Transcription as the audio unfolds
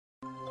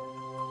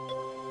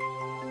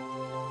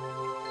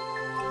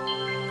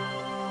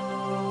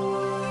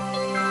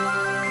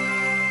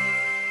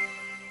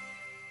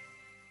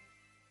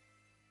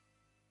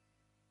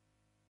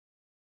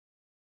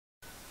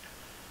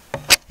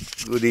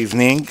Good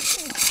evening.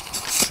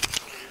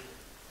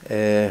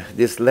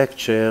 This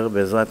lecture,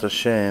 Bezrat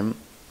Hashem,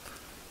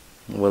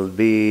 will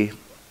be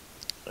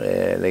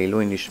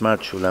Leilui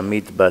Nishmat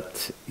Shulamit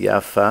Bat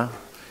Yafa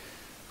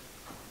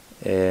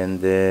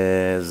and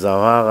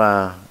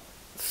Zawara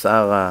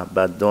Sarah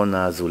Bat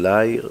Donna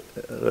Azulai,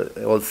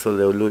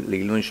 also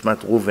Leilui Nishmat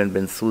Reuven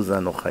Ben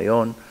Susan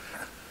Ochayon,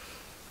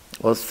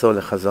 also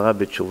Lechazara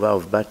B'Tshuva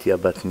of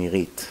Batya Bat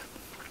Nirit,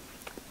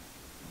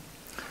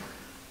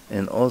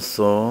 and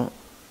also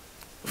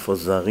for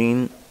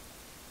Zarin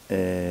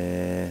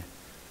Bad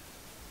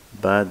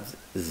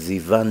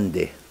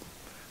Zivande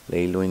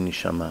Leilui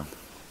Nishama.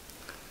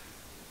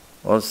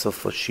 Also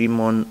for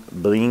Shimon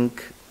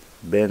Brink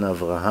Ben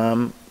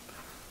Avraham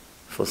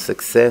for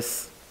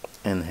success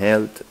and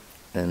health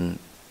and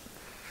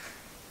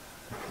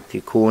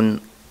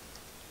Tikkun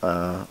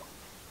Pgam.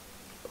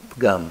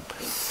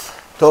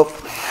 Top,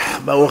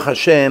 Baruch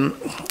Hashem,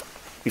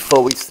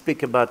 before we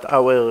speak about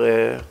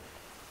our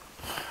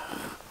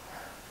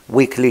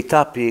weekly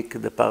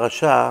topic, the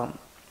parasha,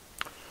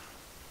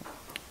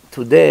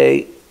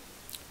 today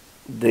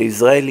the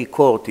Israeli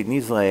court in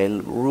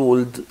Israel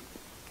ruled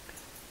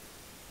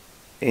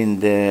in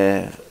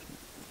the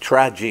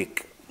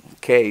tragic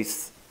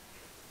case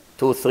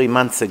 2 or 3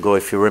 months ago,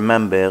 if you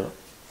remember.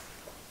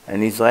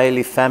 An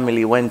Israeli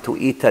family went to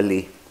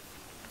Italy,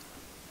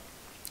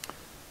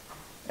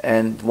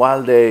 and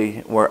while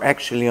they were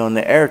actually on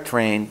the air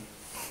train,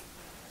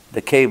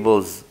 the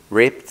cables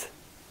ripped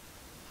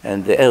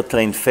and the air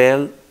train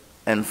fell,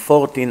 and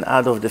 14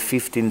 out of the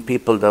 15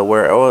 people that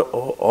were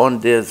on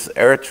this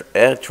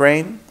air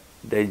train,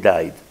 they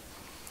died.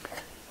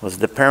 It was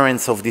the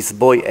parents of this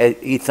boy,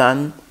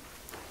 Ethan,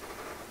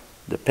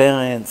 the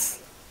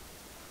parents,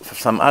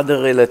 some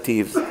other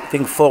relatives. I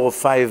think 4 or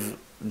 5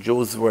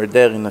 Jews were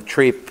there in a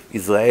trip,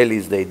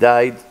 Israelis, they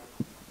died.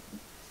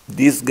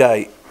 This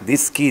guy,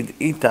 this kid,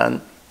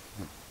 Ethan,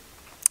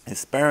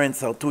 his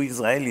parents are 2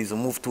 Israelis who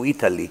moved to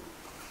Italy.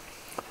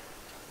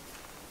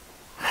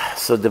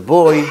 So the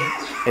boy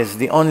is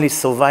the only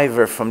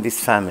survivor from this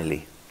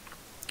family.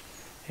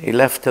 He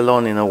left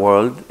alone in the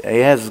world. He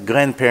has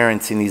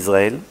grandparents in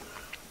Israel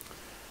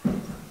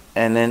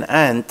and an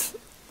aunt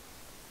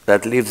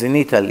that lives in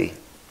Italy.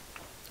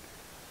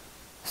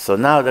 So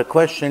now the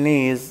question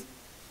is,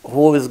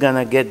 who is going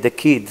to get the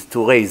kid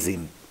to raise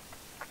him?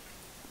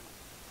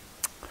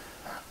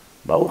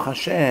 Baruch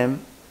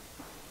Hashem,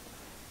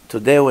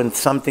 today when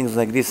something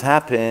like this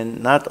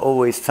happen, not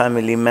always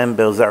family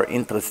members are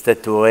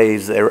interested to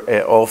raise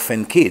an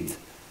orphan kid.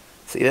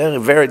 It's very,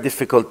 very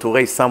difficult to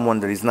raise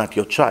someone that is not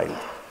your child.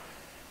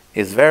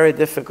 It's very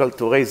difficult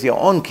to raise your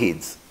own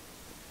kids,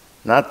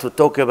 not to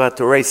talk about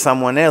to raise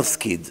someone else's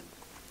kid.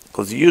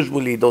 Because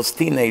usually those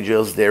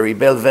teenagers, they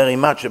rebel very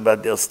much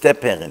about their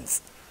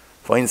step-parents.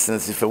 For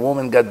instance, if a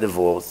woman got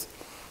divorced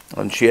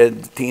and she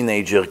had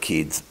teenager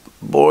kids,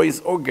 boys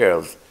or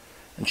girls,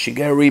 and she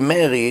got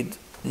remarried,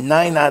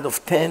 9 out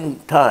of 10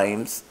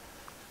 times,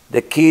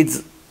 the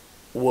kids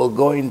will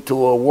go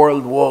into a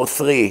World War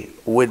III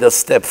with a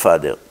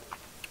stepfather.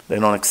 They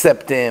don't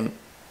accept him.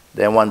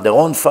 They want their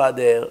own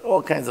father,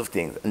 all kinds of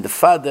things. And the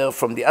father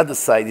from the other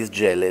side is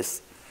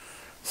jealous,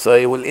 so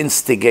he will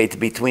instigate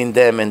between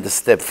them and the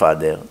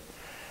stepfather.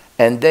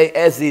 And they,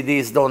 as it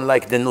is, don't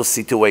like the new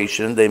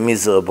situation. They're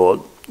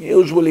miserable.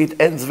 Usually it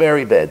ends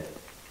very bad.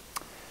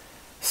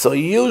 So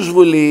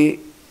usually,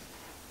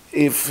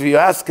 if you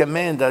ask a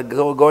man that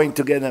going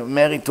to get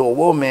married to a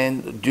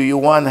woman, do you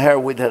want her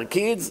with her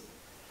kids?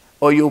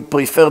 Or you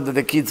prefer that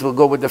the kids will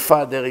go with the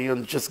father, you're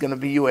just going to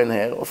be you and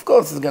her? Of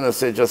course he's going to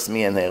say just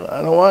me and her.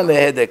 I don't want the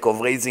headache of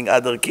raising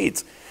other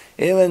kids.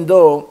 Even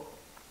though,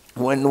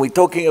 when we're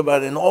talking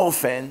about an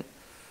orphan,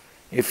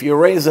 if you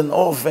raise an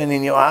orphan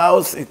in your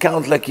house, it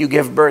counts like you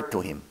gave birth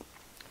to him.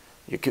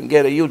 You can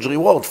get a huge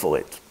reward for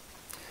it.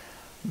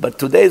 But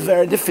today is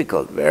very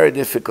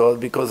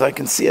difficult, because I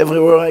can see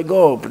everywhere I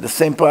go the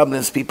same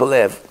problems people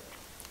have.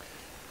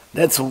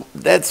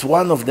 That's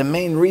one of the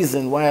main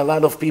reasons why a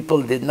lot of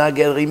people did not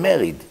get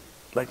remarried,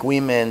 like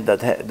women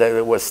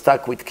that were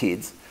stuck with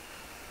kids,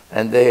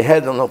 and they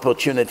had an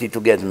opportunity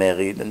to get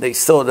married, and they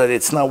saw that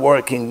it's not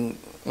working,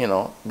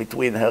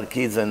 between her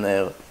kids and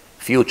her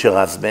future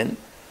husband,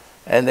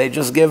 and they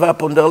just gave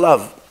up on their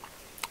love.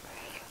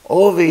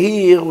 Over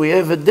here, we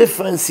have a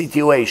different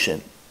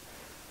situation.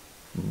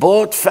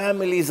 Both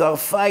families are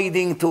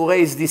fighting to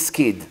raise this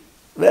kid.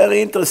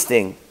 Very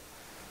interesting.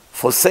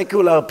 For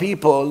secular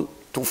people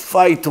to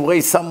fight to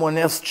raise someone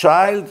else's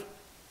child,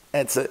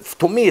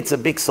 to me it's a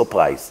big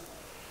surprise.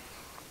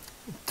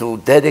 To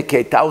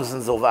dedicate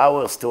thousands of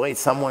hours to raise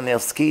someone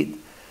else's kid.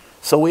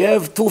 So we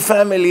have 2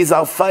 families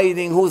are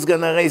fighting who's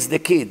going to raise the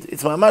kid.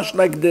 It's much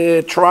like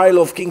the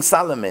trial of King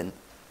Solomon.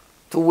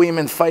 2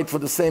 women fight for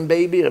the same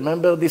baby.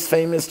 Remember this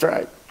famous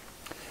trial?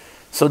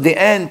 So the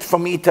aunt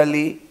from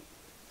Italy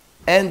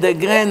and the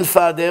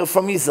grandfather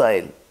from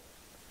Israel.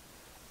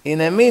 In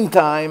the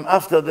meantime,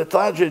 after the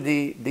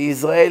tragedy, the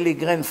Israeli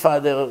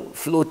grandfather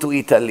flew to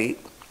Italy,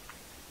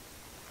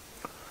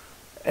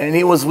 and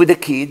he was with a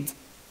kid.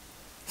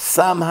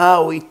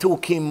 Somehow he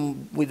took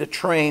him with a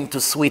train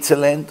to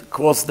Switzerland,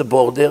 crossed the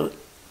border,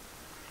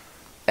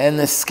 and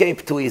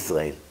escaped to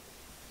Israel.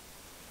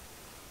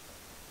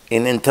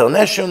 In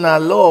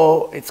international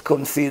law, it's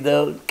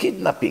considered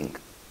kidnapping.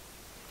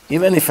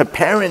 Even if a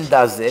parent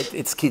does it,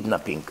 it's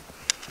kidnapping.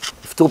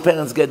 If two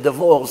parents get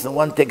divorced and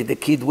one takes the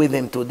kid with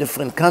him to a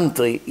different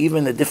country,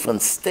 even a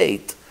different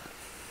state,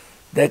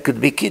 that could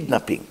be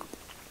kidnapping.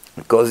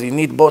 Because you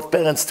need both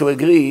parents to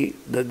agree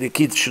that the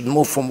kids should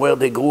move from where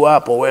they grew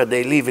up or where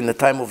they live in the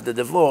time of the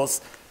divorce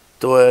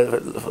to a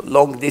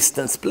long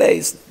distance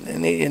place.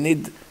 You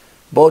need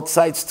both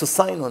sides to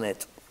sign on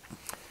it.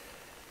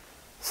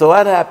 So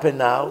what happened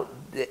now?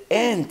 The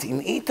aunt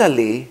in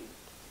Italy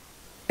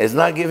is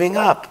not giving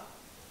up.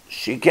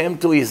 She came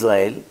to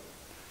Israel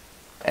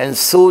and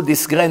sued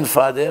this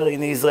grandfather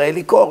in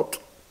Israeli court.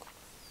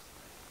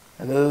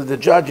 And the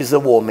judge is a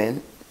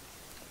woman,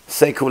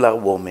 secular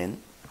woman.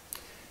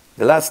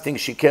 The last thing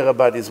she cares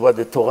about is what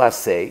the Torah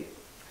say.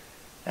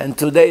 And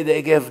today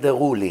they gave the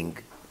ruling.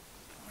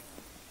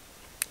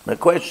 The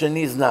question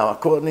is now,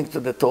 according to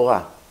the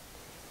Torah,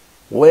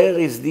 where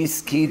is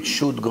this kid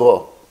should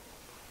grow?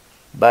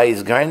 By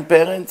his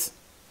grandparents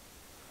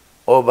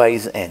or by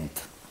his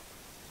aunt?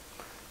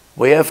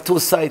 We have two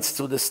sides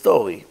to the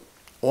story.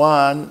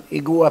 One,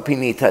 he grew up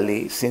in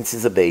Italy since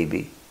he's a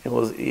baby.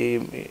 His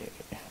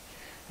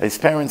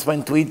parents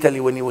went to Italy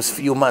when he was a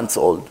few months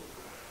old.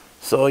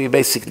 So he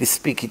basically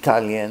speaks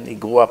Italian. He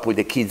grew up with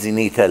the kids in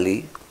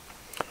Italy.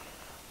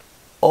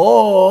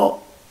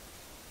 Or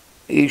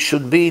he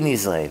should be in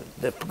Israel.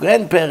 The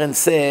grandparents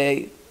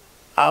say,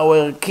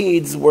 our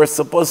kids were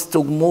supposed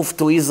to move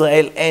to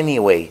Israel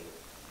anyway.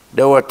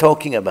 They were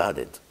talking about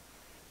it.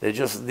 They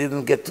just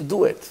didn't get to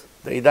do it.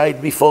 They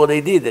died before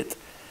they did it.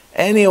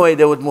 Anyway,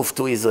 they would move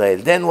to Israel.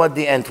 Then what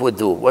the aunt would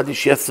do? What does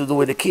she have to do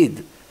with the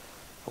kid?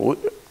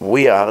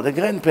 We are the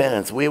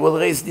grandparents. We will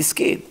raise this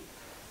kid.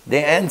 The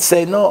aunt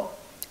say, no,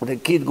 the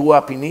kid grew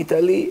up in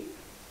Italy.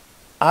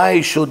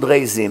 I should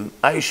raise him.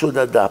 I should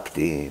adopt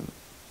him.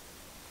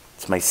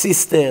 It's my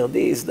sister,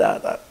 this,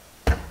 that.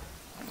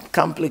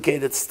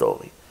 Complicated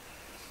story.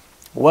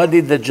 What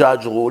did the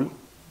judge rule?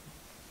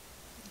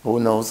 Who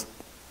knows?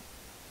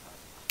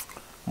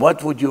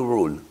 What would you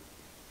rule?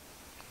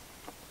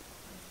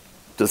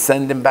 To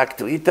send him back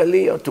to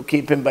Italy or to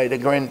keep him by the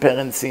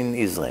grandparents in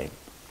Israel?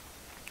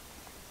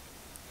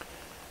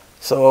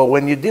 So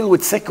when you deal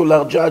with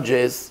secular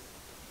judges,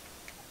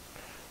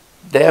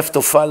 they have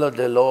to follow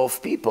the law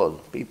of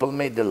people. People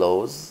made the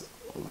laws.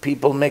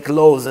 People make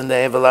laws and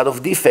they have a lot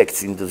of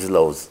defects in those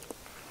laws.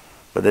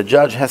 But the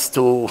judge has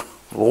to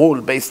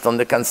rule based on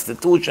the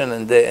Constitution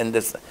and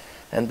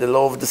the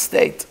law of the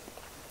state.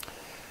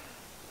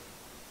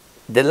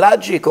 The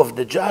logic of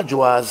the judge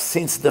was,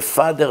 since the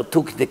father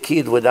took the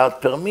kid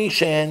without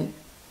permission,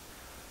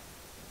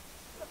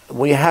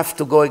 we have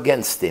to go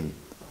against him.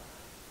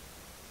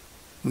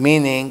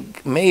 Meaning,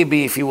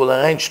 maybe if you will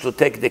arrange to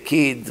take the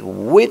kid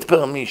with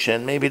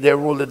permission, maybe they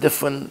rule a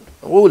different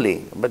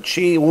ruling. But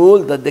she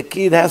ruled that the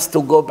kid has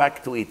to go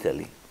back to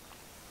Italy.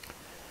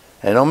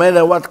 And no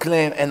matter what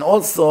claim, and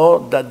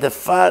also that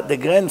the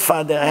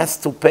grandfather has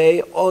to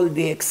pay all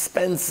the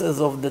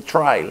expenses of the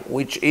trial,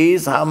 which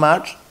is how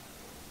much?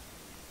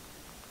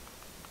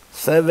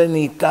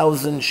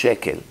 70,000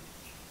 shekel,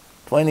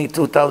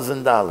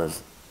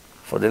 $22,000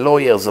 for the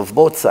lawyers of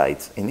both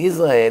sides. In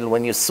Israel,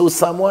 when you sue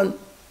someone,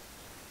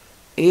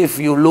 if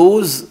you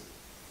lose,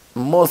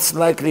 most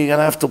likely you're going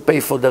to have to pay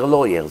for their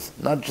lawyers,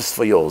 not just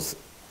for yours.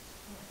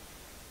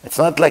 It's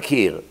not like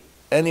here.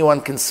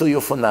 Anyone can sue you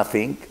for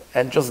nothing,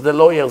 and just the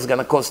lawyer is going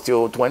to cost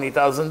you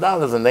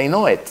 $20,000, and they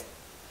know it.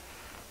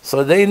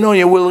 So they know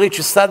you will reach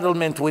a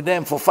settlement with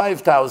them for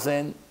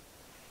 $5,000,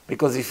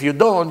 because if you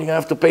don't, you're going to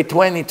have to pay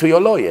 $20,000 to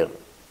your lawyer.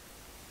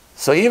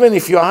 So even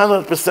if you're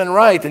 100%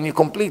 right and you're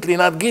completely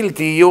not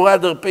guilty, you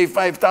rather pay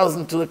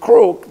 $5,000 to the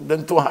crook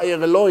than to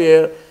hire a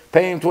lawyer,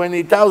 pay him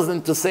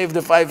 $20,000 to save the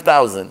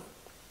 $5,000.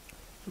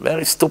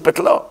 Very stupid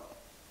law.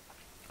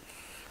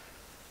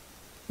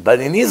 But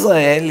in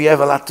Israel, you have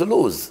a lot to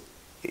lose.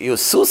 You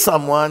sue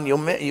someone,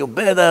 you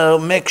better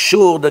make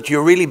sure that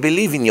you really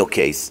believe in your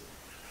case.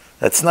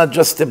 That's not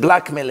just a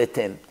blackmail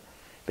attempt.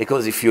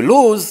 Because if you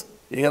lose,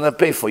 you're going to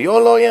pay for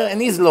your lawyer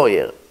and his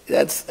lawyer.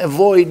 That's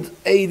avoid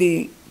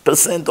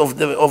 80%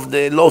 of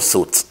the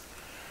lawsuits.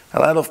 A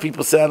lot of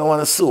people say, I don't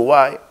want to sue.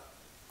 Why?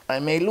 I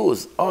may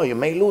lose. Oh, you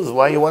may lose.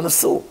 Why you want to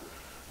sue?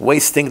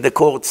 Wasting the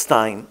court's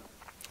time.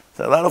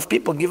 So a lot of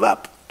people give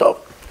up.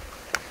 Top.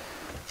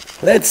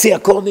 Let's see,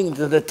 according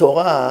to the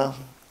Torah,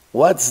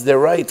 what's the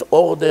right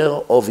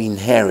order of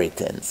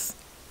inheritance?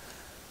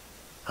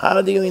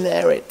 How do you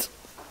inherit?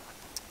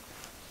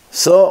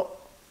 So,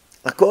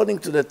 according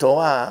to the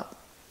Torah,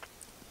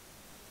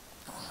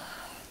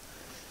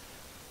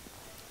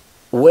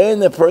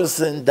 when a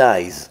person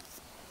dies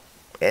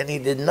and he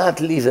did not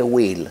leave a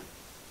will,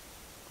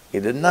 he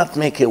did not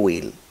make a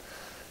will.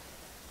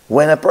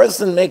 When a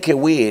person makes a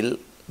will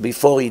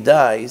before he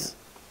dies,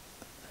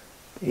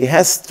 he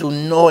has to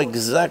know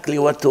exactly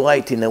what to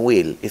write in a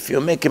will. If you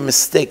make a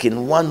mistake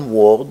in one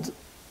word,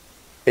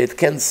 it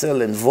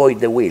cancel and void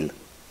the will.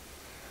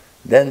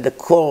 Then the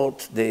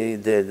court,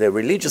 the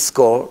religious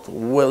court,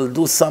 will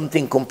do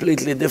something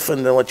completely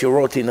different than what you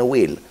wrote in a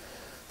will.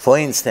 For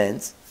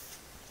instance,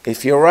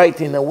 if you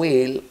write in a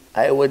will,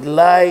 I would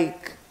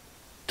like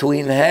to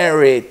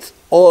inherit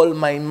all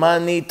my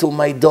money to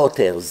my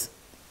daughters.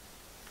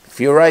 If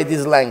you write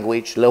this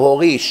language,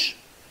 להוריש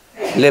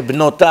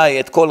לבנותיי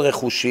את כל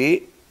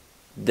רכושי,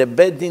 the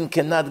Beit Din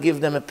cannot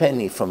give them a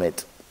penny from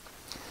it.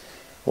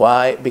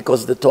 Why?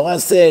 Because the Torah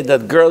said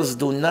that girls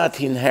do not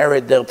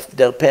inherit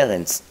their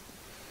parents.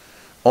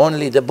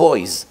 Only the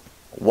boys.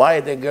 Why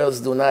the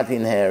girls do not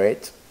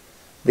inherit?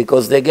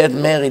 Because they get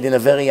married in a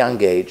very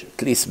young age.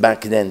 At least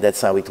back then,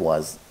 that's how it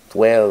was.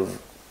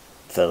 12,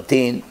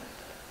 13.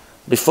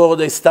 Before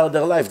they start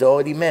their life, they're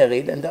already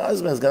married, and the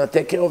husband's going to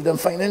take care of them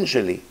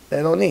financially.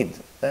 They don't need.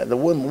 The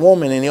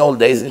woman in the old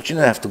days, she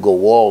didn't have to go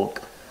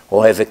work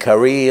or have a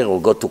career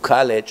or go to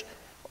college.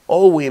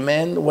 All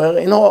women were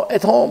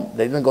at home.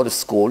 They didn't go to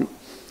school.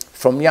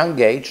 From young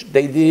age,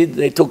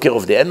 they took care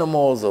of the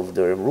animals, of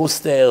the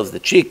roosters, the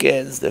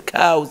chickens, the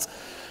cows,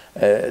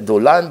 do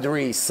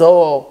laundry,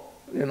 sew,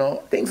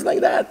 things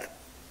like that.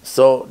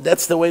 So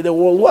that's the way the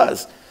world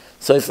was.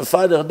 So if a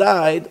father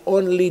died,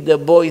 only the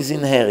boys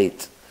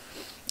inherit.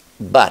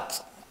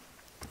 But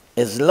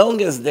as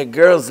long as the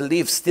girls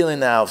live still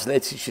in the house,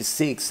 let's say she's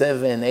 6,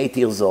 7, 8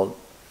 years old,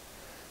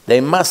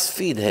 they must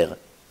feed her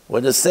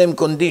with the same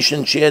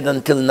condition she had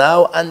until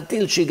now,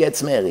 until she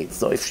gets married.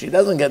 So if she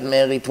doesn't get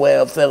married,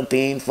 12,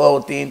 13,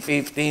 14,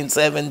 15,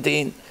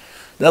 17,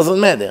 doesn't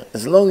matter.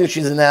 As long as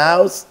she's in the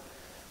house,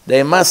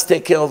 they must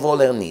take care of all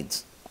her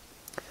needs.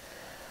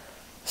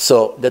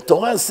 So the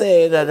Torah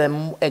says that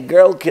a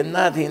girl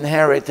cannot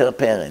inherit her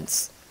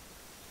parents.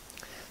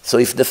 So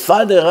if the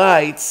father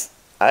writes,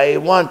 I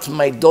want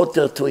my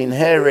daughter to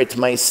inherit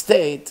my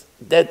estate,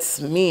 that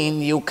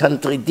means you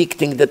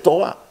contradicting the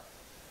Torah.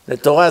 The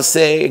Torah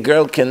says a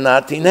girl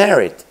cannot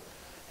inherit.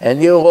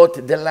 And you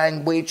wrote the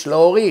language,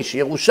 להוריש,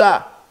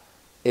 ירושה.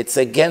 It's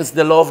against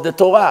the law of the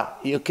Torah.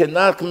 You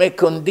cannot make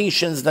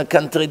conditions that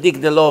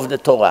contradict the law of the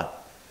Torah.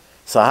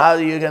 So how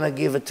are you going to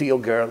give it to your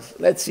girls?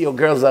 Let's say your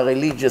girls are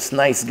religious,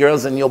 nice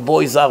girls, and your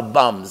boys are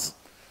bums.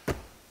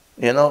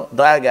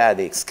 Drug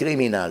addicts,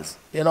 criminals.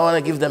 You don't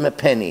want to give them a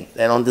penny.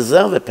 They don't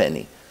deserve a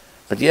penny.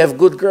 But you have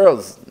good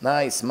girls,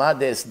 nice,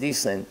 modest,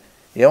 decent.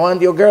 You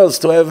want your girls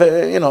to have,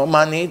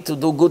 money to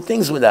do good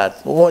things with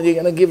that. Or are you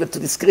going to give it to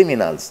these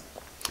criminals?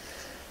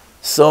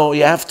 So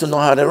you have to know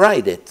how to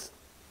write it.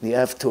 You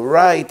have to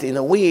write in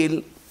a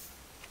will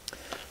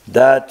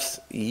that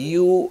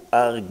you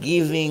are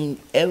giving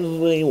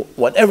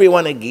whatever you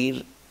want to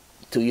give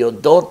to your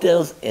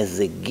daughters as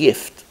a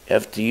gift. You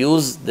have to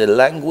use the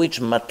language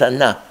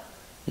matana,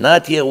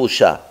 not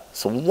yerusha.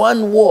 So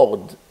one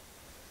word,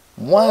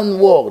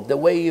 the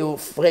way you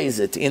phrase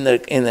it in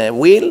a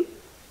will,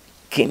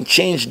 can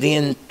change the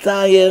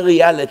entire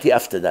reality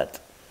after that.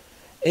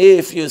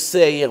 If you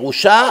say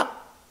Yerusha,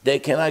 they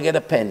cannot get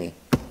a penny.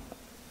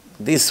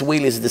 This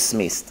will is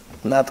dismissed,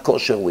 not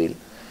kosher will.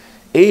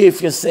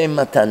 If you say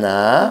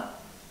Matana,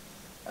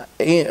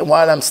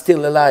 while I'm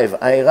still alive,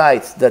 I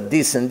write that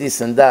this and this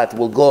and that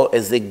will go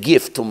as a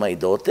gift to my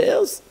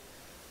daughters,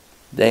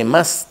 they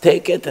must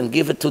take it and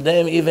give it to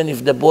them, even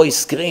if the boy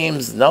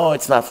screams, no,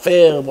 it's not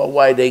fair,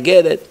 why they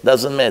get it,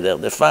 doesn't matter.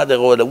 The father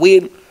wrote a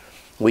will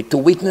with 2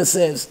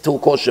 witnesses, 2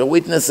 kosher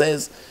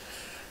witnesses,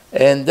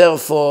 and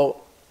therefore,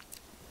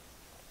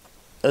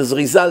 as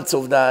results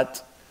of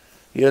that,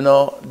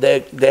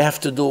 they have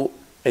to do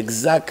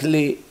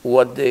exactly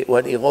what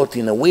he wrote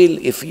in a will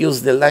if you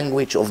use the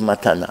language of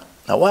matana.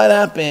 Now what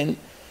happened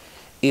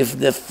if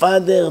the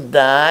father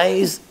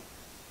dies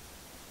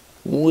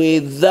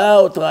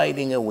without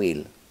writing a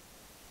will?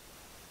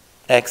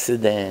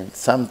 Accident,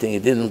 something, he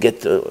didn't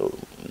get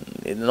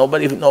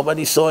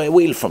nobody saw a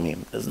will from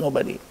him. There's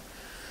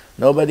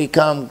nobody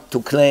come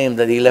to claim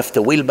that he left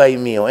a will by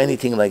me or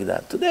anything like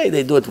that. Today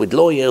they do it with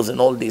lawyers and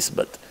all this,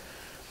 but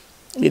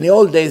in the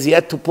old days he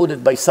had to put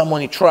it by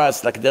someone he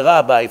trusts, like the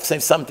rabbi. If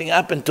something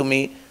happened to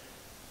me,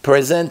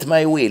 present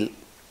my will.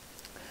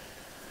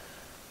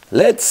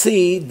 Let's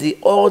see the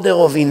order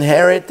of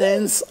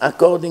inheritance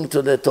according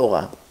to the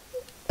Torah.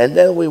 And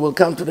then we will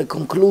come to the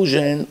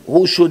conclusion,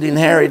 who should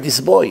inherit this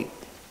boy?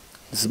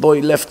 This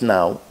boy left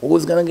now,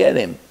 who's going to get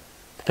him?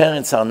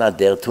 Parents are not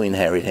there to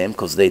inherit him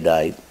because they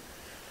died.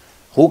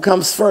 Who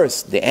comes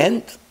first, the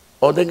aunt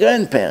or the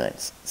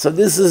grandparents? So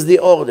this is the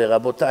order,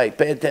 Rabotai,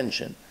 pay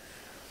attention.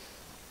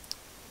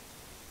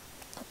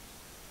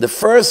 The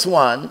first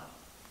one,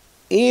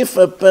 if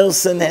a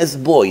person has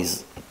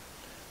boys,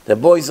 the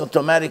boys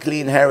automatically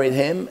inherit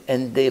him,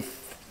 and the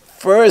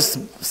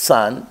first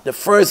son, the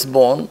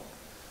firstborn,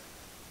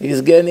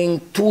 is getting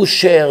 2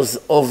 shares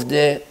of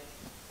the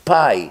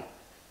pie.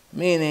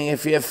 Meaning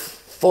if you have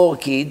 4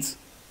 kids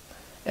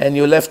and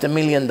you left $1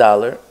 million,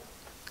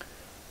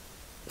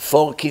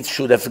 4 kids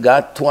should have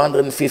got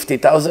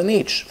 $250,000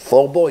 each,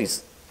 4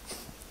 boys.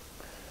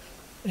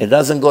 It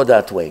doesn't go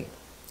that way.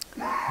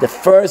 The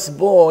first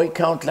boy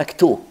count like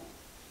 2.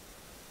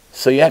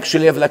 So you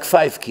actually have like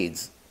 5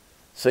 kids.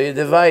 So you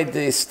divide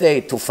the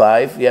estate to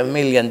 5. You have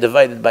million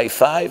divided by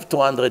 5,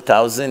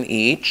 200,000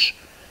 each.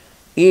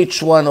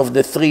 Each one of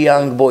the 3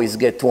 young boys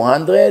get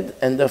 200,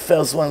 and the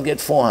first one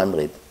get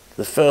 400,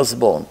 the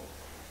firstborn.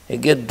 He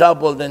get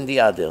double than the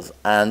others,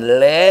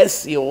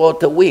 unless you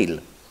wrote a will.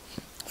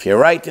 If you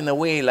write in a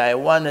will, I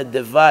want to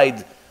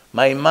divide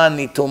my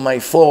money to my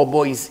 4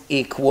 boys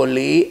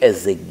equally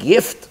as a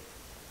gift,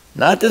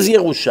 not as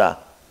Yerusha.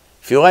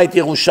 If you write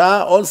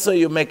Yerusha, also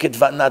you make it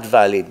not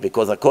valid,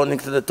 because according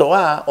to the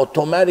Torah,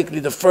 automatically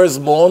the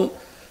firstborn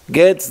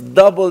gets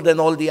double than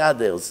all the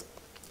others,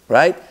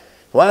 right?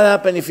 What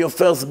happens if your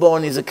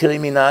firstborn is a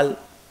criminal,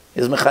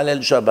 is Mechalel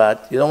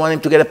Shabbat? You don't want him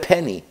to get a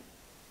penny.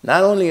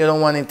 Not only you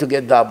don't want him to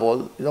get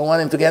double, you don't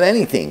want him to get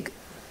anything.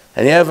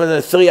 And you have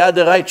the 3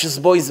 other righteous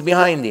boys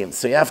behind him.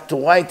 So you have to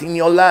write in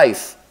your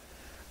life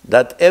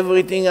that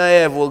everything I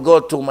have will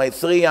go to my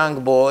 3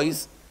 young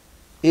boys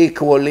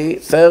equally,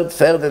 third,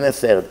 and a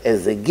third,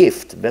 as a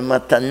gift,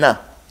 b'matana.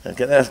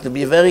 Okay, I have to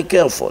be very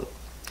careful.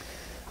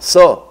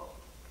 So,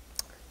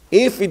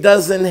 if he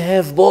doesn't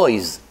have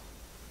boys,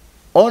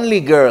 only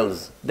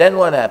girls, then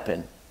what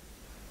happened?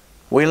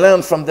 We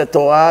learned from the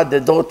Torah, the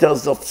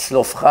daughters of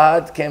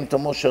Tzlofchad came to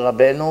Moshe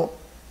Rabbeinu,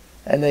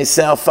 and they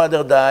say, our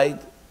father died.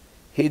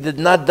 He did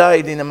not die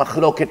in a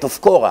machloket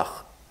of Korach.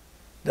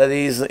 That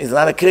is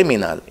not a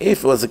criminal.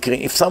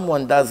 If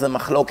someone does a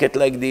machloket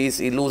like this,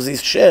 he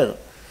loses share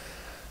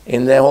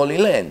in the Holy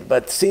Land.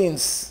 But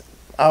since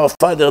our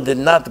father did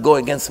not go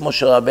against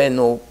Moshe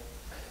Rabbeinu,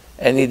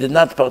 and he did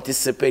not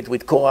participate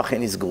with Korach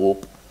and his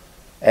group,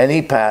 and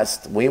he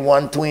passed, we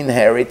want to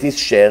inherit his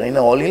share in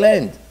the Holy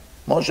Land.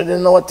 Moshe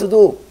didn't know what to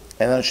do.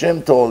 And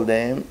Hashem told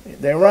them,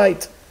 they're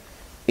right.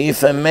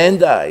 If a man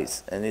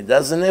dies and he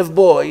doesn't have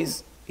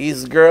boys,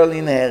 his girl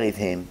inherit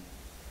him.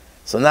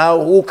 So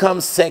now who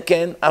comes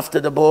second after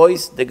the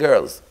boys? The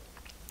girls.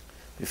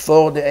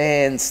 Before the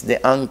aunts,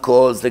 the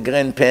uncles, the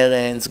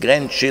grandparents,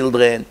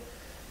 grandchildren.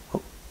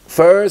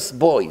 First,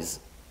 boys.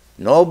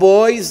 No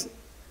boys,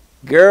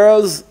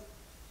 girls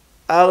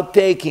are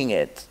taking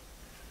it.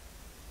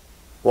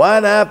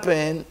 What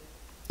happened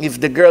if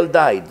the girl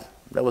died?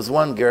 There was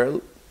one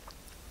girl.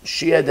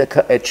 She had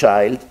a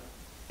child,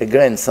 a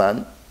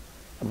grandson,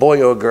 a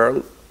boy or a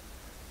girl,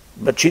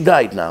 but she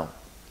died now.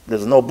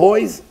 There's no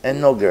boys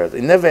and no girls.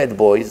 He never had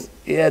boys.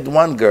 He had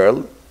one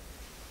girl.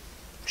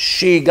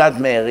 She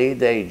got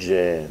married age,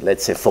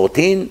 let's say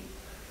 14.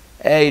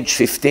 Age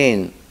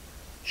 15,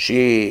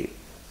 she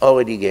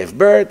already gave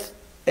birth.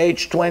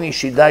 Age 20,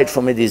 she died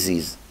from a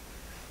disease.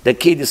 The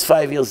kid is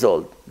 5 years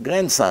old.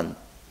 Grandson.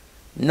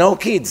 No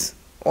kids.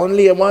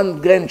 Only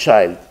one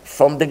grandchild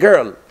from the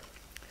girl.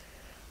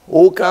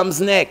 Who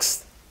comes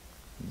next?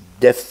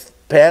 The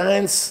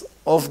parents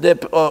of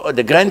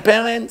the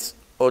grandparents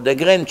or the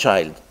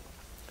grandchild?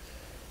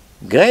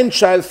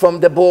 Grandchild from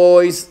the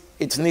boys,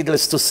 it's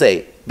needless to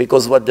say,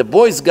 because what the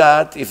boys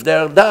got, if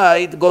they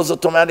died, goes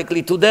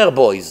automatically to their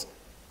boys,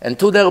 and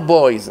to their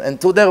boys,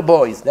 and to their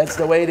boys. That's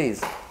the way it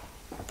is.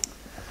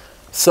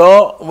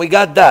 So we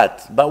got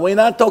that, but we're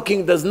not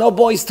talking, there's no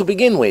boys to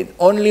begin with,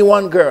 only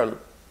one girl.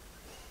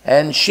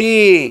 And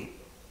she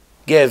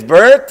gave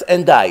birth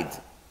and died.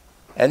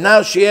 And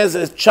now she has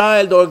a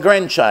child or a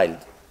grandchild.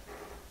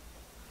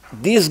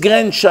 This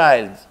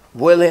grandchild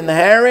will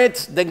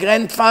inherit the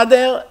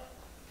grandfather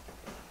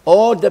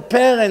or the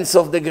parents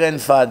of the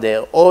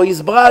grandfather or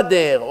his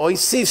brother or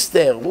his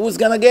sister. Who's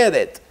going to get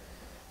it?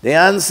 The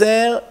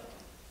answer,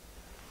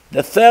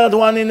 the third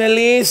one in the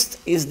list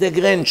is the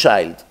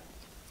grandchild.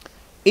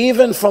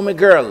 Even from a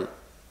girl.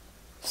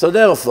 So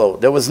therefore,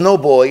 there was no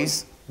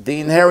boys. The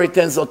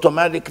inheritance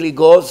automatically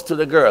goes to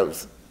the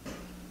girls.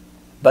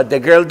 But the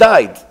girl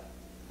died.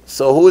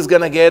 So who is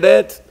going to get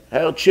it?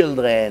 Her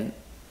children.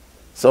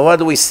 So what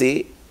do we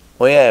see?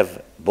 We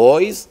have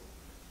boys,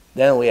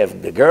 then we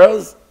have the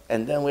girls,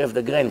 and then we have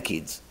the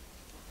grandkids.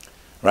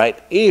 Right?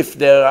 If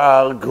there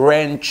are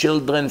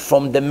grandchildren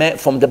from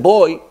the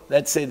boy,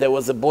 let's say there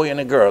was a boy and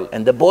a girl,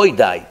 and the boy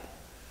died,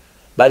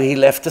 but he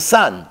left a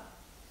son,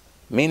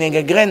 meaning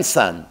a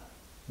grandson.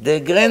 The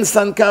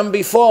grandson come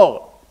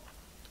before,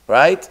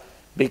 right?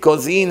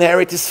 Because he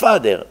inherited his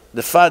father.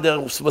 The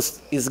father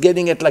is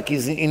getting it like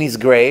he's in his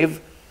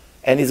grave,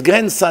 and his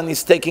grandson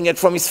is taking it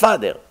from his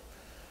father.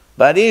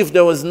 But if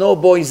there was no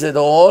boys at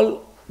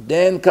all,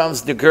 then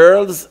comes the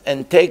girls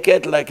and take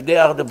it like they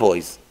are the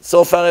boys.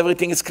 So far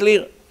everything is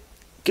clear. You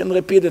can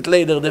repeat it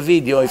later, the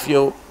video, if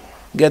you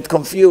get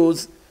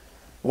confused.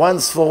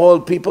 Once for all,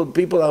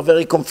 people are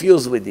very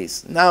confused with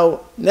this.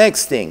 Now,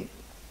 next thing.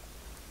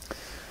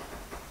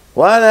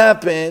 What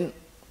happened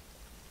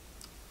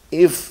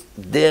if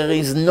there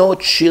is no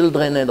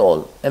children at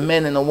all? A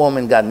man and a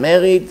woman got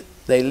married,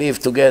 they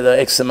lived together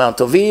X amount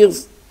of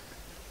years,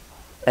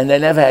 and they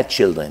never had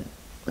children.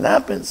 What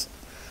happens?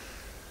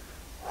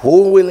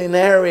 Who will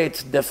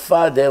inherit the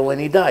father when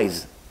he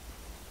dies?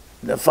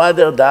 The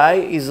father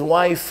died, his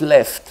wife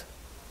left.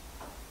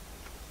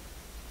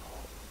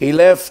 He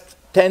left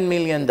 $10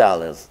 million,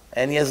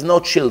 and he has no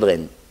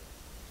children.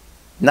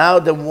 Now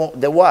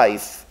the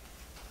wife,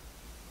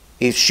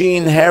 if she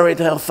inherit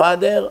her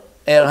father,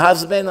 her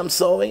husband, I'm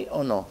sorry,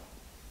 or no?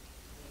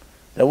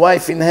 The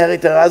wife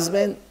inherit her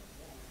husband?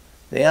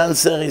 The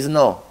answer is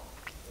no.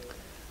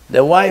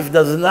 The wife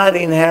does not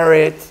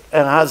inherit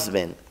her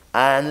husband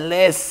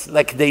unless,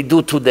 like they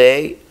do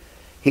today,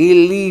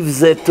 he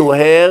leaves it to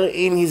her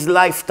in his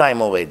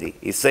lifetime already.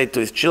 He said to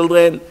his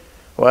children,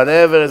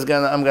 whatever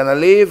I'm gonna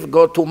leave,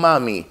 go to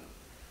mommy.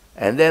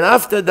 And then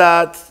after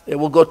that, it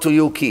will go to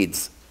you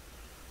kids.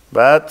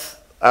 But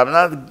I'm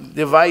not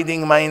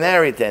dividing my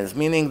inheritance,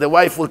 meaning the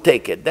wife will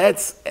take it.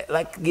 That's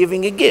like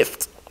giving a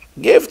gift.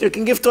 Gift you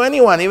can give to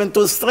anyone, even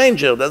to a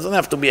stranger. It doesn't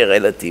have to be a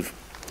relative.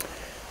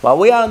 But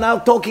we are now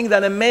talking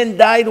that a man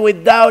died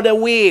without a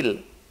will.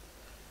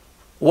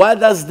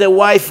 What does the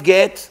wife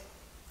get?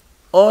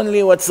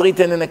 Only what's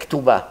written in a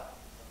ketubah.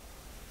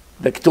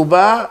 The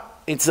ketubah,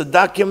 it's a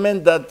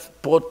document that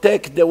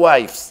protects the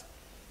wives.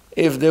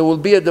 If there will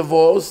be a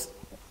divorce,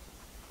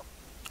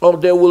 or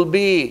there will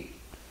be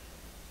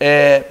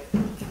a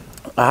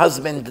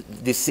husband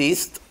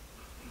deceased,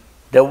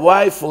 the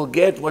wife will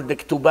get what the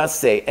ketubah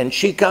say, and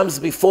she comes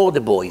before the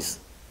boys.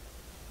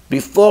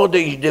 Before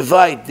they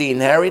divide the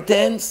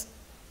inheritance,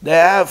 they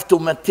have to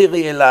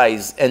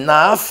materialize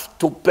enough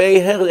to pay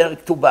her their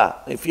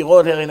ketubah. If he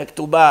wrote her in a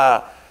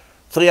ketubah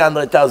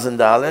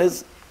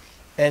 $300,000,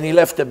 and he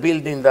left a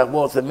building that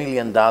worth $1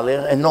 million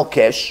and no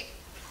cash,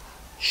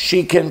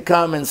 she can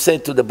come and say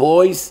to the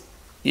boys,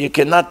 you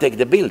cannot take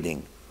the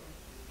building.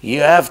 You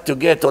have to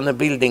get on the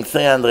building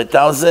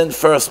 $300,000,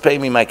 first pay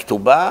me my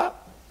ketubah,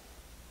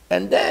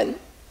 and then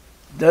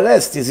the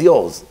rest is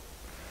yours.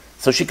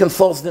 So she can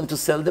force them to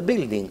sell the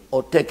building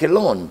or take a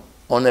loan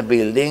on a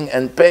building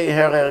and pay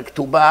her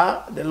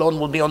ketubah. The loan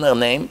will be on her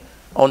name,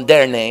 on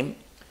their name,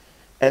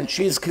 and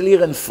she's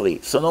clear and free.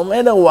 So no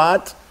matter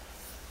what,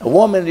 a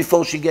woman,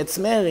 before she gets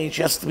married,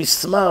 she has to be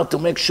smart to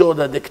make sure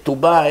that the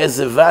ketubah has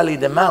a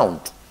valid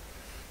amount.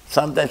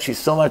 Sometimes she's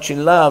so much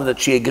in love that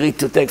she agreed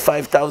to take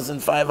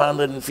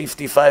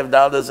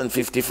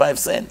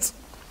 $5,555.55.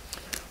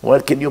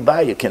 What can you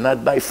buy? You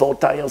cannot buy 4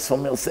 tires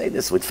from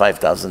Mercedes with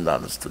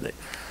 $5,000 today.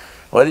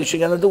 What is she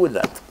going to do with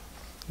that?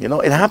 You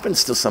know, it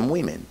happens to some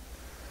women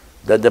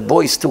that the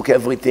boys took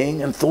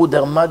everything and threw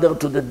their mother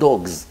to the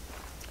dogs.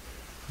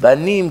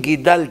 בנים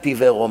גידלתי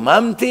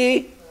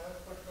ורוממתי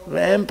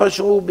והם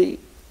פשעו בי.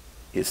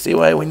 You see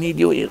why we need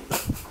you here?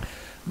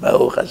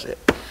 Baruch Hashem.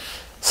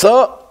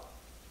 So,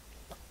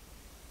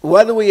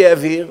 what do we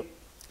have here?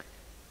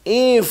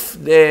 If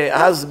the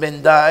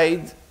husband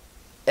died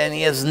and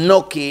he has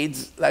no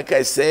kids, like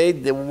I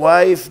said, the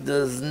wife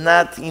does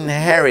not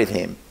inherit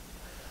him.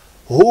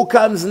 Who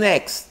comes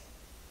next?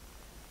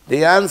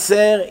 The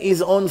answer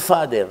is own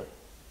father,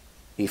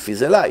 if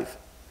he's alive.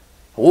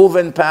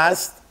 Reuven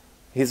passed,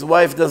 his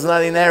wife does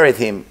not inherit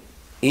him.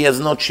 He has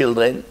no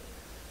children.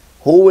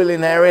 Who will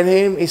inherit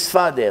him? His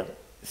father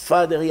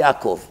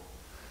Yaakov,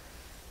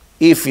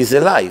 if he's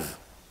alive.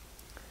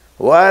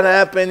 What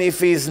happens if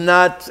he's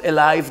not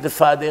alive, the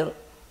father?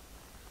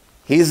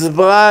 His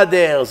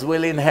brothers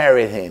will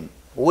inherit him.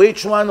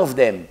 Which one of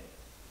them?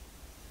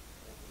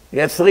 He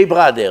has 3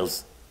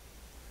 brothers.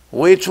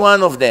 Which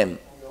one of them?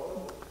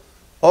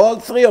 All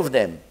 3 of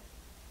them.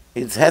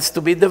 It has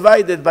to be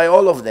divided by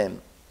all of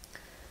them.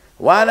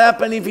 What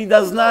happens if he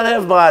does not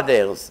have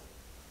brothers?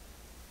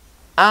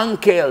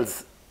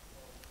 Uncles.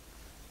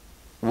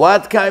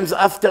 What comes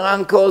after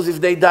uncles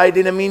if they died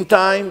in the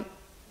meantime?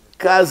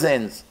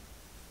 Cousins.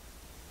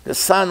 The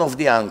son of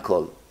the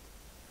uncle.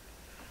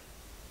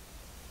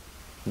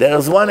 There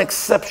is one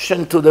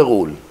exception to the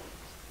rule.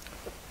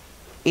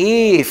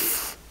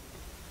 If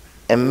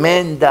a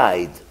man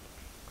died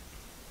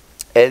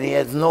and he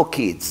had no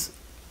kids,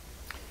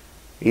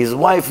 his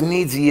wife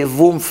needs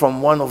yevum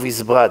from one of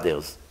his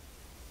brothers.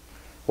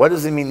 What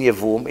does it mean,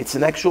 yevum? It's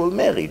an actual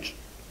marriage.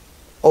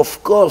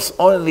 Of course,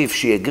 only if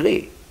she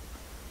agrees.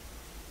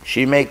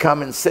 She may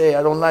come and say,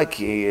 I don't like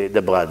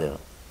the brother.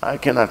 I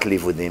cannot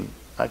live with him.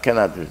 I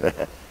cannot.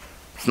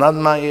 It's not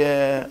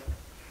my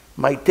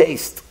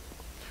taste.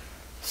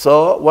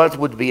 So what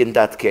would be in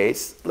that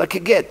case? Like a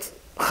get,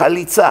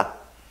 chalitza.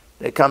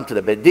 They come to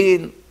the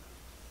bedin,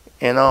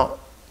 you know,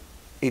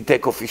 he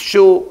take off his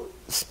shoe,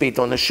 spit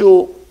on the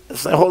shoe.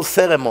 It's a whole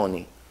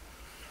ceremony.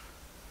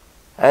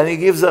 And he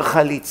gives her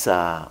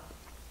chalitza.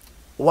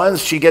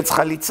 Once she gets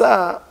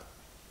chalitza,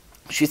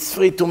 she's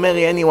free to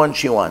marry anyone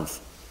she wants.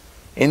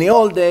 In the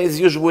old days,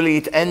 usually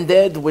it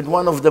ended with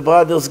one of the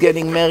brothers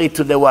getting married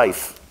to the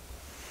wife.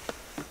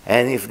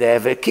 And if they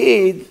have a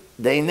kid,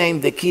 they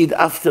name the kid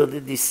after the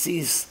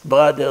deceased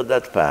brother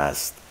that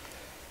passed.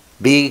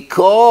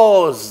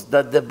 Because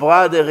that the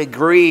brother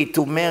agreed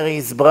to marry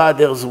his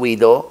brother's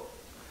widow,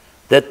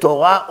 the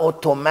Torah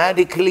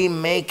automatically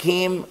make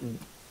him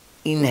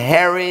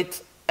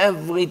inherit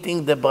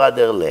everything the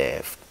brother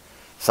left.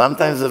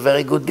 Sometimes a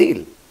very good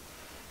deal.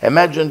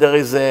 Imagine there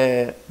is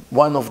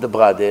one of the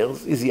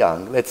brothers, he's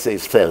young, let's say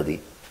he's 30,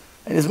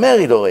 and he's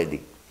married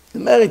already.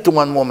 He's married to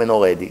one woman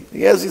already.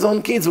 He has his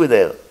own kids with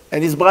her.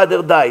 And his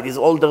brother died, his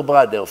older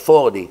brother,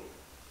 40.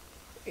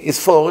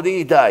 He's 40,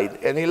 he died.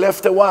 And he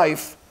left a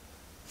wife,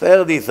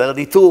 30,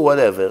 32,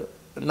 whatever.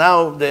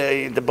 now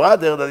the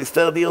brother that is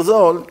 30 years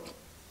old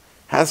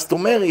has to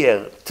marry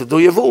her to do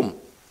Yevum.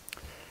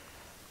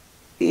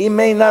 He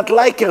may not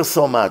like her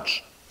so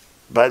much,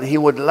 but he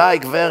would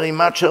like very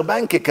much her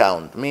bank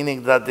account,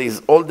 meaning that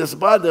his oldest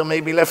brother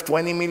maybe left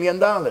 $20 million.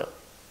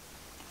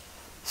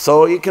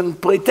 So he can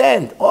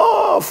pretend,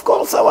 oh, of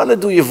course I want to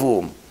do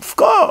Yevum.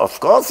 Of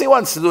course he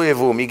wants to do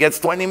Yevum. He gets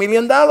 $20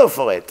 million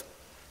for it.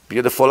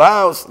 Beautiful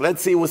house.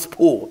 Let's see who's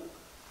poor.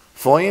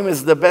 For him,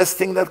 it's the best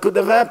thing that could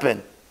have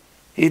happened.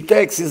 He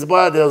takes his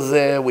brother's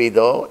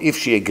widow, if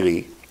she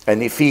agree,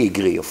 and if he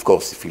agree, of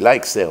course, if he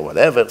likes her,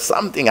 whatever,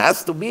 something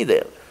has to be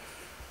there.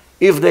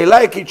 If they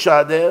like each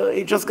other,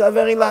 he just got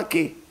very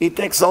lucky. He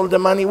takes all the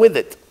money with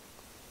it.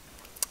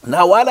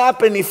 Now, what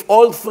happens if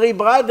all three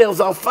brothers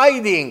are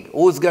fighting?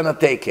 Who's going to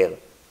take her?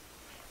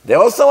 They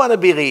also want to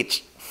be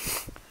rich.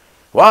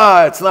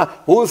 Why? It's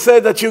not. Who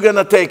said that you're going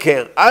to take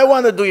her? I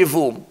want to do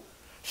Yevum.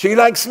 She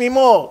likes me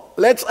more.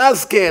 Let's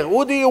ask her.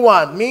 Who do you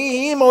want?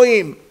 Me, him, or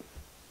him?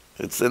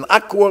 It's an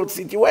awkward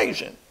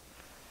situation.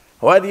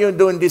 What do you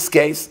do in this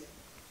case?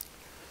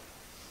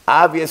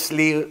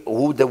 Obviously,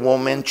 who the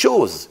woman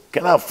choose.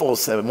 Cannot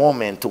force a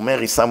woman to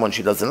marry someone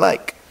she doesn't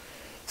like.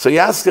 So you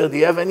ask her, do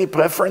you have any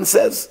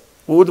preferences?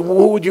 Who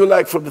would you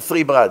like from the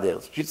three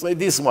brothers? She said,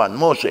 this one,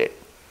 Moshe.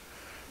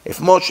 If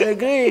Moshe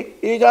agree,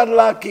 he got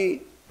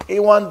lucky. He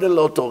won the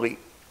lottery.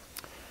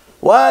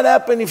 What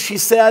happened if she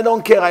said, I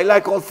don't care, I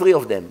like all three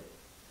of them.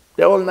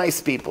 They're all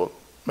nice people.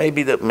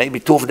 Maybe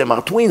two of them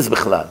are twins,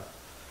 bichlal.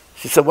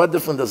 She said, what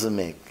difference does it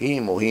make?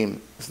 Him or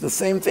him? It's the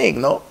same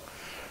thing, no?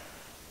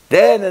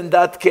 Then in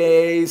that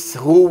case,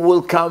 who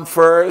will come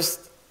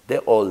first?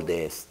 The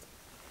oldest.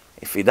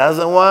 If he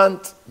doesn't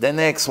want, the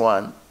next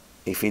one.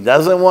 If he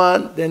doesn't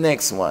want, the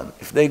next one.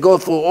 If they go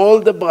through all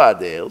the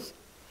brothers,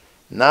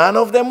 none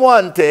of them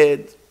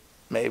wanted.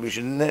 Maybe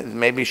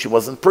she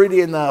wasn't pretty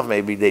enough.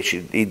 Maybe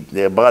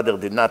their brother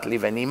did not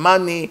leave any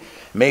money.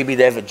 Maybe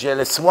they have a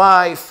jealous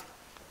wife.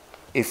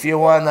 If you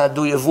want to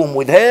do Yevum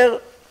with her,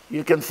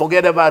 you can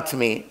forget about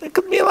me. There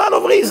could be a lot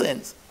of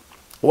reasons.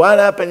 What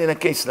happened in a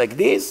case like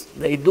this?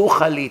 They do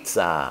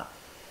chalitza.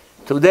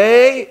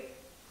 Today,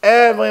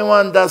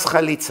 everyone does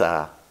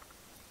chalitza.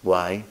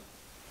 Why?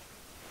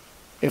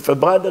 If a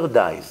brother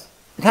dies,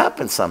 it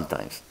happens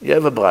sometimes. You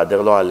have a brother,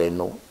 lo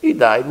alenu, he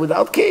died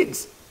without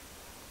kids.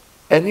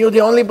 And you're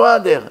the only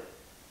brother.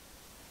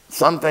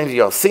 Sometimes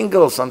you are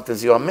single,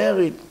 sometimes you are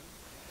married.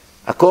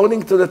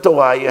 According to the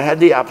Torah, you had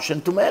the option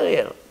to marry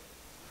her.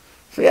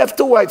 So you have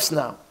two wives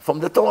now from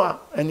the Torah,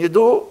 and you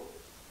do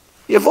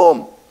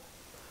Yevum.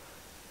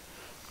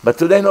 But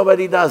today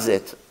nobody does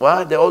it.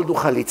 Why? They all do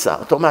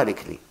chalitza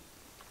automatically.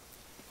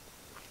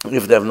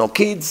 If they have no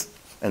kids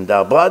and they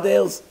are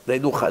brothers, they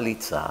do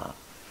chalitza.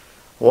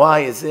 Why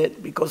is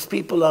it? Because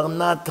people are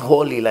not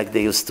holy like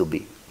they used to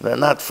be. They're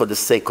not for the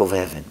sake of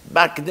heaven.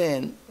 Back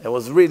then, it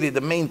was really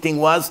the main thing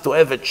was to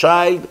have a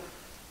child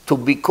to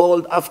be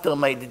called after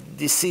my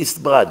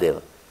deceased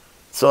brother.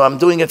 So I'm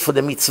doing it for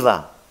the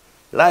mitzvah.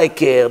 Like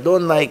her,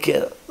 don't like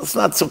her, it's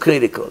not so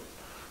critical.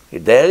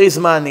 If there is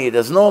money,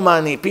 there's no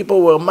money.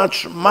 People were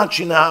much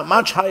in a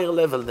much higher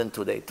level than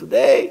today.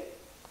 Today,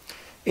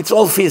 it's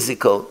all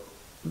physical.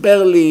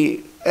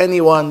 Barely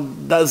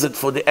anyone does it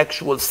for the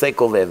actual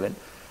sake of heaven.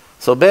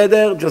 So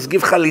better just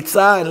give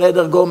chalitza and let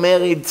her go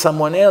marry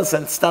someone else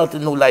and start a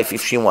new life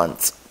if she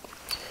wants.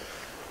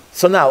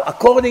 So now,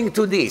 according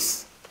to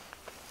this,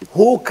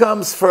 who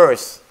comes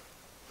first?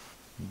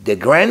 The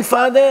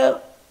grandfather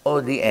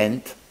or the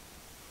aunt?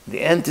 The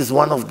aunt is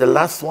one of the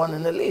last one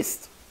in the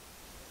list.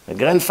 The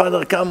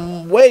grandfather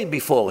come way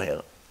before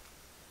her.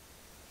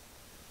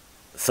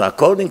 So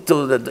according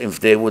to if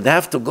they would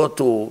have to go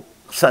to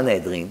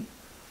Sanhedrin,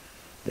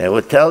 they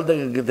would tell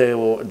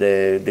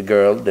the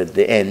girl,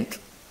 the aunt,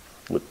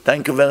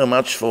 thank you very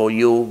much for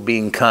you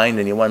being kind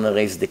and you want to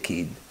raise the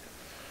kid.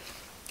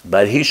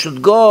 But he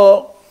should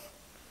go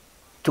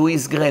to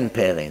his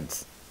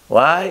grandparents.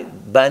 Why?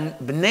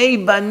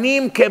 Bnei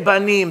banim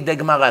kebanim, the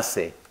Gemara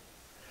say.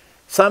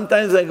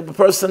 Sometimes a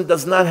person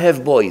does not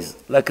have boys,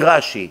 like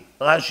Rashi.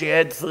 Rashi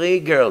had 3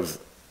 girls,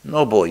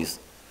 no boys.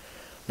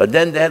 But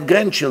then they had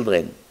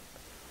grandchildren,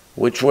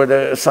 which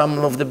were some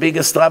of the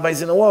biggest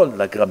rabbis in the world,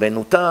 like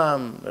Rabbeinu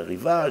Tam,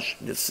 Rivash,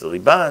 this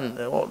Riban,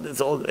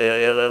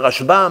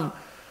 Rashbam.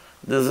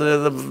 There's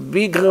the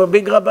big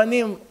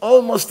rabbanim,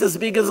 almost as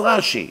big as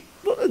Rashi.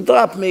 A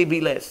drop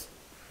maybe less.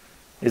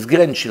 His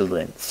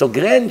grandchildren. So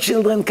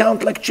grandchildren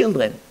count like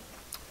children.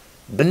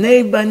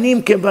 Bnei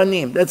banim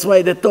kebanim. That's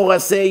why the Torah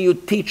say you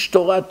teach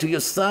Torah to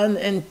your son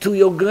and to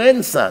your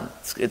grandson.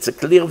 It's a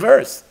clear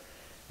verse.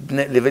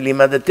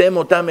 ולימדתם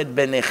אותם את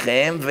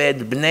בניכם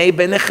ואת בני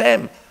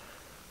בניכם.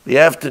 You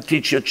have to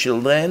teach your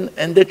children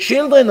and the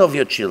children of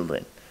your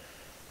children.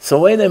 So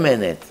wait a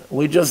minute.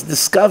 We just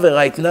discover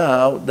right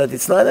now that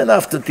it's not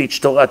enough to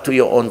teach Torah to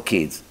your own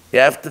kids. You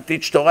have to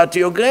teach Torah to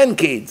your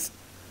grandkids.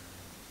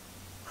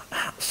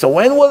 So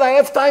when will I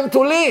have time to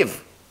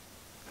live?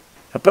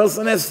 A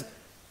person has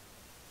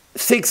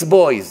 6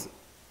 boys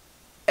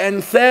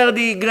and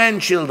 30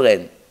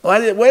 grandchildren.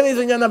 When is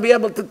he going to be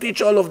able to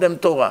teach all of them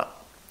Torah?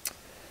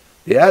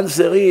 The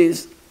answer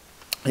is,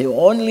 you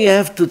only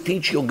have to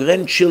teach your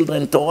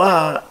grandchildren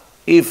Torah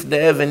if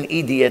they have an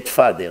idiot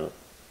father.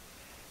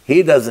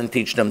 He doesn't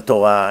teach them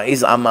Torah,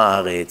 he's Am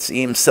Haaretz,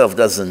 he himself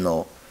doesn't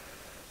know.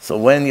 So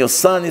when your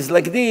son is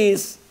like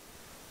this,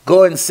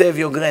 go and save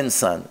your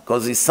grandson,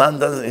 because his son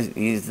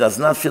does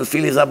not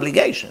fulfill his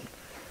obligation.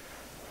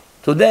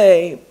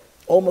 Today,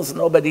 almost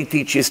nobody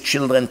teaches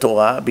children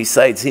Torah,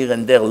 besides here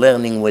and there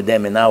learning with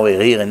them an hour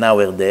here, an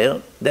hour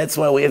there. That's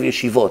why we have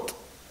yeshivot.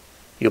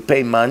 You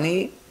pay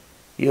money,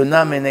 you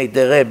nominate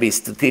the rabbis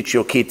to teach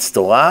your kids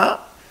Torah,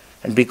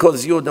 and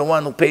because you're the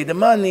one who paid the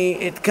money,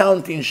 it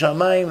counts in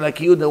Shamayim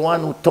like you're the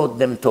one who taught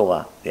them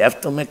Torah. You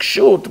have to make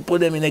sure to put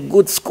them in a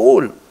good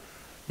school,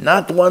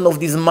 not one of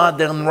these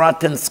modern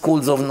rotten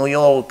schools of New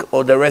York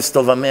or the rest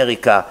of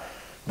America,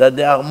 that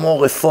they are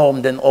more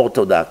reformed than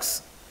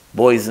Orthodox.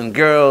 Boys and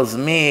girls,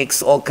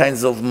 mix, all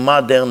kinds of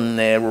modern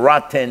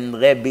rotten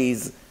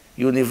rabbis,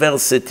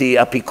 university,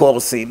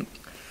 apikorsim,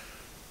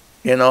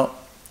 you know,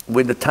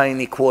 with a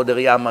tiny quarter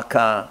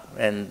yarmulke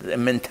and a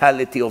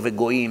mentality of a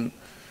goyim.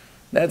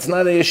 That's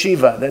not a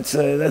yeshiva.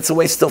 That's a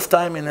waste of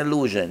time and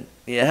illusion.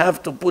 You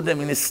have to put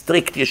them in a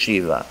strict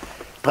yeshiva.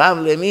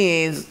 Problem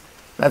is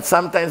that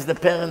sometimes the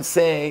parents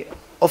say,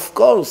 of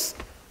course,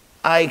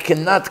 I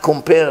cannot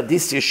compare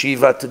this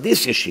yeshiva to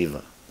this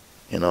yeshiva.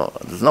 You know,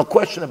 there's no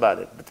question about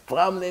it. But the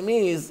problem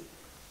is,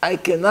 I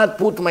cannot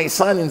put my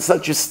son in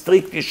such a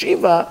strict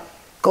yeshiva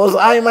because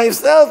I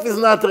myself is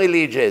not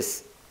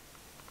religious.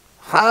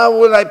 How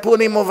will I put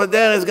him over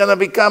there? He's going to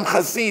become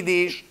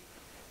Hasidish,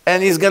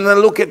 and he's going to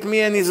look at me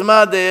and his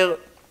mother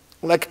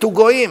like two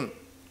goyim.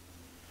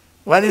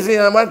 What do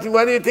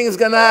you think is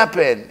going to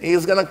happen?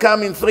 He's going to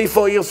come in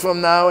 3-4 years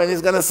from now, and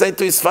he's going to say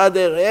to his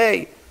father,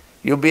 hey,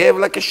 you behave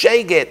like a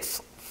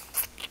sheiget.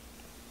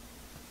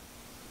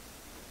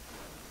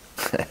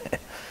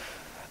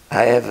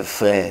 I have a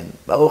friend,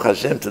 Baruch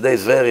Hashem, today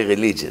is very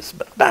religious,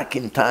 but back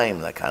in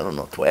time, like, I don't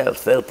know, 12,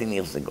 13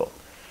 years ago,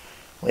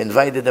 we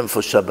invited them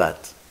for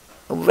Shabbat.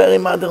 Very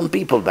modern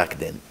people back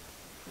then.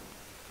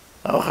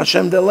 Baruch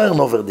Hashem, they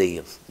learned over the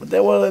years. But they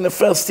were in the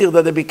first year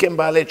that they became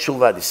Baalei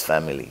Tshuva, this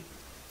family.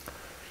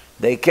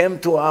 They came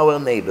to our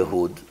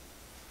neighborhood,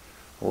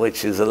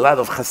 which is a lot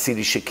of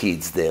Hasidic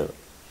kids there.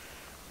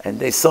 And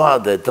they saw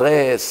the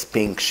dress,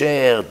 pink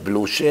shirt,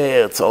 blue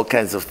shirts, all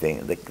kinds of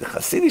things. The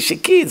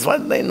Hasidic kids,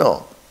 what do they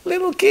know?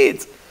 Little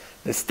kids.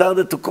 They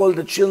started to call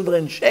the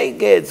children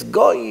sheigets,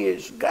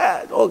 goyish,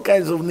 God, all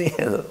kinds of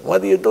names.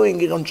 What are you doing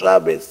here on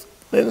Shabbos?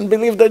 They didn't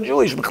believe they're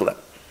Jewish.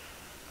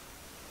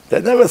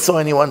 They never saw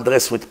anyone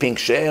dressed with pink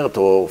shirt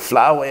or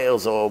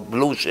flowers or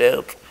blue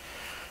shirt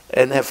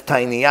and have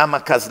tiny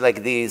yarmulkes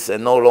like this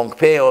and no long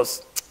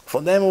peos.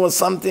 For them it was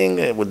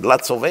something with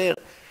lots of hair.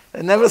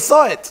 They never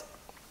saw it.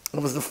 It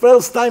was the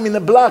first time in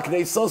the block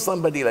they saw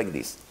somebody like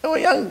this. They were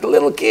young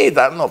little kids,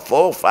 I don't know, 4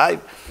 or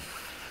 5.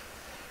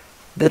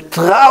 The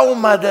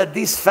trauma that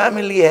this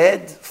family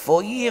had,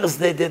 for years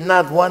they did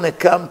not want to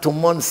come to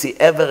Monsey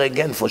ever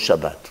again for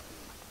Shabbat.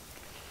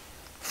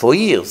 For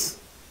years.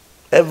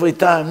 Every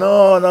time,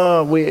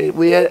 no,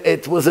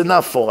 it was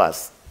enough for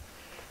us.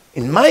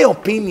 In my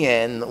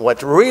opinion,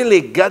 what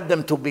really got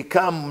them to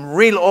become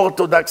real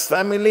Orthodox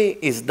family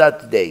is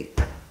that day.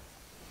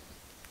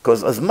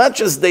 Because as much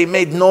as they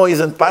made noise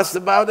and fuss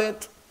about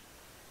it,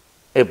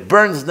 it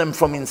burns them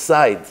from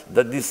inside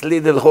that these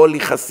little holy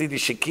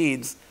Hasidic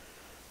kids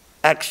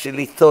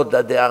actually thought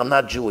that they are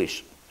not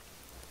Jewish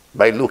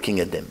by looking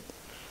at them.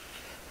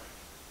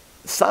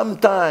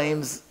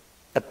 Sometimes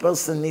a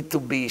person needs to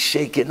be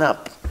shaken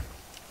up.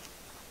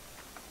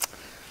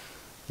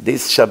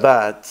 This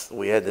Shabbat,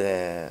 we had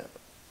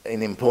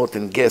an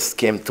important guest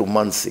came to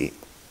Monsey,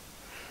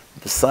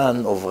 the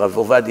son of Rav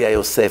Ovadia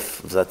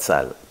Yosef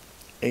Zatzal.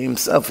 He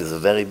himself is a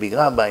very big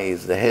rabbi.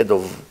 He's the head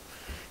of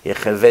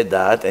Yechevei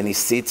Da'at, and he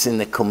sits in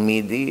the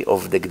committee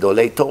of the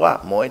Gdolei Torah,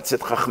 Moetzet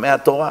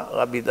Chachmei Torah,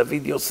 Rabbi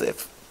David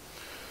Yosef.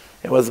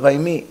 It was by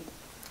me.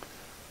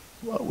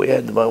 We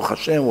had, Baruch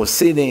Hashem, was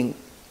sitting,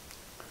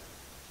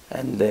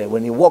 and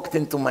when he walked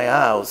into my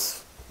house,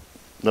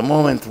 the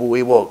moment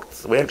we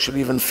walked, we actually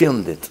even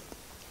filmed it.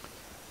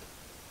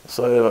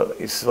 So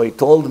he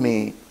told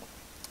me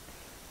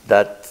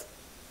that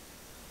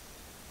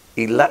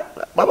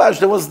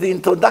there was the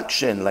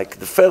introduction, like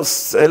the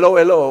first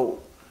hello,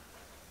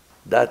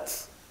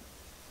 that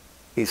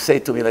he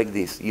said to me like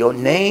this: your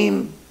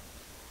name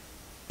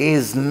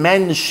is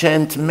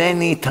mentioned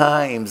many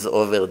times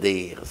over the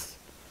years.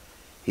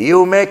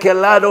 You make a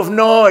lot of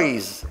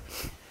noise.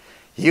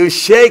 You're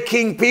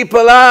shaking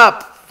people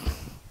up.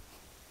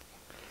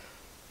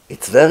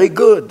 It's very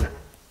good.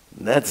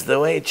 That's the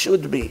way it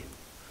should be.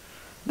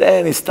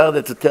 Then he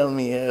started to tell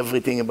me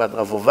everything about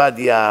Rav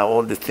Ovadia,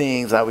 all the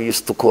things, how we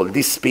used to call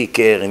this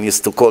speaker and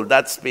used to call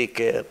that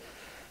speaker,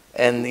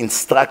 and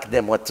instruct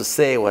them what to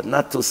say, what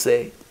not to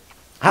say,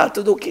 how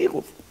to do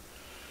kiruv.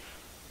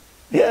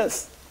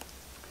 Yes,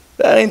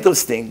 very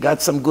interesting.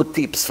 Got some good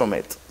tips from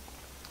it.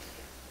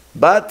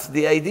 But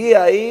the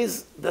idea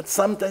is that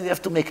sometimes you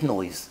have to make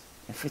noise.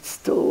 If it's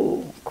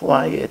too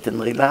quiet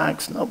and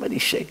relaxed,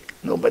 nobody's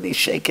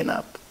shaken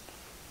up.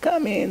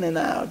 come in and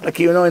out. Like,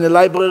 you know, in the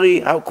library,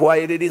 how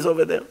quiet it is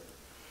over there.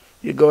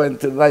 You go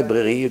into the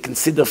library, you can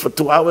sit there for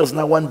 2 hours,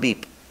 not one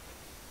beep.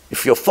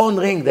 If your phone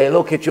rings, they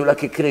look at you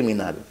like a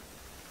criminal.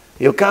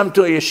 You come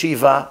to a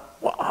yeshiva,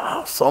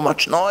 wow, so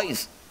much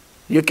noise.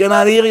 You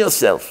cannot hear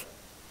yourself.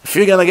 If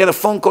you're going to get a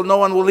phone call, no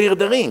one will hear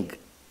the ring.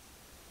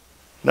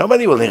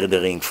 Nobody will hear the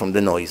ring from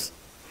the noise.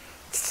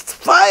 It's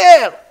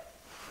fire!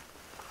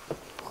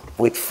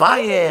 With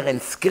fire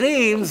and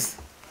screams,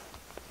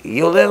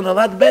 you learn a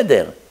lot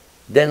better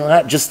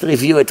than just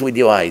review it with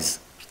your eyes.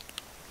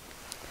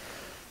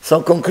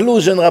 So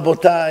conclusion,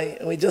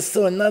 Rabotai, we just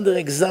saw another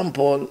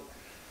example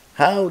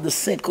how the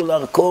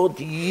secular court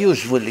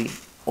usually,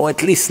 or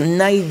at least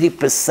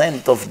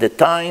 90% of the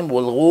time,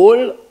 will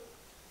rule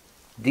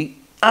the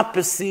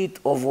opposite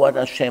of what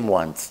Hashem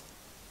wants.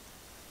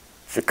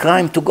 It's a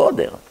crime to go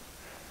there.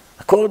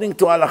 According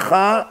to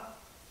Halacha,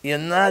 you're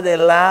not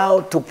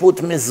allowed to put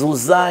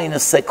mezuzah in a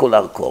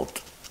secular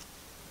court.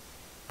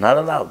 Not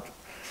allowed.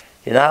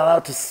 You're not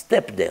allowed to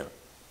step there.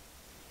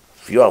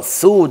 If you are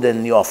sued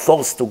and you are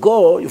forced to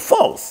go, you're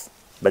forced.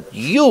 But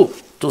you,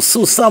 to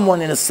sue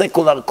someone in a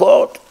secular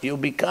court, you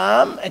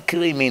become a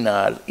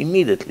criminal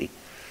immediately.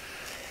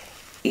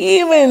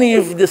 Even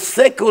if the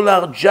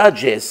secular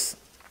judges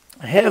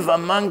have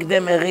among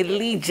them a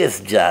religious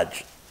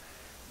judge,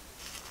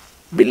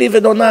 believe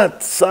it or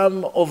not,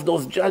 some of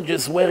those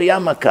judges wear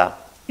yarmulke.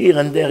 Here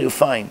and there you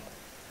find.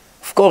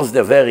 Of course,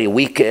 they're very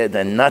wicked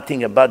and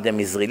nothing about them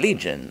is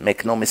religion,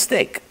 make no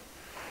mistake.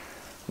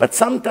 But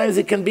sometimes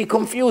it can be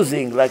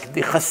confusing, like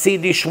the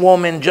Hasidish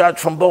woman judge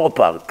from Borough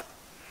Park.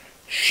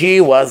 She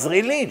was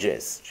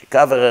religious. She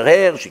covered her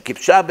hair, she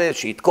keeps Shabbos,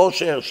 she eats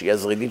kosher, she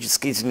has religious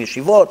kids in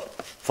yeshivot.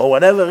 For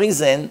whatever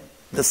reason,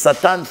 the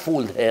Satan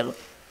fooled her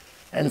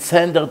and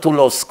sent her to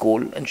law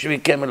school, and she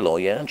became a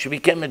lawyer, and she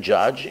became a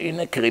judge in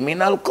a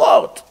criminal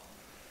court.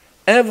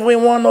 Every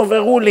one of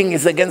her ruling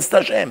is against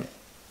Hashem.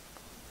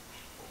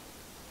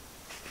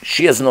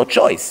 She has no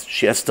choice.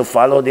 She has to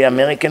follow the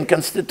American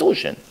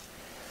Constitution.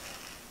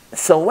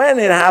 So when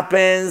it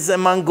happens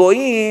among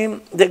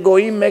Goyim, the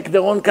Goyim make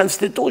their own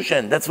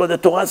constitution. That's what the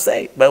Torah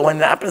says. But when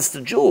it happens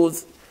to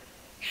Jews,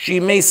 she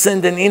may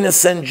send an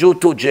innocent Jew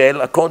to jail.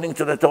 According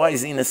to the Torah,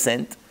 he's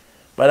innocent.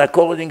 But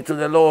according to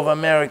the law of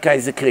America,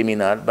 he's a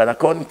criminal. But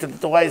according to the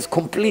Torah, he's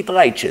complete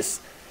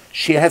righteous.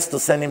 She has to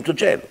send him to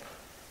jail.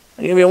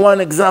 I'll give you one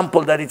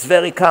example that it's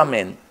very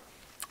common.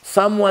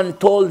 Someone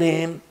told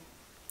him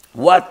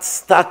what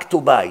stock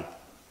to buy.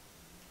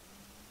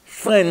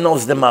 Friend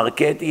knows the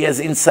market, he has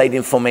inside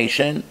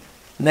information.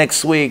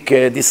 Next week,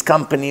 this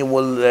company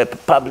will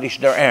publish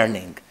their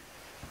earning.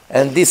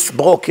 And this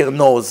broker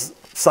knows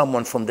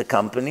someone from the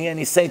company, and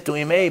he said to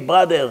him, hey,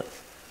 brother,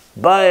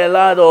 buy a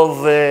lot of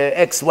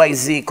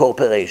XYZ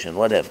corporation,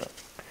 whatever.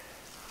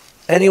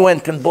 And he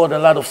went and bought a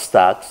lot of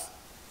stocks,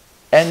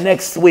 and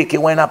next week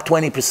it went up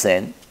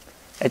 20%.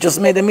 It just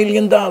made $1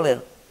 million.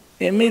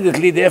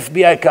 Immediately the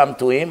FBI come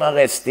to him,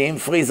 arrest him,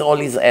 freeze all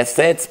his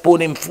assets,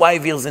 put him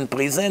 5 years in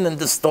prison and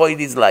destroyed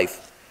his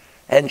life.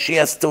 And she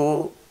has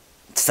to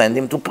send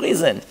him to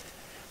prison.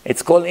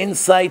 It's called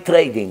inside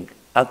trading,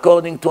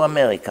 according to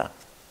America.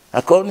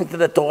 According to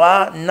the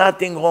Torah,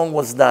 nothing wrong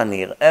was done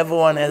here.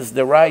 Everyone has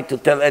the right to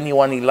tell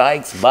anyone he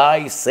likes,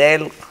 buy,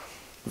 sell.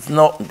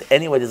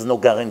 Anyway, there's no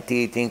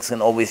guarantee, things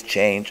can always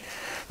change.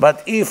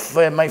 But if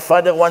my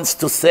father wants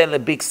to sell a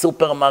big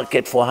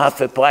supermarket for half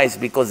a price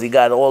because he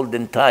got old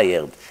and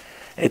tired,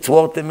 it's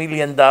worth $1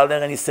 million,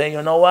 and he say,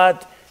 you know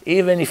what,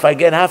 even if I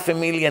get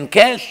 $500,000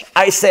 cash,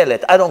 I sell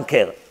it, I don't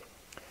care.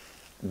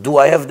 Do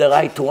I have the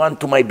right to run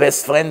to my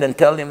best friend and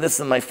tell him,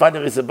 listen, my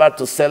father is about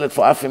to sell it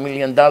for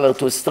 $500,000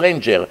 to a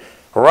stranger.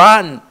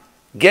 Run,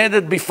 get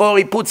it before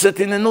he puts it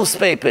in a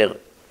newspaper.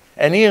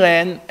 And he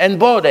ran and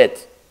bought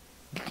it.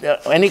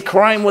 Any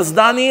crime was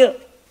done here?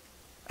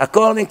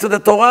 According to the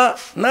Torah,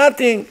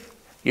 nothing.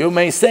 You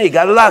may say,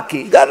 got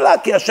lucky. Got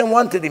lucky, Hashem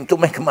wanted him to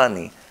make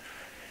money.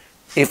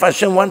 If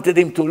Hashem wanted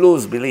him to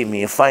lose, believe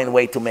me, a fine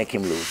way to make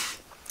him lose.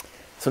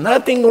 So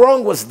nothing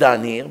wrong was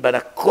done here, but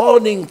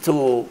according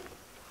to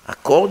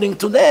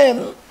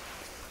them,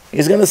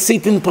 he's going to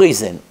sit in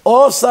prison.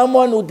 Or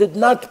someone who did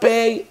not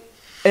pay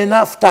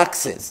enough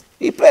taxes.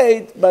 He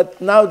paid,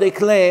 but now they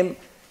claim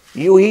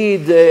you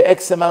hid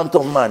X amount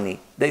of money.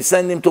 They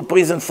send him to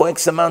prison for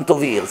X amount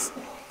of years.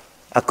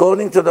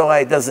 According to the Torah,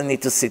 he doesn't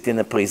need to sit in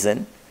a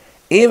prison.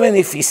 Even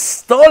if he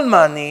stole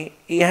money,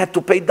 he had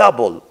to pay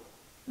double.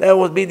 That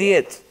would be the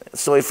it.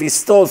 So if he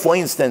stole, for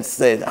instance,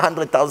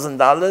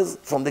 $100,000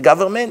 from the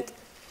government,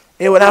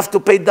 he would have to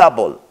pay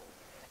double.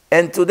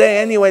 And today,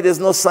 anyway, there's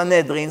no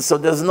Sanhedrin, so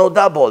there's no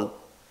double.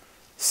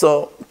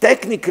 So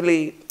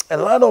technically, a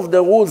lot of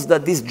the rules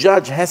that this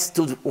judge has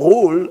to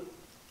rule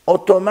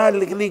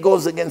automatically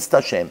goes against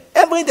Hashem.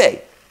 Every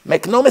day.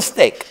 Make no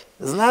mistake.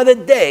 There's not a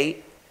day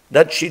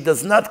that she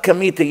does not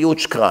commit a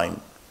huge crime.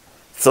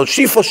 So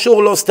she for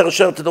sure lost her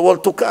share to the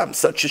world to come.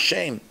 Such a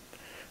shame.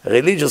 A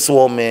religious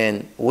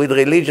woman with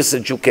religious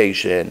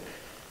education,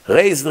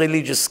 raised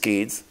religious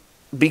kids,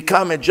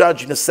 become a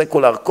judge in a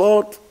secular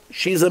court.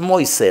 She's a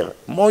moiser.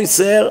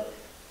 Moiser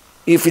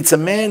If it's a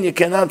man, you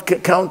cannot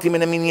count him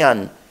in a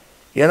minyan.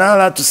 You're not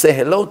allowed to say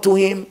hello to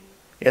him.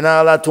 You're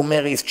not allowed to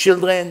marry his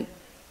children.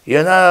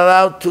 You're not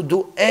allowed to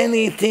do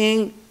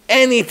anything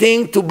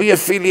to be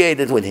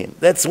affiliated with him.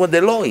 That's what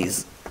the law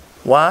is.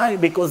 Why?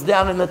 Because they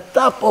are on the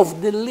top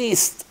of the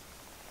list.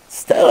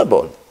 It's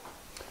terrible.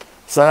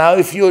 So now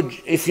if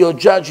you're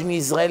judge in the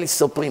Israeli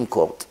Supreme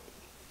Court,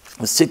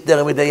 you sit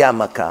there with a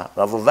yarmulke,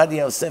 Rav Ovadia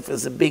Yosef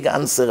has a big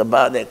answer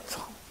about it.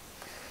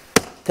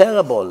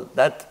 Terrible.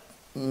 That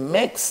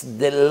makes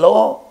the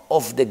law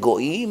of the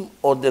Goyim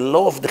or the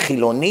law of the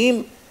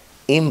Chilonim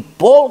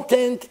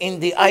important in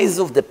the eyes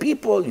of the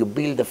people. You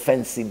build a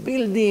fancy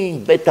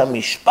building, Bet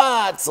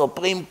HaMishpat,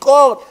 Supreme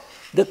Court,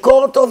 the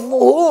court of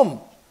whom?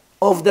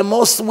 Of the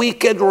most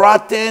wicked,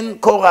 rotten,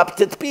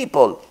 corrupted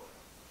people.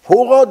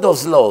 Who wrote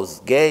those laws?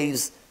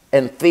 Gays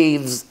and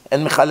thieves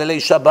and Mechalelei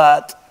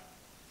Shabbat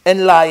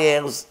and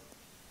liars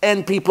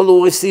and people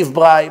who receive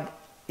bribe.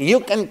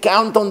 You can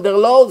count on their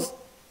laws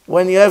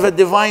when you have a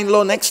divine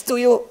law next to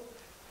you.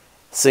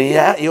 So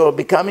yeah, you're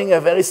becoming a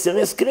very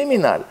serious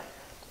criminal.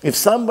 If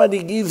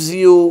somebody gives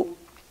you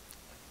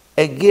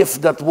a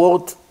gift that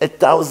worth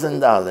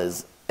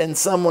 $1,000 and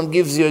someone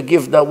gives you a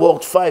gift that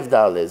worth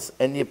 $5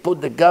 and you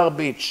put the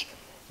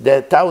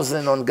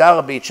 1,000 on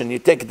garbage and you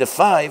take the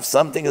 5,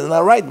 something is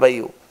not right by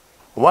you.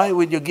 Why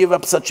would you give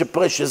up such a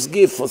precious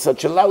gift for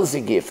such a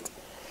lousy gift?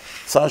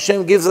 So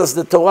Hashem gives us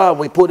the Torah,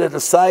 we put it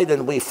aside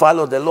and we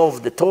follow the law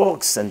of the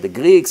Turks and the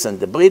Greeks and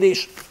the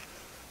British.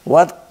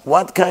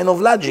 What kind of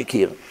logic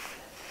here?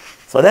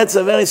 So that's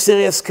a very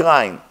serious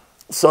crime.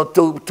 So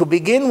to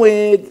begin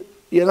with,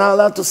 you're not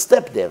allowed to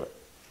step there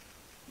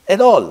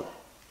at all,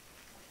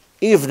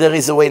 if there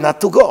is a way not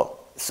to go.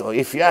 So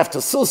if you have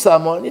to sue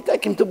someone, you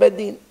take him to Beit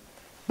Din.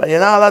 But you're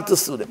not allowed to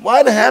sue them.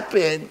 What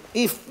happened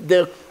if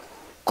the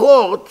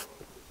court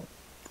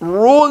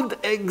ruled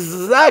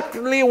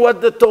exactly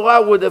what the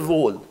Torah would have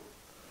ruled?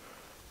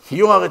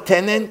 You are a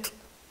tenant,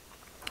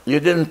 you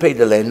didn't pay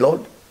the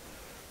landlord,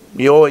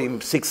 you owe him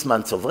 6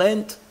 months of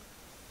rent,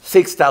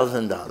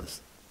 $6,000.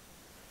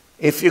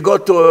 If you go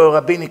to a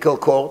rabbinical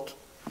court,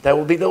 that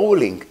will be the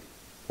ruling.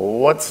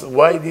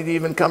 Why did he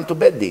even come to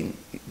Beit Din?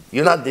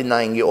 You're not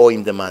denying you owe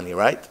him the money,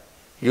 right?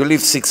 You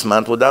live 6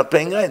 months without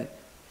paying rent.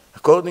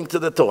 According to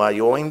the Torah,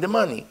 you owe him the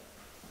money.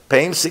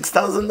 Pay him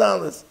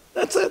 $6,000.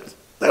 That's it.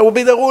 That will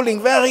be the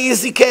ruling. Very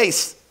easy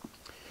case.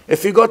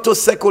 If you go to a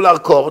secular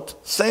court,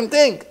 same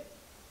thing.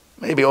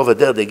 Maybe over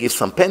there they give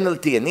some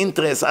penalty and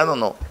interest, I don't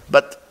know.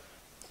 But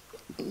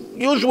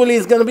usually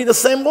it's going to be the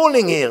same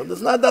ruling here.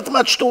 There's not that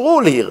much to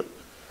rule here.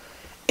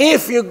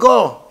 If you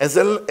go as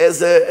a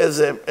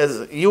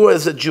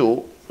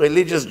Jew,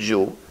 religious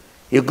Jew,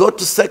 you go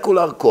to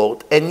secular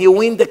court and you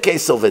win the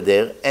case over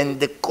there, and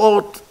the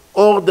court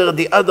order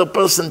the other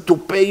person to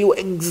pay you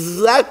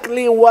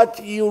exactly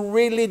what you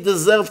really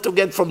deserve to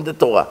get from the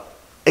Torah.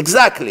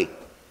 Exactly.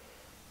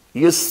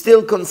 You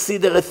still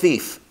consider a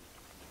thief.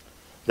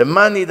 The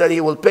money that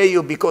he will pay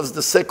you because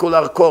the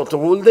secular court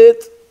ruled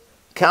it,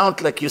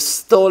 count like you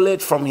stole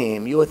it from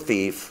him. You're a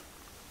thief.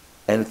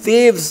 And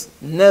thieves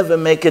never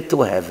make it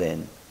to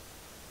heaven.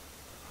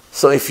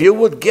 So if you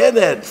would get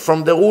it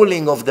from the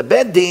ruling of the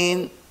Beit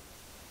Din,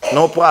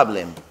 no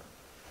problem.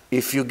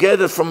 If you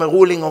get it from a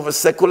ruling of a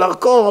secular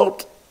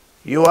court,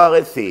 you are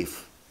a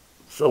thief.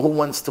 So who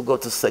wants to go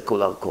to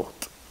secular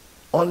court?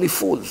 Only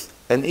fools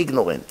and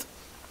ignorant.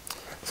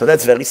 So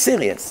that's very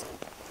serious.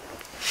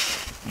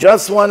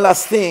 Just one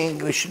last thing,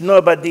 we should know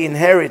about the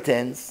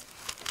inheritance.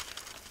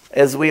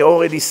 As we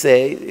already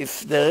say,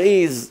 if there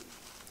is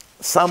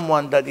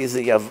someone that is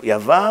a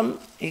Yavam,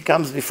 he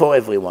comes before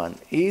everyone.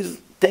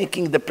 He's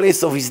taking the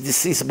place of his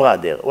deceased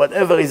brother.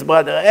 Whatever his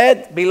brother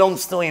had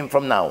belongs to him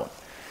from now on.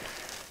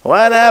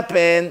 What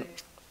happened,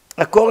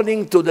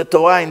 according to the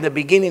Torah, in the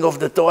beginning of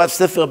the Torah,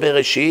 Sefer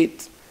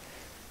Bereshit,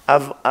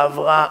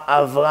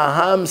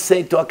 Avraham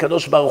said to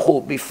HaKadosh Baruch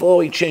Hu,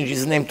 before he changed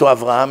his name to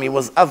Avraham, he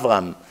was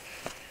Avram.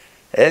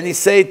 And he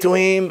said to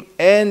him,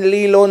 En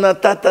li lo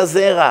natata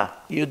zera,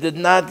 you did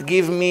not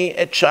give me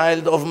a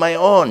child of my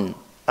own.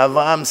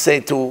 Avraham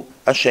said to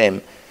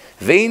Hashem,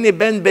 Ve'ini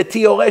ben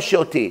beti yoresh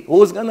oti,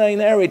 who's going to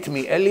inherit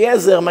me?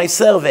 Eliezer, my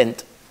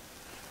servant.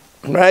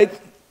 Right?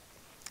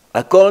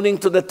 According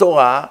to the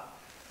Torah,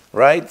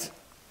 right,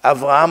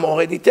 Avraham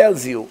already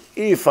tells you,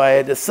 if I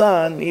had a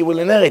son, he will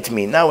inherit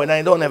me. Now when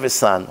I don't have a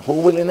son,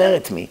 who will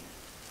inherit me?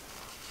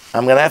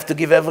 I'm going to have to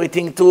give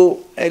everything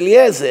to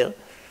Eliezer.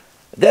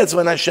 That's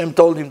when Hashem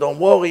told him, don't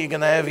worry, you're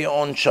going to have your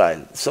own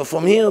child. So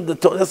from here,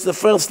 that's the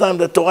first time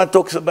the Torah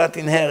talks about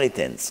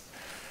inheritance.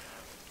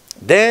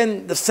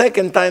 Then the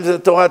second time the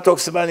Torah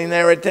talks about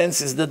inheritance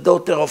is the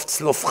daughter of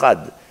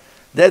Tzlofchad.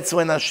 That's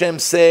when Hashem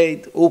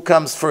said, who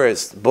comes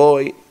first?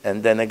 Boy,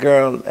 and then a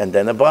girl, and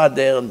then a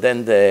brother, and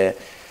then the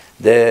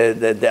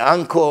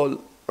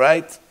uncle,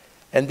 right?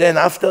 And then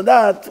after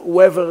that,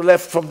 whoever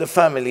left from the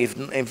family,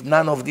 if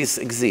none of this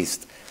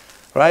exists,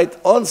 right?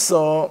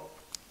 Also,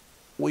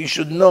 we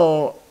should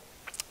know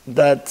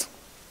that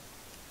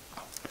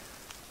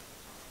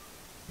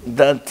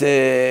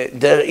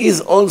there is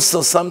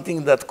also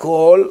something that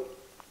called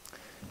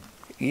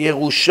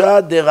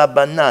Yerusha de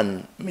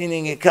Rabbanan,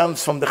 meaning it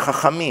comes from the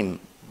Chachamim.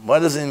 What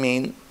does it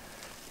mean?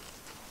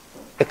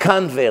 A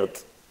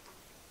convert,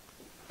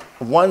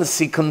 once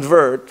he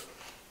converts,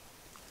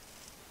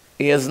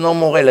 he has no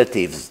more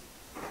relatives.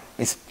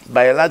 His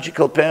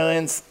biological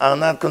parents are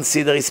not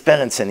considered his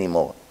parents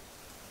anymore.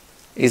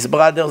 His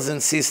brothers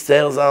and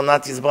sisters are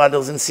not his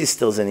brothers and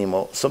sisters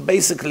anymore. So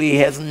basically he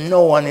has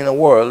no one in the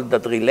world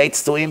that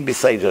relates to him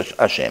besides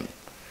Hashem.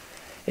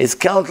 He's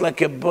counted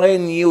like a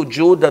brand new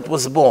Jew that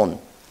was born.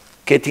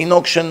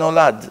 Ketinok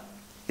shenolad.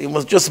 He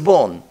was just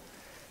born.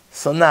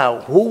 So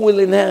now, who will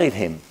inherit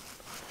him?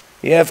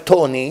 You have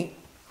Tony,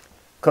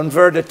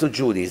 converted to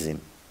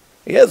Judaism.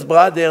 He has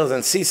brothers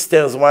and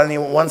sisters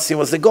once he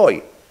was a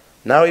goy.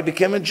 Now he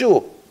became a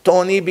Jew.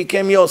 Tony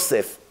became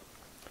Yosef.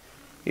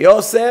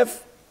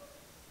 Yosef,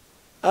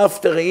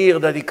 after a year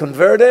that he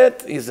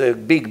converted, he's a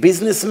big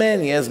businessman,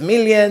 he has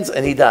millions,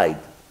 and he died.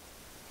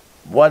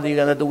 What are you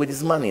going to do with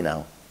his money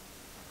now?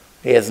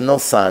 He has no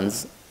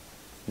sons,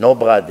 no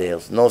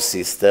brothers, no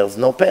sisters,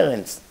 no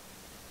parents.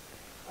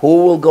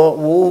 Who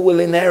will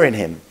inherit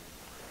him?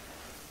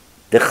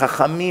 The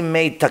Chachamim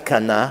made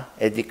takana,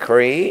 a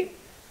decree,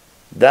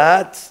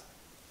 that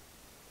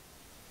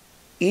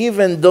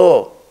even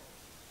though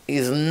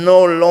he's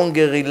no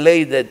longer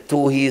related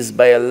to his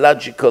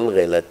biological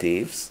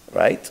relatives,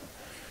 right?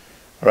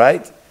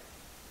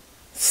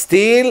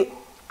 Still,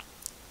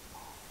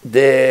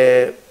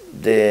 the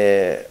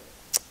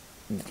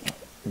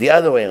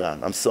other way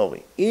around, I'm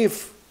sorry.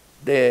 If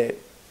the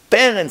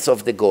parents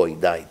of the goy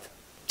died,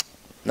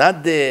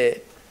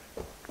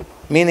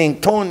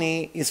 meaning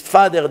Tony, his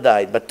father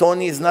died, but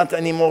Tony is not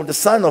anymore the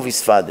son of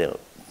his father.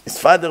 His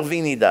father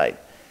Vini died.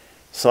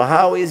 So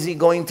how is he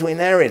going to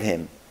inherit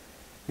him?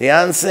 The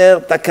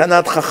answer,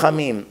 Takanat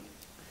Chachamim.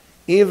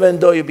 Even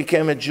though you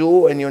became a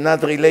Jew and you're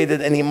not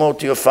related anymore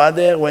to your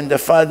father, when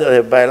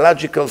the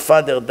biological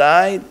father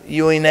died,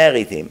 you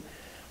inherit him.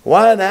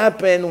 What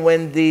happened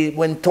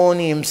when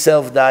Tony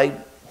himself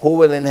died? Who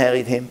will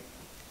inherit him?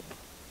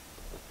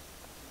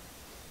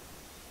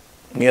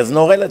 He has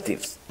no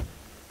relatives.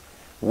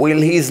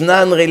 Will his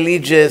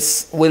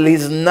non-religious, will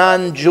his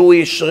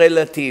non-Jewish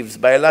relatives,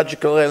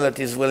 biological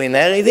relatives, will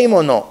inherit him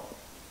or no?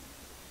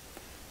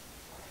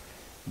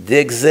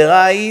 The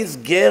gzera is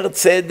ger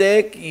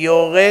tzedek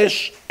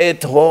yoresh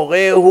et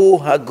horehu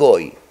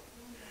hagoy.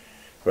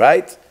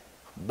 Right?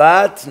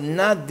 But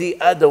not the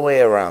other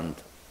way around.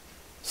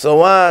 So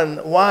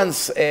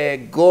once a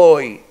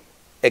goy,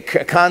 a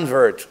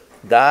convert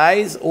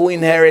dies, who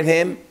inherit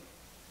him?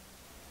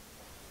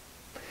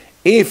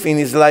 If in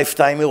his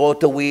lifetime he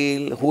wrote a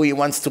will, who he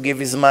wants to give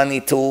his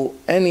money to,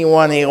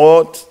 anyone he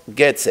wrote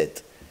gets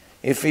it.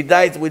 If he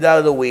died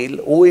without a will,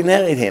 who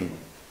inherit him?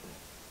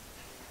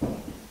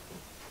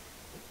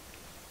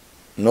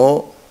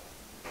 No.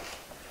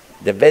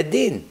 The Beit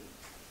Din.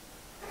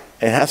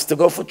 It has to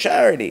go for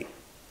charity.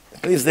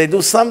 At least they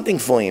do something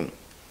for him.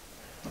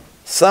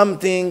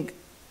 Something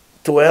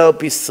to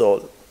help his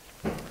soul.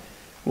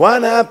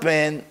 What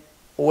happened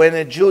when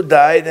a Jew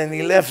died and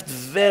he left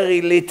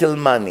very little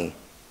money?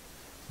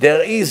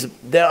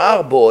 There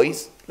are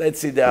boys,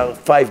 let's say there are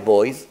 5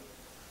 boys,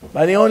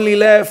 but he only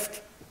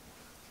left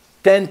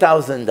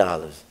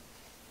 $10,000.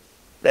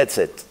 That's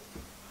it.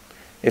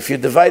 If you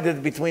divide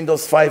it between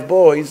those 5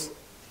 boys,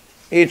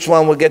 each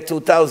one will get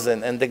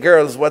 $2,000. And the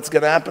girls, what's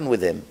going to happen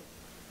with him?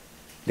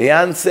 The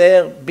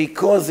answer,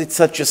 because it's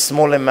such a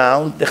small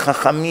amount, the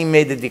Chachamim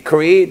made a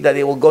decree that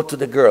it will go to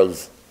the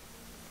girls.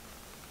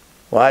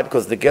 Why?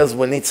 Because the girls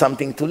will need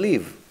something to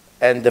live.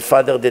 And the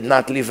father did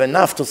not leave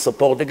enough to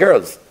support the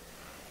girls.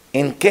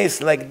 In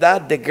case like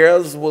that, the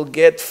girls will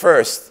get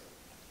first.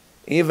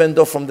 Even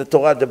though from the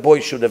Torah the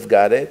boys should have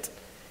got it,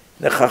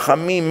 the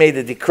Chachamim made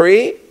a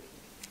decree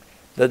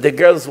that the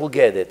girls will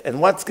get it. And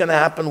what's going to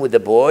happen with the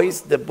boys?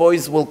 The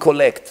boys will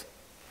collect.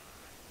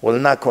 Will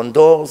knock on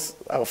doors.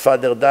 Our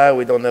father died,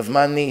 we don't have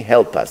money,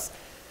 help us.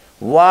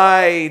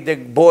 Why the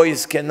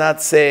boys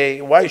cannot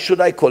say, why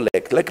should I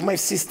collect? Let my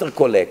sister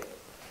collect.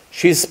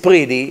 She's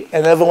pretty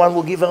and everyone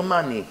will give her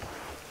money.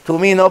 To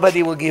me,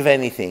 nobody will give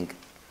anything.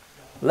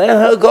 Let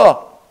her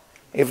go.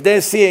 If they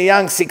see a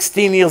young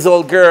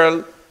 16-year-old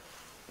girl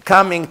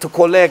coming to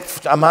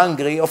collect, I'm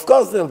hungry, of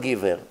course they'll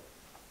give her.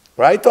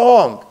 Right or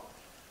wrong?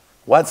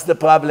 What's the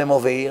problem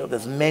over here?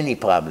 There's many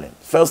problems.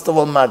 First of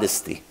all,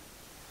 modesty.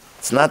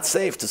 It's not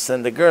safe to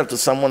send a girl to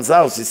someone's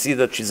house. You see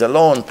that she's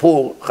alone,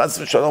 poor. Chas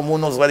v'shalom, who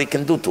knows what he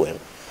can do to her?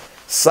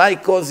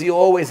 Psychos you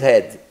always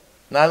had.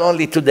 Not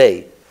only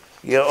today.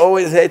 You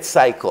always had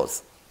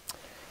psychos.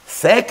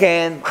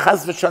 Second,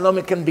 chas v'shalom,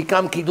 it can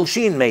become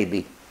kiddushin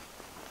maybe.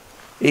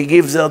 He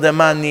gives her the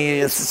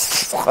money,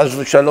 chas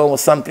v'shalom or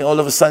something, all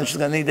of a sudden she's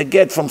going to need a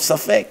get from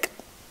Safek.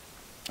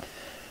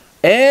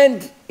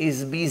 And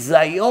is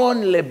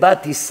bizayon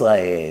lebat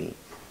Israel.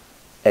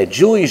 A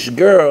Jewish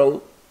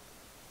girl,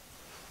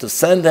 to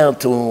send her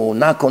to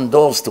knock on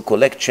doors to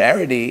collect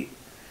charity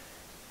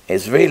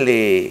is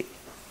really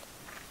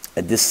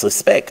a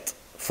disrespect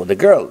for the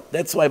girl.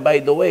 That's why, by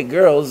the way,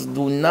 girls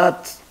do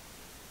not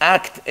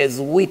act as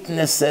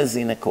witnesses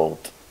in a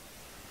court.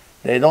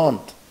 They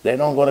don't. They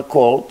don't go to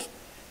court,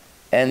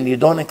 and you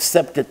don't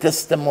accept a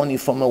testimony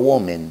from a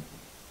woman.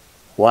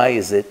 Why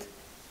is it?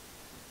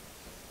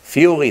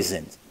 Few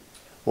reasons.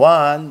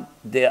 One,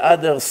 the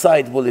other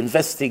side will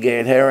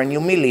investigate her and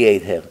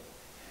humiliate her.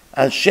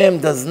 Hashem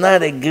does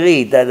not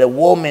agree that a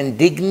woman's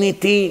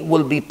dignity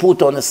will be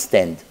put on a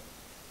stand.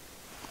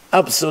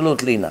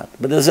 Absolutely not.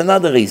 But there's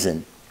another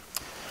reason.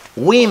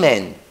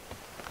 Women,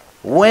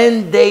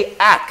 when they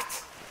act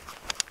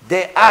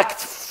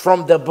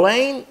from the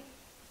brain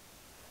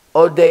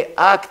or they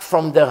act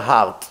from their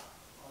heart?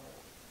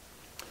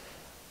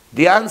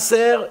 The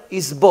answer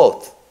is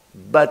both.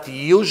 But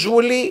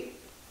usually,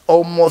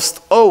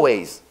 almost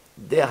always,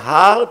 the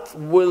heart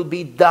will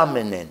be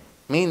dominant.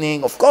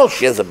 Meaning, of course,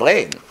 she has a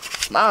brain.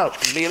 Smart, she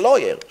could be a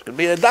lawyer, she could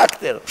be a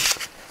doctor.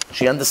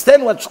 She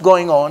understands what's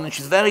going on, and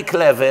she's very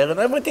clever, and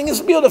everything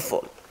is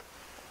beautiful.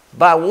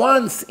 But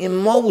once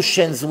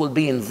emotions will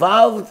be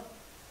involved,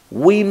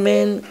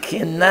 women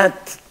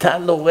cannot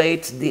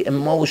tolerate the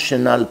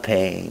emotional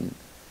pain.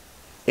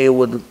 It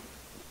would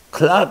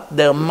clot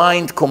their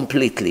mind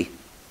completely.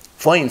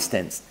 For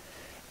instance,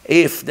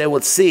 if they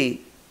would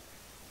see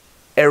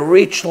a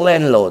rich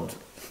landlord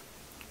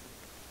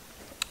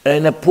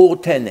and a poor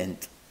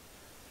tenant,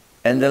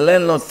 and the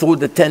landlord threw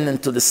the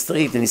tenant to the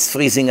street and he's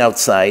freezing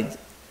outside,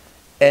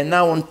 and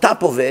now on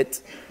top of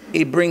it,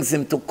 he brings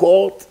him to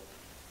court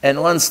and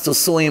wants to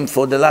sue him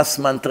for the last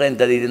month rent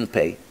that he didn't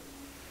pay.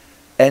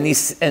 And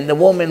the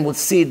woman would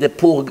see the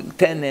poor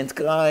tenant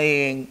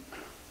crying,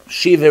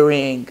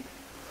 shivering,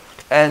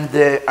 and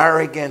the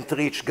arrogant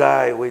rich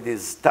guy with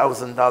his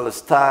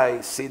 $1,000 tie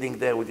sitting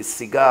there with his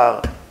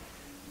cigar,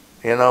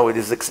 you know, with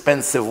his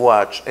expensive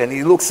watch, and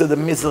he looks at the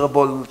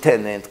miserable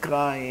tenant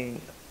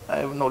crying, I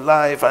have no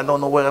life, I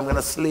don't know where I'm going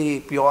to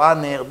sleep, Your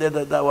Honor,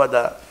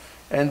 da-da-da-da-da.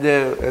 And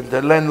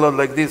the landlord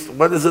like this,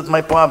 what is it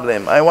my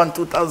problem? I want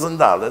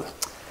 $2,000.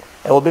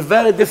 It will be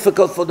very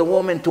difficult for the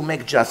woman to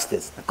make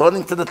justice.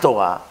 According to the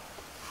Torah,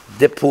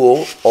 the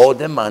poor owe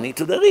the money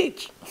to the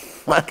rich.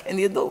 What can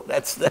you do?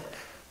 That's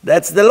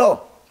the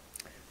law.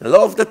 The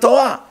law of the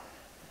Torah.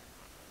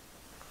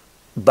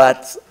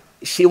 But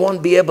she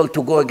won't be able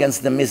to go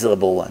against the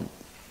miserable one.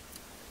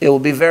 It will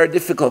be very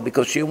difficult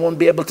because she won't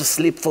be able to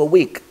sleep for a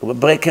week. It will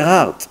break her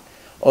heart.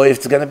 Or if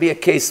it's going to be a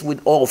case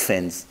with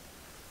orphans,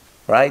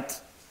 right?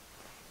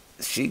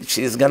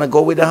 She's going to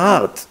go with her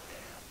heart.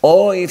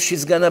 Or if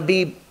she's going to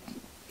be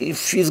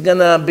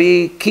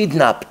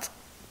kidnapped.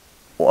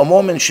 A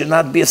woman should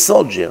not be a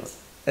soldier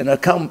in a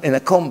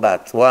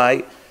combat.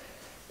 Why?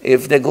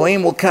 If the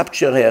Goyim will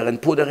capture her and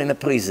put her in a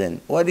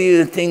prison, what do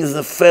you think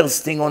the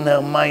first thing on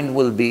her mind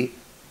will be?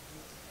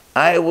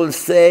 I will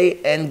say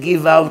and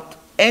give out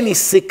any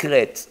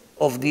secret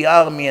of the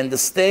army and the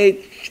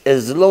state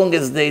as long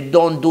as they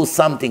don't do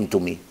something to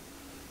me.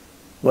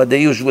 What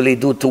they usually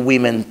do to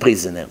women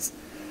prisoners.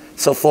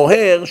 So for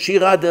her, she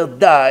rather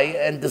die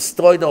and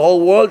destroy the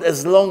whole world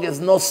as long as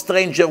no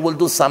stranger will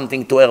do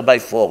something to her by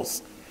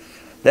force.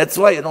 That's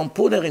why you don't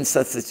put her in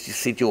such a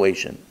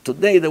situation.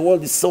 Today the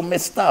world is so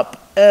messed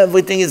up.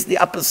 Everything is the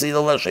opposite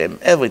of Hashem.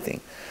 Everything.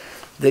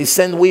 They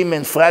send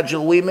women,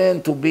 fragile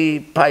women, to be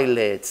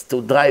pilots,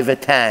 to drive a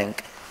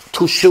tank,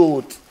 to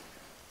shoot.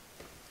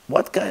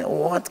 What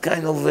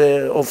kind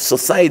of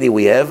society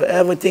we have?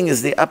 Everything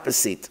is the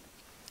opposite.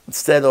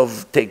 Instead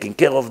of taking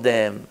care of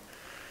them,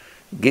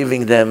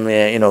 giving them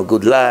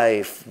good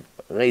life,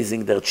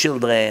 raising their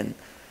children,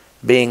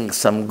 being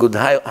some good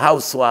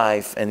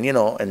housewife, and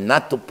and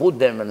not to put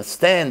them in a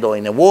stand or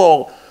in a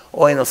war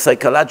or in a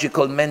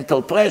psychological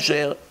mental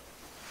pressure.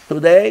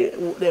 Today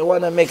they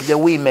want to make the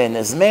women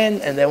as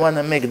men and they want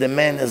to make the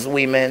men as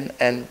women.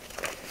 And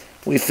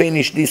we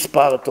finish this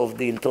part of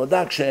the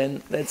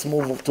introduction. Let's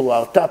move to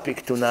our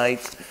topic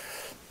tonight.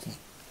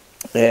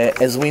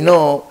 As we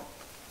know,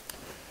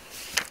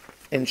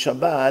 in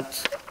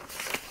Shabbat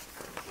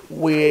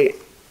we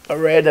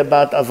read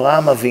about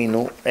Avraham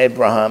Avinu,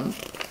 Abraham,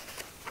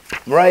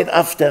 right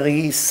after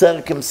he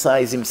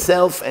circumcised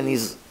himself and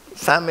his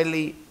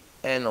family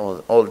and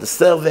all the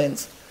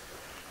servants.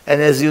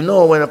 And as you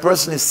know, when a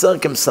person is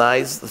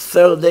circumcised, the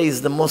third day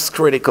is the most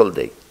critical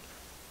day.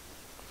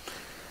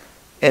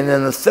 And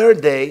on the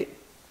third day,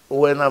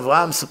 when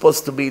Avraham is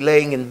supposed to be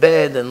laying in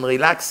bed and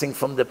relaxing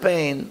from the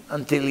pain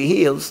until he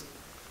heals,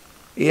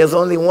 he has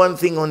only one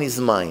thing on his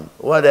mind.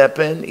 What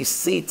happened? He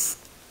sits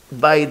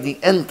by the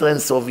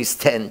entrance of his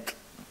tent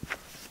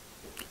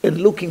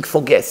and looking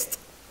for guests.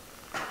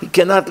 He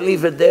cannot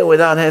leave it there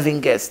without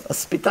having guests.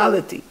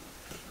 Hospitality.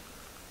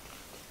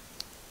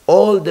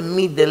 All the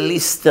Middle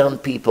Eastern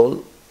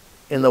people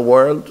in the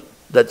world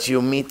that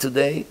you meet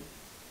today,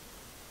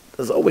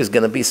 there's always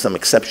going to be some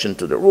exception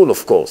to the rule,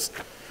 of course.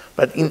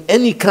 But in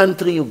any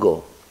country you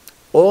go,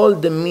 all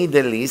the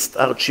Middle East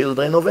are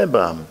children of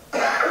Abraham.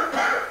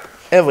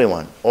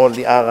 Everyone, all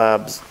the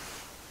Arabs,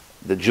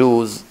 the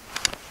Jews,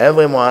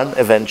 everyone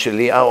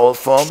eventually are all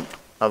from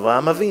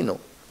Avraham Avinu.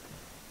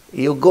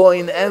 You go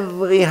in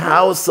every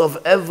house of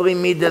every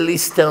Middle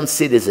Eastern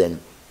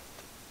citizen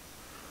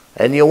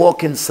and you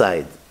walk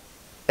inside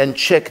and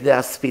check the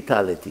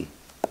hospitality.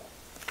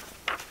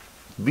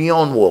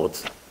 beyond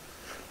words.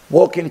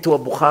 Walk into a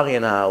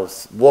Bukharian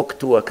house, walk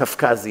to a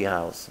Kafkazi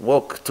house,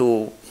 walk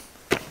to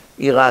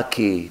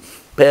Iraqi,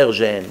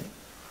 Persian,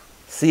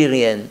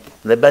 Syrian,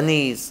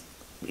 Lebanese,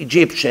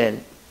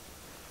 Egyptian,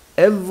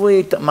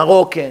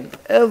 Moroccan,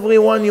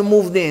 everyone you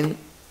moved in,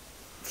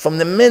 from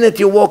the minute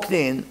you walked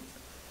in,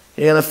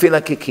 you're going to feel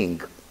like a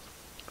king.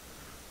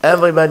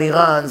 Everybody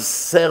runs,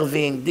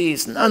 serving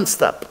this,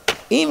 non-stop,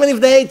 even if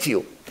they hate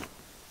you.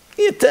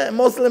 You're a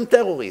Muslim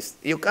terrorist.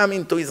 You come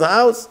into his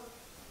house,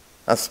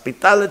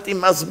 hospitality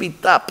must be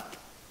top.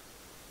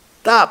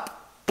 Top.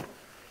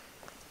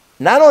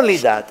 Not only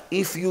that,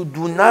 if you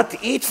do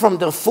not eat from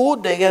their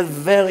food, they get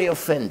very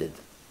offended.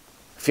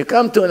 If you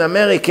come to an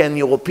American,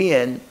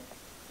 European,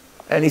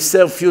 and he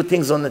serves few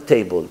things on the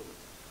table,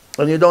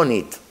 and you don't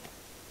eat.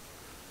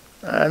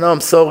 No,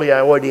 I'm sorry,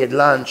 I already had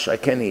lunch, I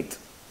can't eat.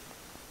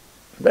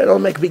 They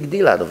don't make a big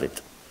deal out of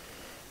it.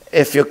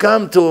 If you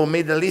come to a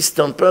Middle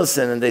Eastern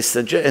person and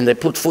they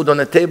put food on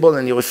the table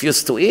and you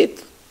refuse to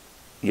eat,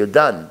 you're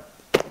done.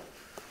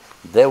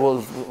 They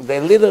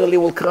literally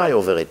will cry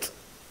over it.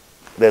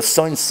 They're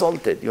so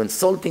insulted. You're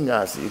insulting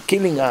us, you're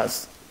killing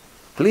us.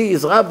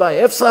 Please, Rabbi,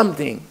 have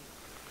something.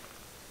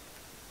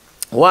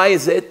 Why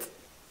is it?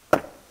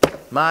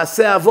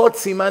 Maaseh Avot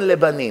Siman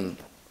Lebanim.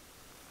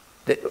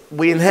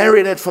 We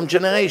inherited from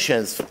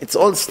generations. It's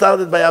all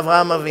started by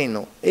Avraham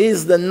Avinu.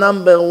 He's the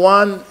number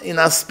one in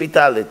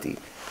hospitality.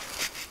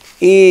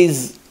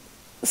 He's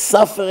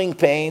suffering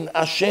pain.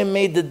 Hashem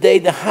made the day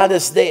the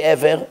hottest day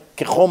ever.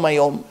 Kechom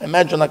hayom.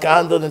 Imagine like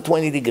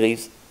 120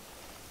 degrees.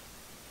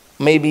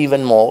 Maybe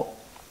even more.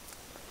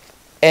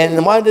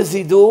 And what does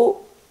he do?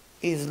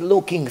 He's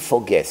looking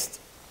for guests.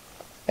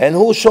 And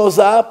who shows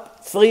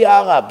up? 3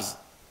 Arabs.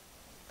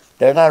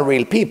 They're not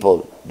real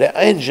people. They're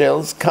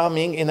angels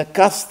coming in a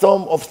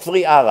custom of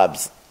 3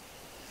 Arabs.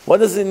 What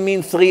does it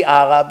mean, 3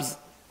 Arabs?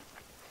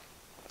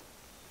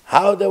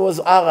 How there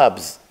was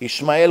Arabs?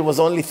 Ishmael was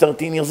only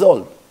 13 years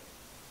old.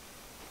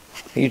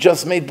 He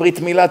just made Brit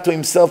Milah to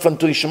himself and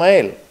to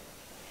Ishmael.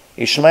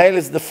 Ishmael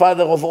is the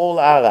father of all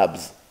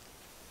Arabs.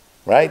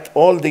 Right?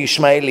 All the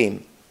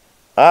Ishmaelim.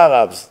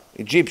 Arabs,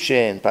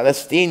 Egyptian,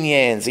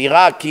 Palestinians,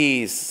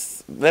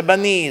 Iraqis,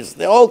 Lebanese.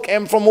 They all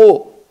came from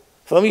who?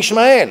 From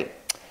Ishmael.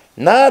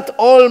 Not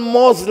all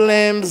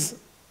Muslims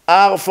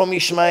are from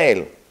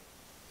Ishmael.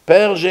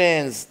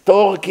 Persians,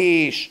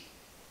 Turkish,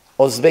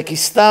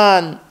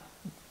 Uzbekistan,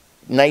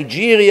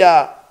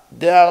 Nigeria,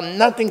 they are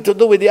nothing to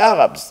do with the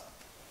Arabs.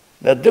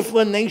 They're a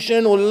different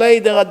nation who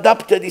later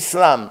adopted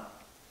Islam,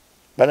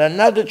 but are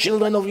not the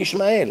children of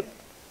Ishmael.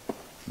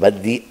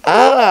 But the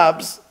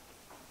Arabs,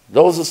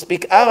 those who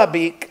speak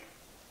Arabic,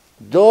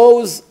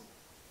 those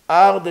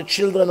are the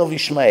children of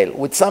Ishmael,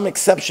 with some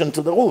exception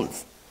to the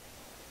rules.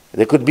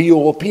 There could be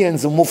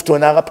Europeans who moved to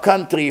an Arab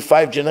country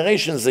 5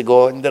 generations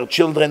ago, and their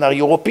children are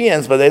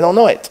Europeans, but they don't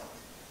know it.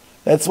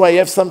 That's why you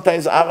have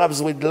sometimes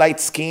Arabs with light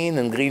skin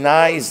and green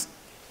eyes.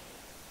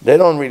 They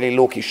don't really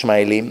look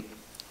Ishmaelim.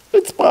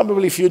 It's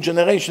probably a few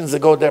generations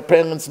ago their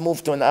parents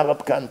moved to an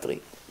Arab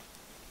country.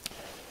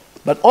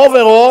 But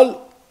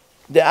overall,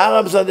 the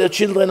Arabs are the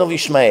children of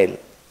Ishmael.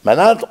 But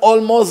not all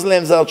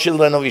Muslims are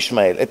children of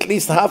Ishmael. At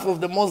least half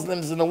of the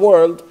Muslims in the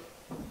world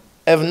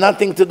have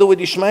nothing to do with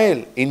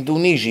Ishmael.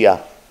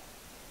 Indonesia.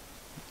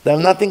 They have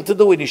nothing to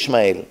do with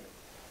Ishmael.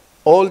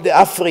 All the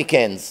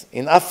Africans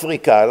in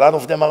Africa, a lot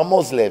of them are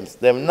Muslims.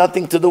 They have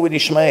nothing to do with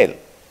Ishmael.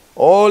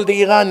 All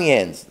the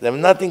Iranians, they have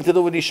nothing to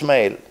do with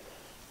Ishmael.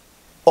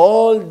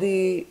 All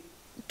the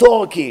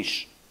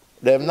Turkish,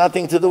 they have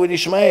nothing to do with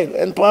Ishmael.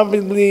 And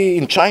probably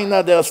in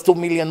China there's 2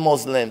 million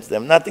Muslims. They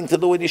have nothing to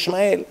do with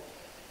Ishmael.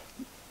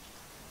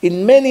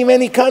 In many,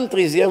 many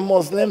countries you have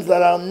Muslims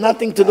that have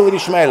nothing to do with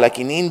Ishmael, like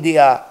in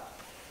India,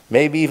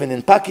 maybe even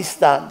in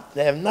Pakistan.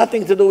 They have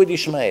nothing to do with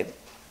Ishmael.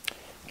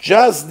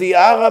 Just the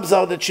Arabs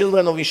are the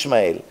children of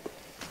Ishmael.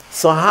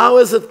 So how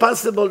is it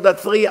possible that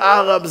 3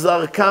 Arabs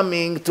are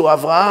coming to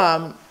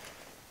Abraham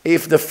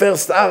if the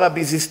first Arab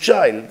is his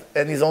child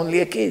and he's only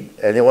a kid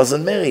and he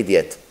wasn't married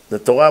yet? The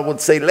Torah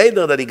would say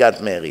later that he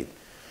got married.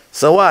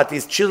 So what?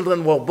 His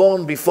children were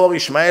born before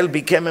Ishmael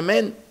became a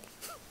man?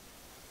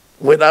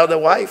 Without a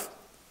wife?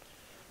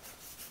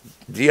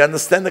 Do you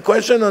understand the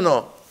question or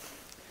no?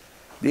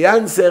 The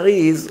answer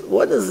is,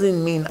 what does it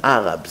mean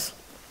Arabs?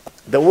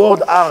 The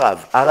word Arab,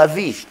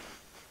 Aravi,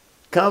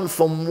 comes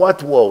from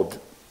what word?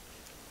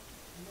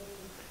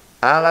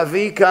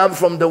 Aravi comes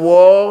from the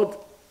word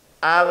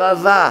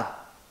Arava.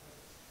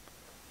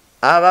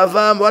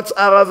 Arava, what's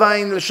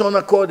Arava in Lashon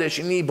HaKodesh,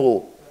 in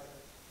Hebrew?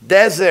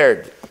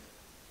 Desert.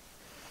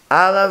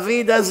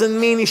 Aravi doesn't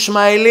mean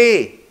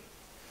Ishmaeli.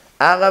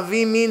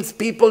 Aravi means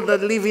people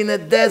that live in a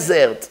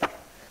desert.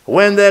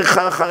 When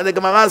the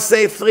Gemara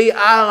says 3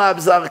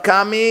 Arabs are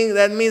coming,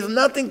 that means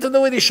nothing to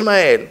do with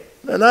Ishmael.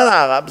 They're not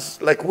Arabs,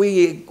 like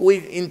we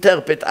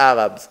interpret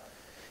Arabs.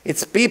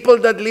 It's people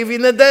that live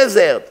in a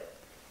desert,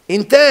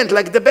 in tent,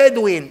 like the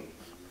Bedouin.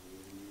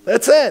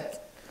 That's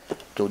it.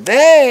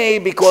 Today,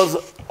 because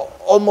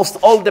almost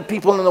all the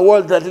people in the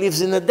world that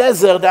lives in the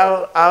desert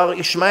are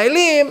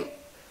Ishmaelim,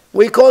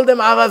 we call them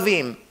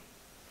Aravim.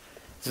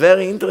 It's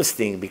very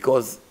interesting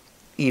because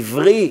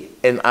Ivri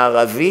and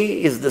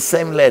Aravi is the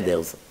same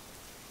letters.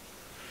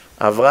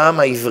 Avraham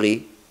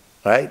Ivri,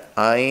 right?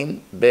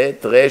 Ain,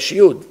 Bet, Resh,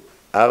 Yud.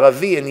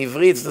 Aravi and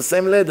Ivri, it's the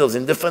same letters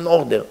in different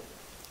order.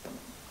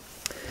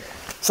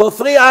 So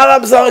 3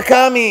 Arabs are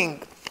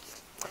coming,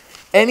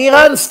 and he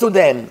runs to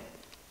them.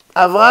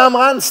 Avraham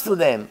runs to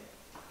them,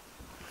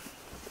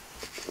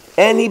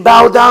 and he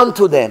bows down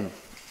to them.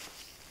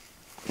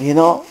 You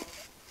know,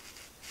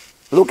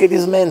 look at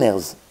his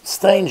manners.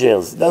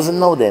 Strangers, doesn't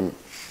know them.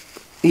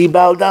 He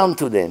bowed down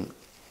to them.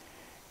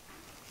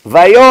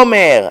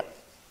 Vayomer,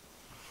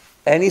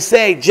 and he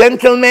said,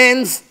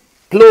 gentlemen's,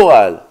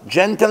 plural,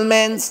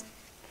 gentlemen's.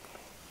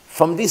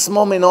 From this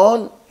moment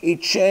on, he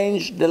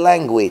changed the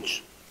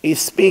language. He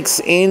speaks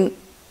in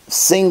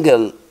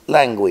single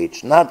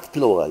language, not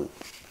plural.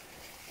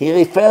 He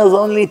refers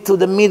only to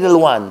the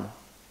middle one,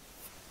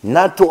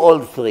 not to all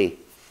 3.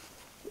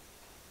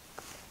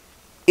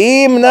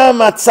 Im na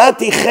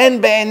matzati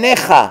chen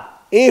be'enecha,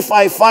 if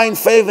I find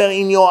favor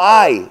in your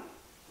eye,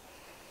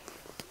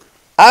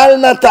 al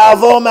na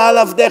ta'avor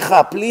me'al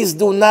avdecha, please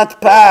do not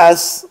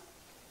pass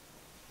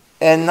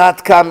and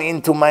not come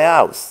into my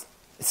house.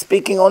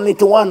 Speaking only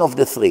to one of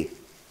the 3.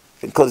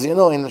 Because, you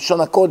know, in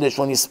Shona Kodesh,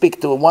 when you speak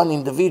to one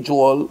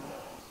individual,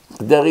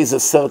 there is a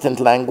certain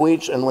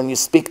language, and when you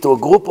speak to a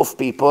group of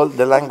people,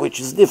 the language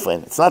is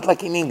different. It's not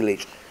like in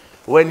English.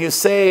 When you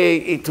say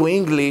it to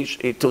English,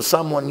 to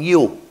someone,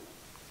 you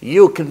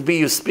can be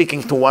you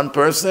speaking to one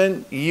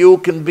person, you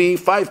can be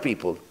 5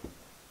 people.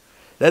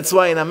 That's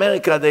why in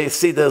America they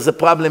see there's a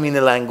problem in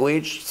the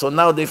language, so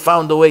now they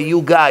found a way,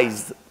 you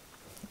guys.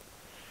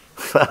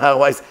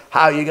 Otherwise,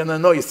 how are you going to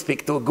know you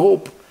speak to a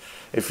group?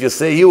 If you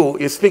say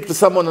you speak to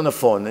someone on the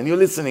phone and you're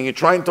listening, you're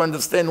trying to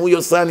understand who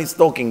your son is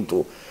talking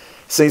to.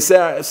 So you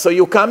say, so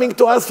you're coming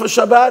to us for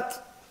Shabbat?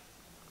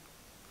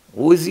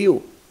 Who is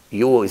you?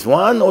 You is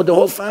one or the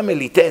whole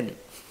family, 10?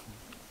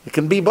 It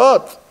can be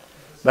both.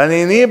 But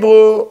in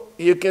Hebrew,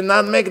 you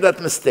cannot make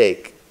that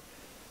mistake.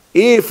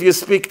 If you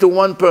speak to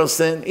one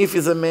person, if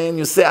it's a man,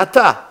 you say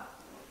ata.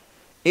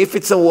 If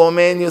it's a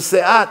woman, you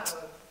say at.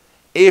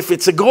 If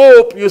it's a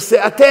group, you say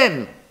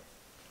atem.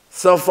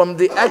 So from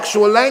the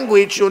actual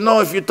language, you know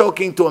if you're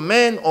talking to a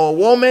man or a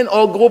woman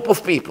or a group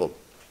of people.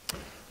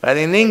 But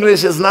in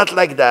English, it's not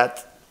like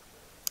that.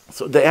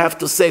 So they have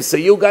to say, so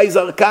you guys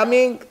are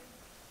coming,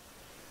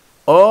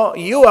 or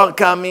you are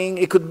coming.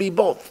 It could be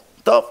both.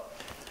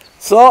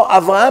 So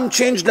Avraham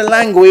changed the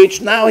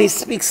language. Now he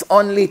speaks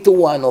only to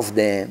one of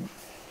them.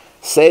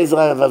 Says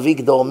Rav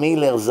Victor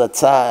Miller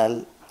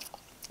Zatzal,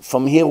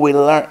 from here we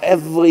learn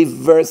every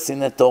verse in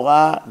the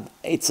Torah.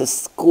 It's a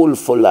school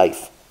for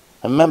life.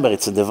 Remember,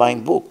 it's a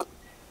divine book.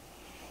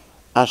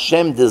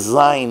 Hashem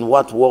designed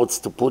what words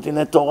to put in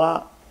the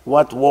Torah,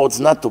 what words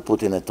not to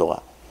put in the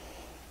Torah.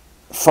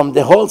 From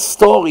the whole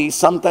story,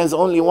 sometimes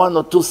only 1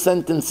 or 2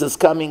 sentences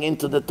coming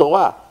into the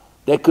Torah.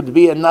 There could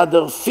be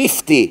another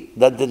 50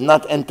 that did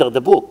not enter the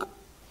book.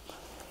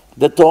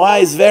 The Torah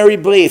is very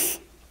brief.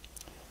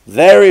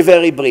 Very,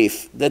 very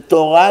brief. The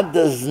Torah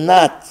does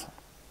not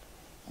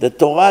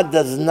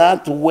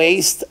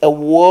waste a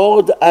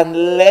word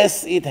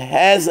unless it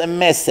has a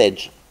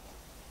message.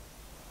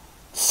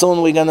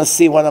 Soon we're going to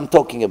see what I'm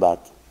talking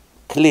about,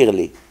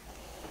 clearly.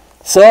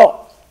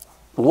 So,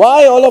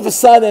 why all of a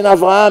sudden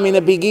Avraham in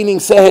the beginning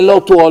say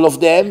hello to all of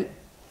them,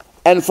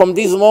 and from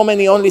this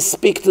moment he only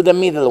speaks to the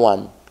middle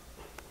one?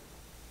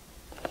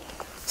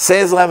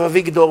 Says Rav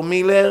Victor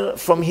Miller,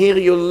 from here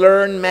you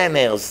learn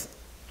manners.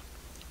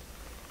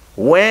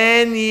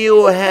 When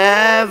you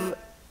have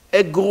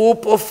a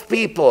group of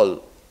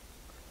people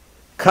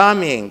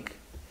coming,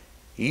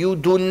 you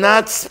do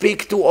not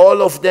speak to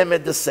all of them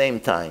at the same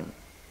time.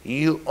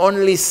 You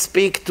only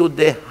speak to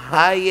the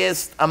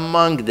highest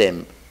among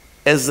them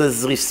as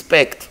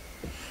respect.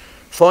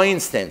 For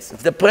instance,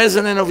 if the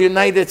President of the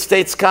United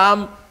States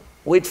comes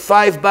with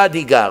 5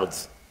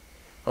 bodyguards,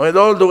 with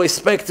all due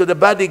respect to the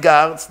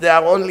bodyguards, they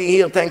are only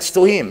here thanks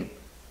to him.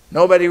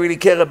 Nobody really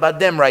cares about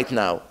them right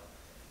now.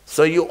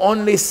 So you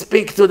only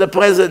speak to the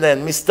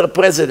President, Mr.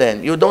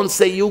 President. You don't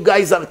say, you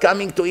guys are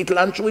coming to eat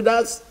lunch with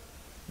us?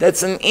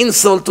 That's an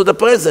insult to the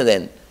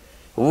President.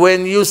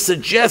 When you're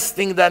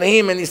suggesting that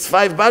him and his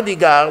 5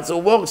 bodyguards who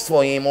works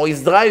for him or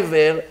his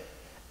driver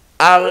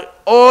are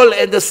all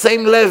at the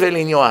same level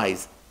in your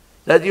eyes,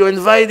 that you're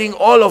inviting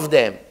all of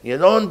them. You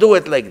don't do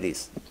it like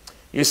this.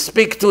 You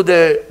speak to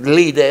the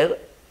leader,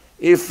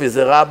 if he's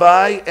a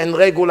rabbi, and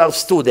regular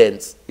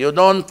students. You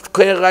don't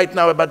care right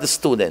now about the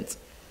students.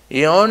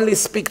 You only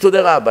speak to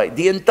the rabbi.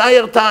 The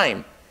entire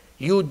time,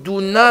 you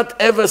do not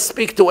ever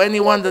speak to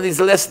anyone that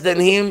is less than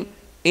him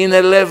in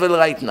a level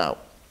right now.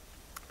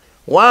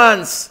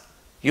 Once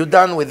you're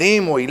done with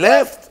him or he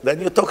left, then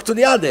you talk to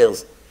the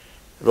others.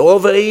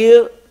 Over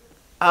here,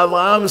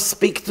 Abraham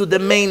speaks to the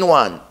main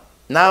one.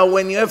 Now,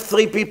 when you have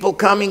 3 people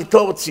coming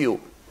towards you,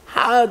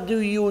 how do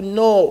you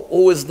know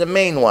who is the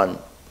main one?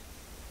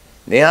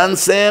 The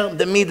answer,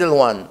 the middle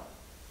one.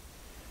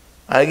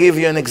 I'll give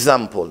you an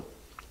example.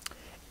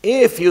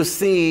 If you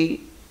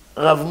see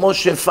Rav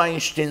Moshe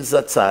Feinstein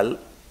Zatzal,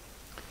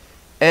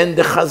 and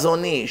the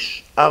Chazon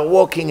Ish are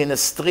walking in a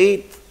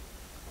street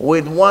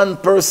with one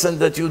person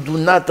that you do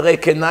not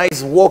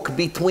recognize walk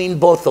between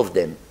both of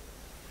them.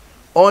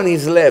 On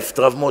his left,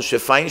 Rav Moshe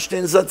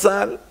Feinstein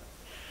Zatzal.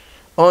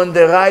 On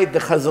the right, the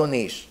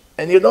Chazon Ish.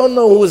 And you don't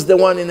know who's the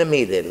one in the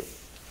middle.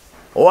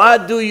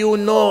 What do you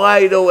know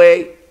right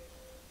away?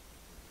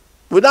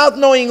 Without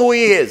knowing who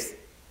he is.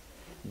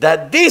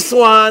 That this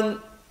one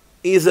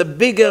is a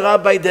bigger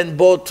rabbi than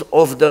both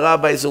of the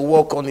rabbis who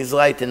walk on his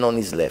right and on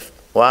his left.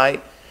 Why?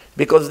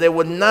 Because they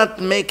would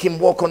not make him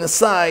walk on the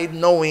side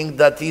knowing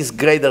that he's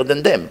greater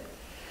than them.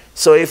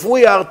 So if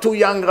we are two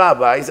young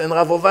rabbis and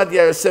Rav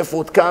Ovadia Yosef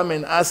would come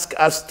and ask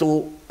us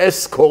to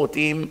escort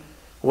him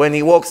when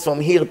he walks from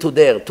here to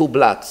there, 2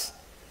 blocks,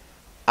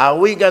 are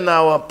we going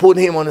to put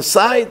him on the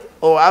side?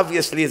 Or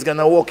obviously he's going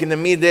to walk in the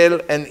middle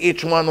and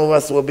each one of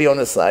us will be on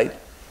the side?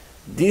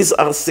 These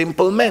are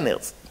simple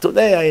manners.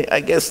 Today, I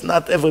guess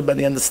not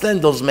everybody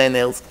understands those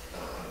manners,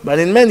 but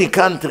in many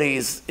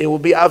countries, it will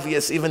be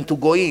obvious even to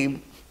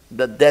Goyim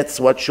that that's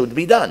what should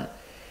be done.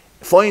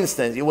 For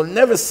instance, you will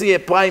never see a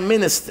prime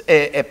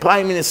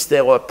minister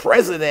or a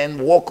president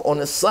walk on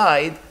a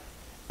side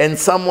and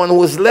someone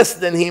who is less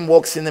than him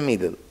walks in the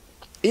middle.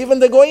 Even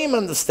the Goyim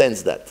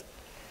understands that.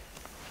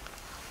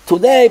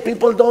 Today,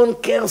 people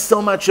don't care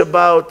so much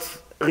about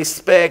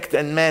respect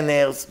and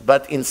manners,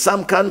 but in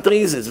some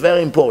countries, it's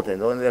very important.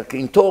 Like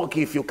in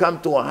Turkey, if you come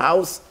to a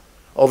house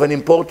of an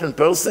important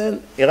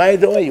person,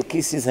 right away you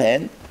kiss his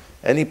hand,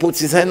 and he puts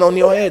his hand on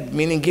your head,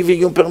 meaning giving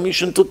you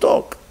permission to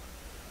talk.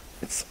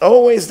 It's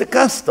always the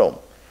custom.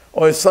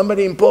 Or if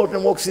somebody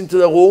important walks into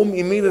the room,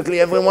 immediately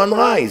everyone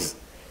rise.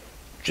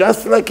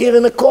 Just like here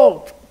in a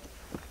court.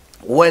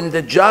 When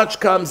the judge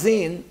comes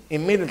in,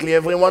 immediately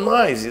everyone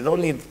rise. You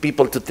don't need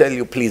people to tell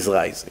you, please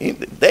rise.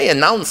 They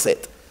announce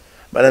it.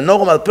 But a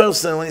normal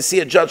person, when you see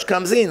a judge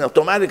comes in,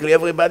 automatically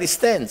everybody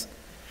stands.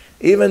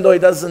 Even though he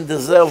doesn't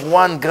deserve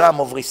 1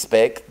 gram of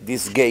respect,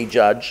 this gay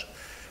judge,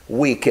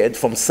 wicked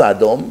from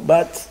Sodom,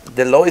 but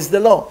the law is the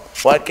law.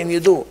 What can you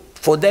do?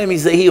 For them,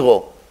 he's a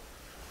hero.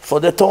 For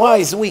the Torah,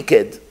 he's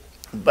wicked.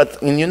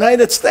 But in the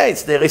United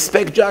States, they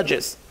respect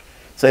judges.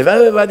 So if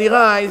everybody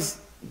rise,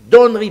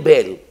 don't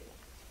rebel.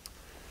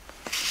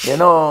 You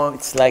know,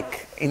 it's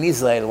like in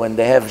Israel when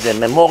they have the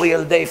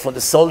Memorial Day for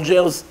the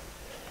soldiers.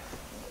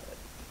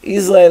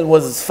 Israel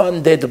was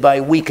funded by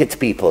wicked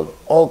people,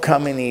 all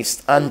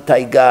communists,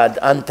 anti-God,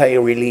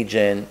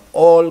 anti-religion,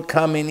 all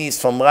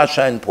communists from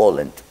Russia and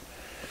Poland.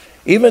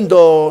 Even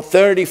though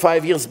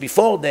 35 years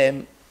before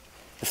them,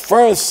 the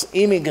first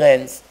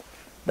immigrants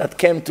that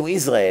came to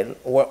Israel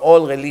were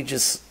all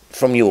religious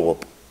from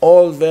Europe.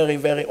 All very,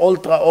 very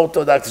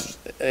ultra-Orthodox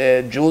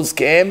Jews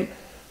came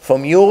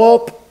from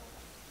Europe.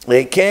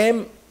 They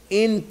came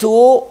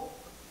into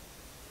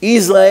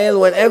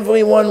Israel when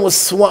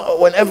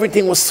when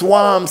everything was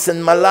swamps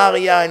and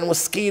malaria and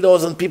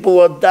mosquitoes and people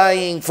were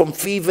dying from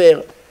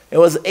fever. It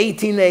was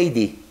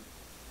 1880,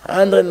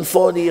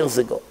 140 years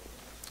ago.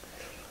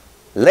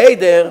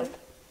 Later,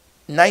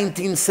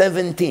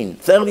 1917,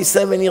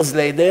 37 years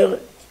later,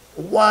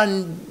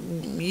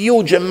 one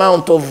huge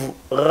amount of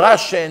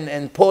Russian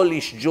and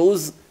Polish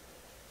Jews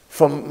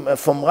from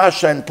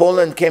Russia and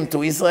Poland came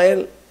to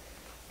Israel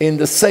in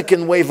the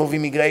second wave of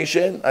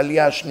immigration,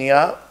 Aliyah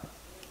Shniya,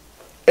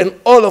 and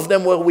all of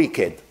them were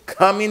wicked.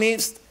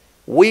 Communist,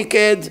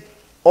 wicked,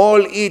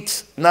 all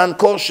eat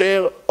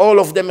non-kosher, all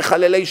of them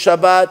Chalelei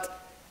Shabbat,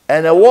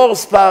 and the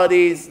worst part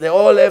is they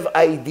all have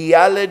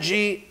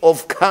ideology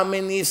of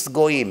communist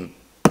goyim.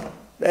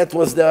 That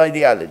was their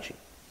ideology.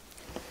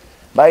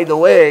 By the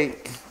way,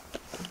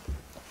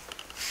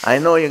 I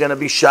know you're going to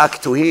be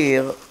shocked to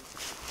hear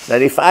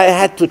that if I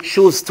had to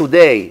choose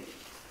today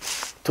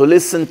to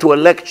listen to a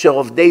lecture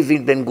of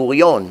David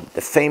Ben-Gurion,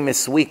 the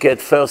famous wicked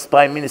first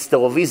prime minister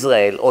of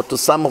Israel, or to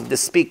some of the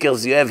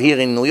speakers you have here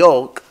in New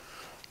York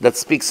that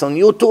speaks on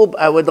YouTube,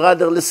 I would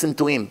rather listen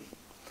to him.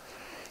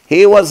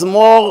 He was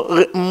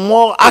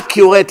more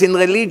accurate in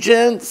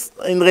religion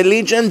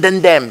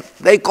than them.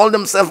 They call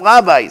themselves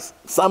rabbis.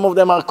 Some of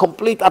them are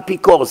complete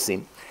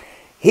apikorsim.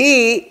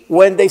 He,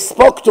 when they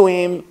spoke to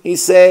him, he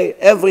said,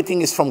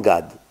 everything is from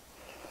God.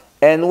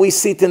 And we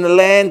sit in the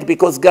land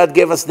because God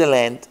gave us the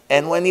land.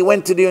 And when he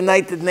went to the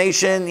United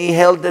Nations, he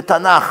held the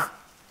Tanakh.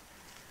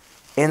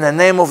 In the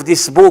name of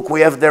this book, we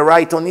have the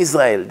right on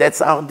Israel.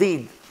 That's our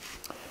deed.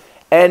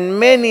 And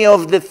many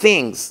of the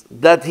things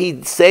that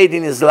he said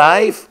in his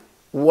life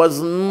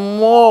was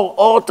more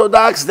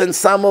orthodox than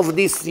some of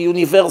these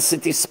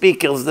university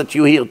speakers that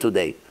you hear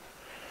today.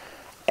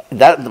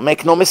 That,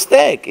 make no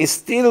mistake, is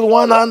still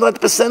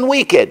 100%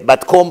 wicked.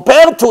 But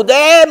compared to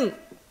them,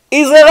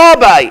 he's a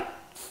rabbi.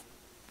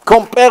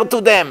 Compared to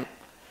them.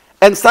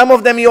 And some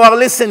of them you are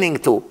listening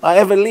to. I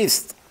have a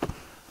list.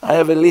 I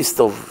have a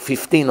list of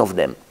 15 of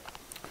them.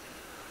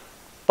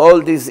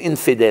 All these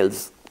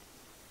infidels.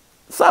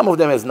 Some of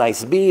them has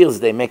nice beards,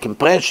 they make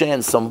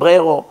impression,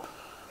 sombrero.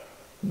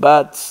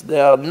 But they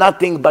are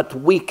nothing but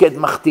wicked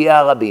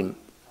Mahtia Rabim.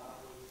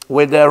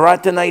 With their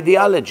rotten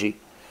ideology.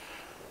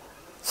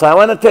 So I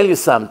want to tell you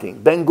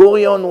something. Ben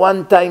Gurion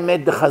one time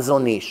met the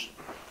Chazon Ish.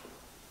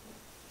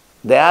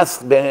 They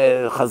asked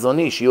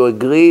Chazon Ish, you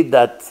agree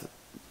that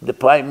the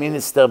Prime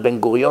Minister Ben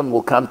Gurion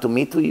will come to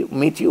meet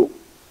you?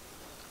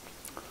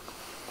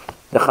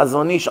 The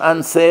Chazon Ish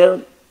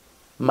answered,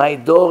 my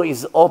door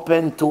is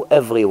open to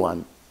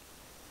everyone.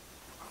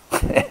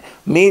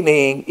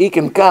 Meaning, he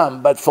can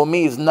come, but for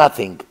me is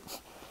nothing.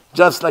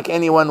 Just like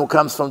anyone who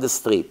comes from the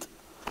street.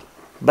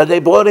 But they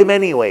brought him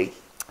anyway.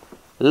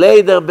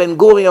 Later, Ben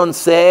Gurion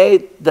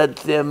said that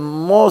the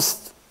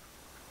most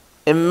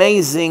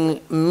amazing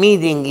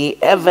meeting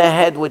he ever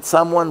had with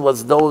someone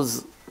was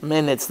those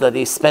minutes that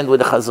he spent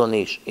with the Chazon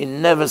Ish. He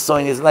never saw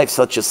in his life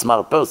such a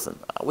smart person.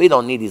 We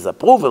don't need his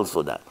approval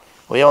for that.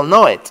 We all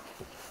know it.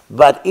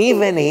 But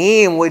even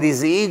him with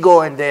his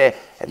ego, and they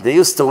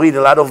used to read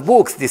a lot of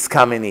books, these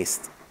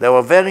communists. They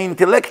were very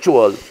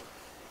intellectual.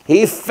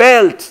 He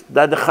felt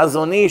that the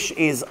Chazon Ish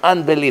is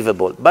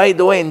unbelievable. By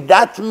the way, in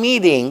that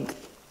meeting,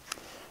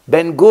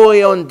 Ben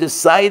Gurion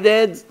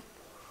decided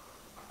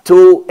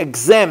to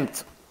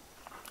exempt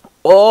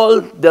all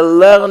the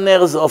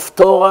learners of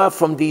Torah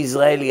from the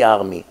Israeli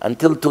army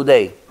until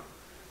today,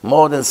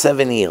 more than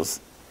 7 years.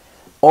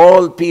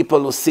 All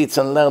people who sit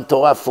and learn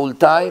Torah full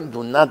time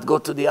do not go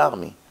to the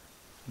army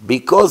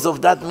because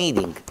of that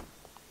meeting.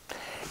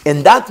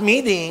 In that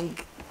meeting,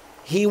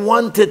 he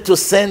wanted to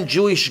send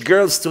Jewish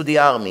girls to the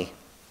army.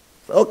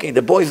 Okay,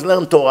 the boys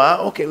learn Torah,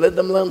 okay, let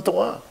them learn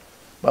Torah.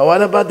 But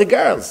what about the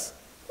girls?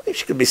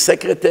 She can be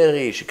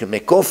secretary, she can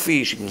make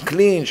coffee, she can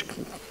clean, she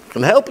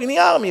can help in the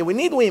army, we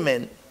need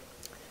women.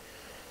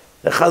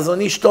 The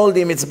Chazon Ish told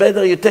him, it's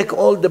better you take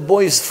all the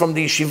boys from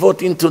the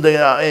yeshivot into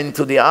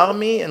the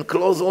army and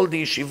close all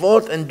the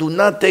yeshivot and do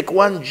not take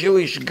one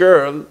Jewish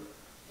girl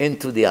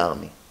into the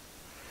army.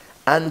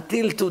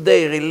 Until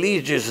today,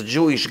 religious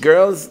Jewish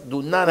girls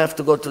do not have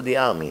to go to the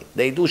army.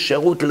 They do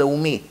Sherut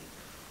Leumi,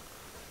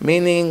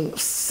 meaning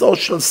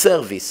social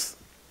service.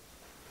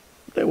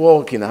 They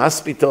work in a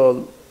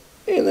hospital,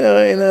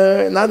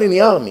 not in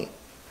the army.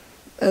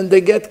 And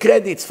they get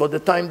credits for the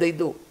time they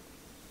do.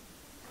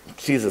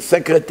 She's a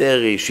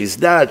secretary, she's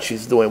that,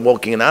 she's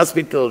working in a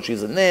hospital,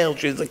 she's a nurse,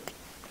 she's like,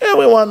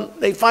 everyone,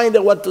 they find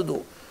her what to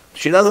do.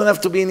 She doesn't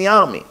have to be in the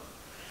army.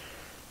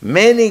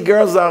 Many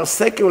girls are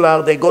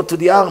secular, they go to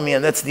the army,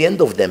 and that's the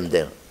end of them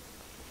there.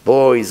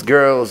 Boys,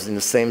 girls in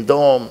the same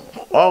dorm,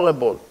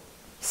 horrible.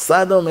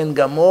 Sodom and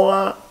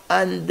Gomorrah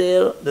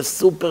under the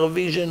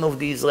supervision of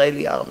the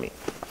Israeli army.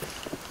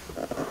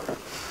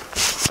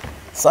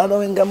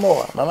 Sodom and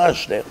Gomorrah,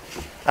 mamash there.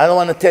 I don't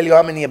want to tell you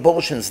how many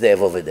abortions they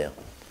have over there.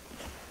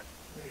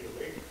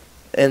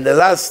 In the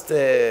last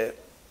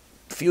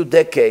few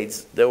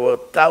decades, there were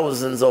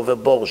thousands of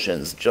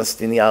abortions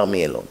just in the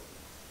army alone.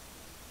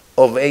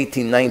 Of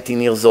 18,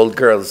 19 years old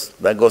girls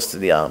that goes to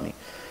the army.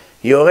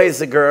 You raise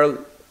a girl,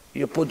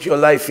 you put your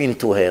life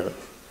into her.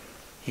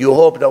 You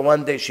hope that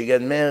one day she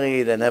get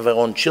married and have her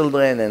own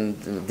children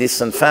and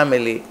decent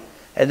family.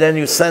 And then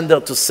you send her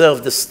to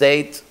serve the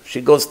state.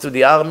 She goes to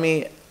the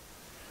army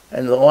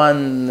and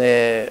one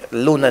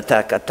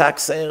lunatic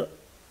attacks her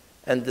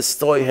and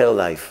destroy her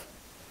life.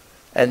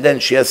 And then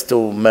she has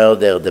to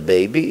murder the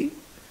baby.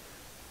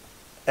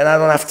 And I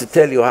don't have to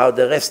tell you how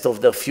the rest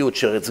of their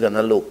future is going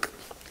to look.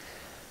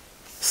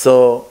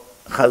 So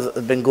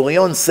Ben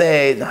Gurion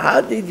said, how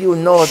did you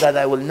know that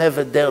I will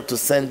never dare to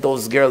send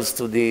those girls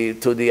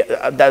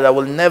that I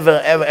will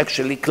never ever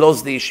actually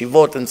close the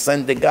yeshivot and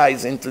send the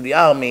guys into the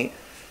army?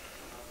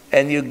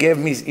 And you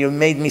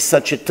made me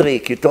such a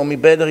trick. You told me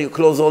better you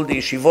close all the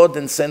yeshivot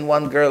and send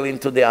one girl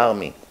into the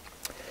army.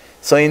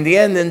 So in the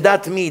end, in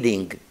that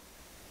meeting,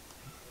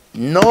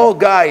 no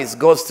guys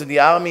goes to the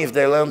army if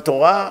they learn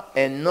Torah,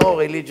 and no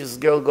religious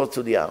girl goes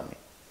to the army.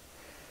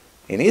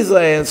 In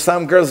Israel,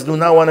 some girls do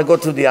not want to go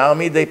to the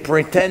army. They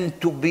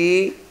pretend to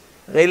be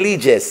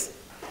religious.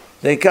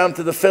 They come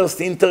to the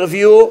first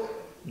interview,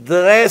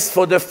 dressed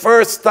for the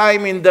first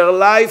time in their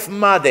life,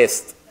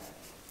 modest.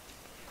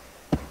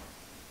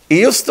 It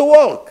used to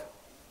work.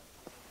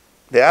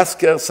 They ask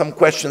her some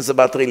questions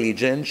about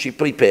religion. She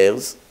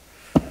prepares.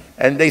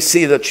 And they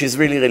see that she's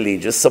really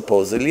religious,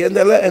 supposedly, and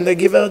they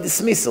give her a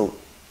dismissal.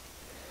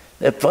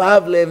 The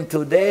problem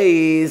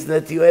today is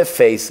that you have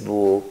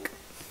Facebook.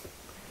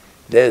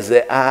 There's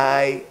an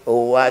eye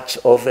who watch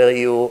over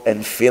you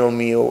and film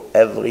you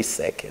every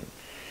second.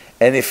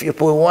 And if you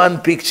put one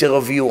picture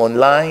of you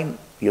online,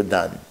 you're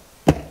done.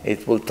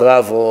 It will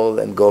travel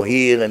and go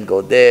here and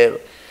go there.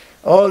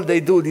 All they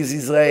do, these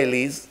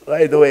Israelis,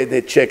 right away they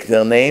check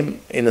their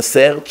name in a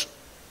search.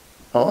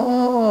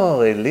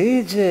 Oh,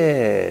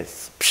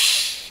 religious.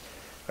 Psh,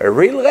 a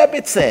real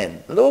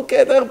Rebbitzin. Look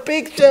at her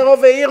picture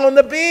over here on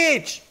the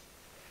beach.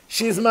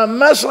 She's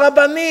mamash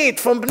Rabbanit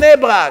from Bnei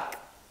Brak.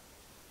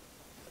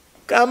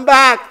 Come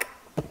back.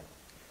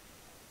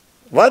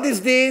 What is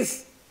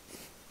this?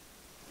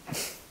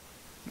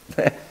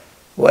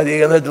 What are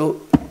you going to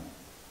do?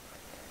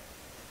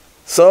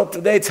 So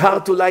today it's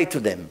hard to lie to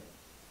them.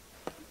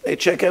 They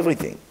check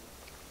everything.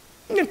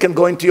 You can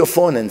go into your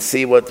phone and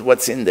see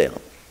what's in there.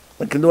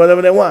 They can do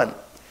whatever they want.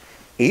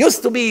 It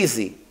used to be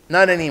easy,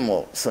 not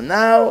anymore. So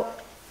now,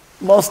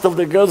 most of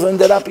the girls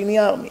ended up in the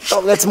army.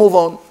 So let's move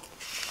on.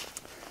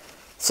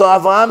 So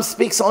Avraham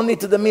speaks only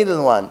to the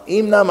middle one.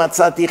 Imna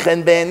matzati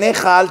chen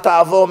be'enecha al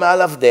ta'avor me'al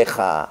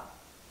avdecha.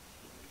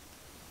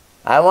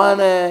 I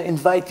want to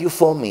invite you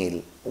for a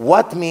meal.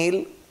 What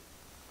meal?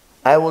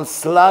 I will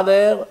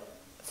slaughter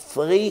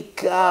 3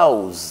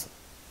 cows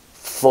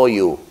for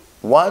you,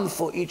 1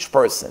 for each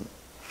person.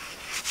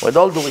 With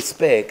all due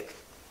respect,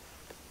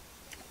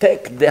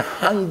 take the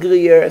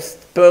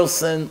hungriest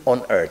person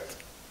on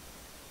earth.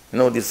 You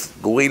know these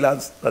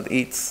gorillas that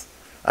eats?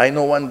 I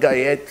know one guy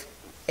ate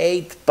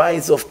 8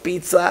 pies of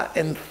pizza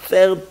and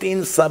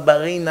 13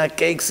 sabarina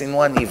cakes in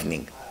one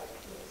evening.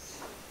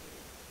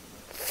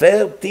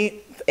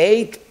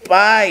 8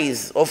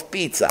 pies of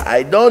pizza.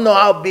 I don't know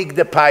how big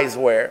the pies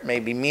were.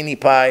 Maybe mini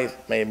pies,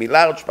 maybe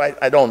large pies.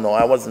 I don't know.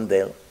 I wasn't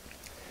there.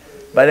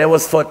 But it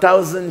was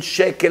 4,000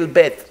 shekel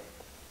bet.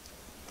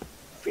 A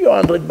few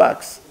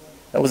 $100.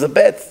 It was a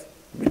bet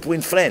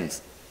between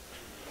friends.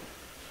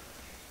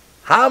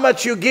 How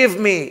much you give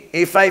me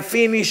if I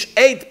finish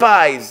 8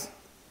 pies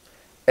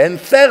and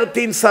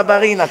 13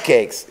 sabarina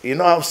cakes? You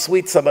know how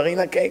sweet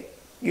sabarina cake?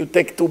 You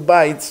take 2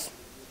 bites,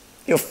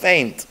 you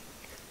faint.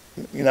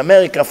 In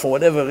America, for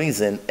whatever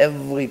reason,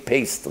 every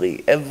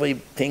pastry,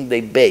 everything they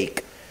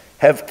bake,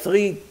 have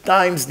 3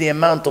 times the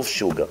amount of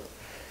sugar.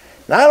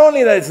 Not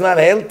only that it's not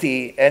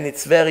healthy and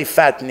it's very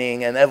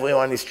fattening and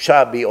everyone is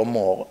chubby or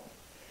more,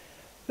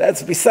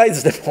 that's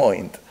besides the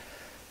point.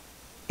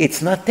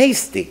 It's not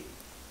tasty.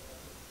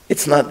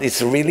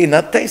 It's really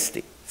not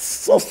tasty. It's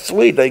so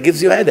sweet that it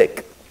gives you a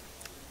headache.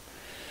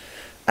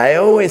 I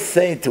always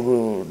say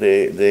to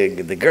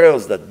the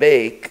girls that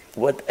bake,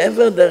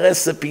 whatever the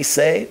recipe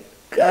say,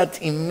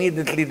 cut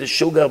immediately the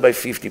sugar by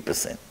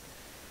 50%.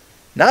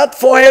 Not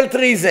for health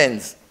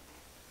reasons,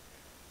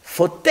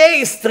 for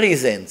taste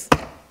reasons.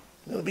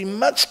 It will be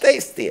much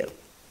tastier.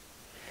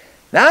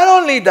 Not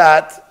only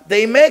that,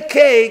 they make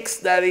cakes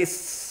that is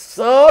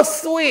so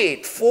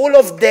sweet, full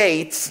of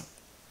dates,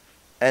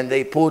 and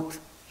they put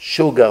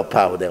sugar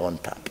powder on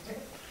top.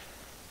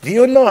 Do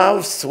you know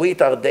how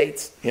sweet are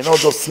dates? You know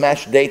those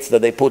smashed dates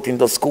that they put in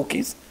those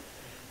cookies?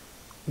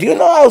 Do you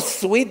know how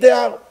sweet they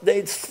are?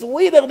 They're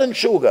sweeter than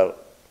sugar.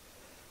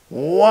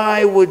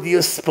 Why would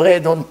you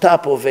spread on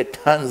top of it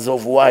tons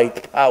of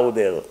white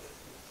powder?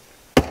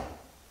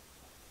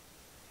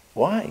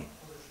 Why?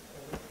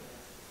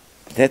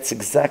 That's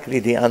exactly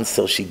the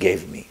answer she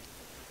gave me.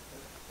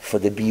 For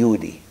the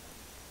beauty.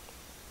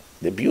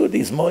 The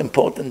beauty is more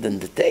important than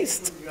the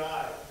taste.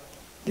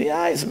 The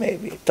eyes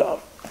maybe.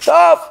 Tough.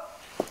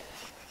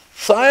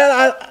 So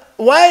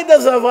why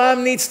does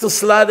Avraham needs to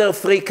slaughter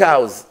 3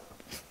 cows?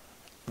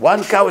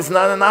 1 cow is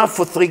not enough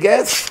for 3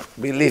 guests?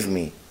 Believe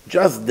me.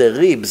 Just the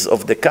ribs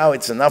of the cow,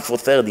 it's enough for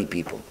 30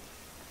 people.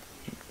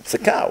 It's a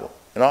cow.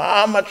 You know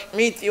how much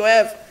meat you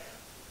have?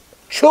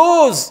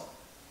 Choose.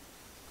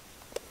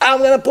 I'm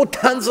going to put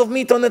tons of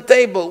meat on the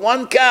table.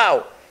 1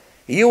 cow.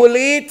 You will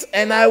eat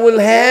and I will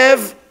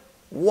have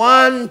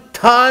 1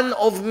 ton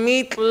of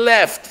meat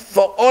left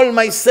for all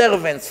my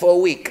servants for a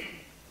week.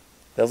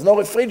 There's no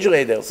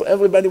refrigerator, so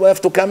everybody will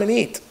have to come and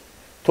eat.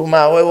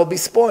 Tomorrow it will be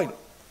spoiled.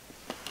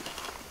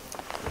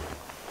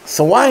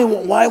 So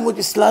why would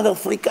you slaughter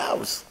 3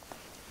 cows?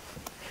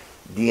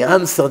 The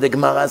answer, the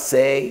Gemara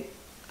say,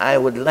 I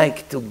would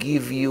like to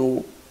give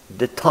you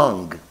the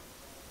tongue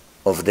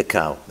of the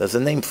cow. There's a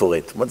name for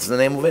it. What's the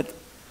name of it?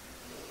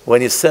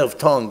 When you serve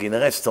tongue in a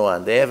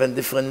restaurant, they have a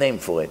different name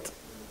for it.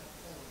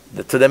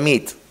 To the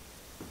meat.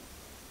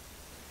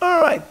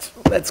 All right,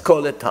 let's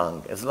call it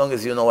tongue, as long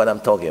as you know what I'm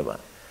talking about.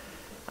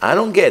 I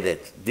don't get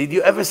it. Did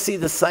you ever see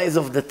the size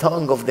of the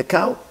tongue of the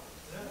cow?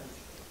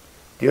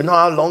 Do you know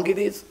how long it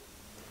is?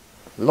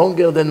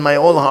 Longer than my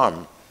whole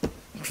arm.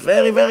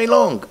 Very, very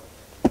long.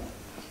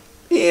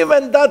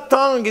 Even that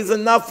tongue is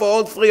enough for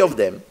all 3 of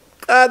them.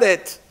 Cut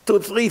it to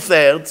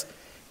 3/3.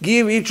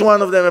 Give each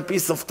one of them a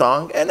piece of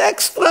tongue and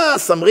extra,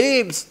 some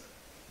ribs,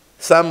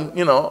 some,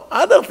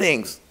 other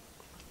things.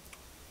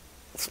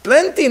 It's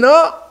plenty,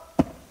 no?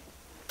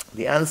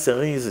 The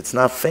answer is it's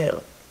not fair.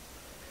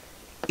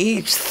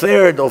 Each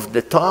 1/3 of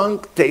the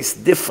tongue tastes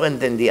different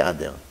than the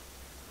other.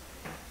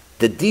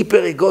 The deeper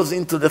it goes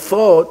into the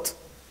throat,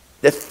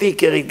 the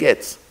thicker it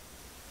gets.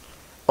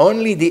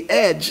 Only the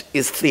edge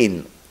is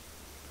thin.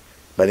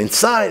 But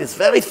inside it's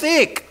very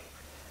thick.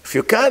 If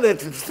you cut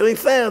it in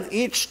 3/3,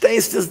 each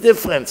taste is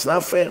different. It's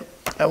not fair.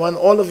 I want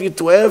all of you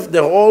to have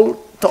the whole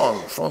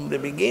tongue from the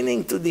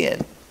beginning to the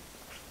end.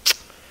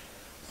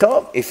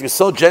 So, if you're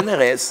so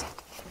generous,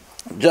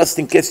 just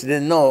in case you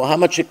didn't know, how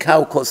much a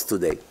cow costs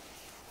today?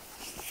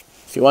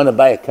 If you want to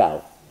buy a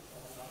cow,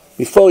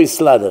 before you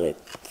slaughter it,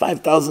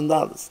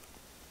 $5,000.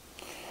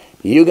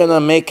 You're going to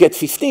make it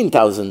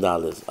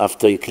 $15,000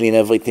 after you clean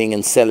everything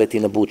and sell it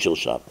in a butcher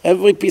shop.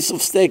 Every piece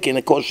of steak in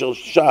a kosher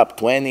shop,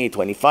 20,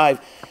 25.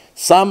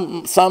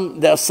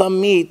 There's some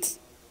meat,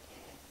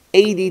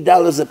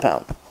 $80 a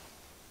pound.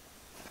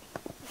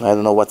 I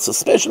don't know what's so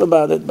special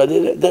about it, but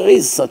there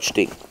is such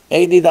thing,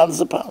 $80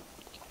 a pound.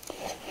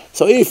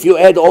 So if you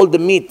add all the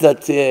meat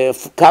that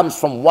comes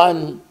from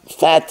 1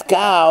 fat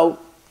cow,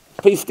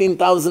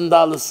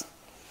 $15,000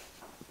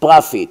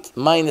 profit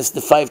minus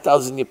the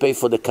 5,000 you pay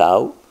for the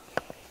cow,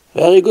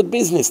 very good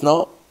business,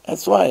 no?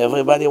 That's why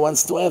everybody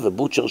wants to have a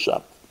butcher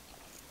shop.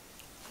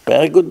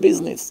 Very good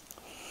business.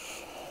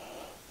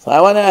 So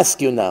I want to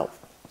ask you now,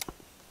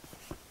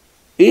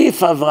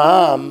 if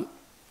Abraham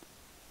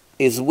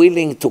is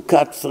willing to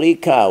cut 3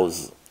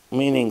 cows,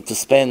 meaning to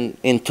spend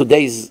in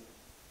today's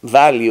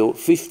value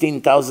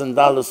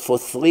 $15,000 for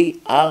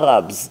 3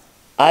 Arabs,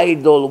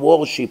 idol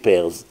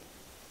worshippers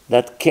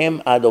that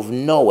came out of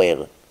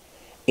nowhere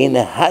in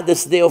the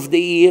hardest day of the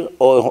year,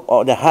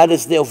 or the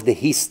hardest day of the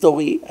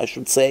history, I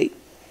should say,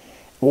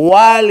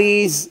 while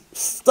he's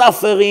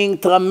suffering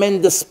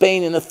tremendous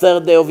pain in the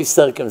 3rd day of his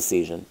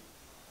circumcision.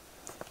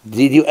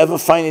 Did you ever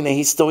find in a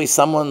history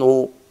someone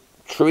who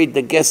treat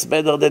the guests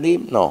better than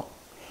him? No.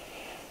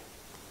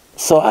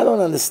 So I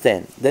don't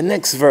understand. The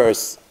next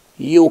verse,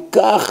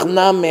 Yukach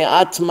na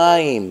me'at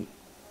mayim.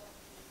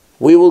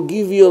 We will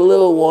give you a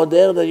little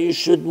water that you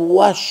should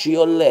wash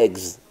your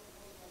legs.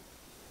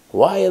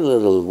 Why a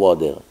little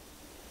water?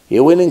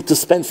 You're willing to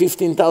spend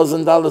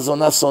 $15,000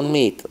 on us on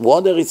meat.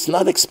 Water, it's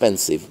not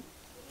expensive.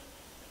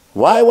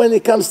 Why when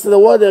it comes to the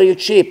water, you're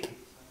cheap?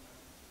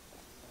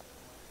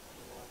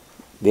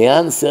 The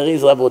answer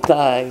is,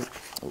 Rabotai,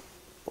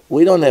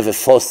 we don't have a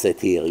faucet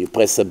here. You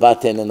press a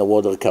button and the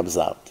water comes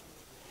out.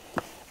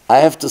 I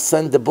have to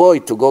send the boy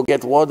to go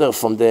get water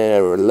from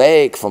the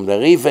lake, from the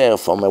river,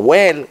 from a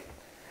well.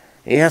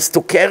 He has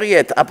to carry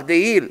it up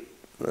the hill.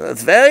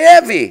 It's very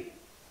heavy.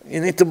 You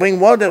need to bring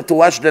water to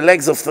wash the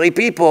legs of 3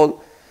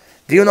 people.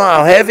 Do you know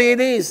how heavy it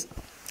is?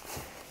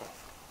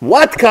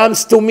 What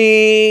comes to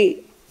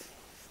me?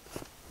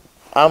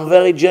 I'm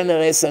very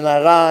generous and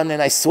I run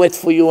and I sweat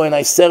for you and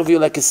I serve you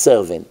like a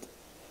servant.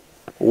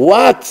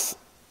 What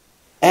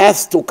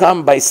has to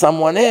come by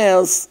someone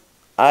else,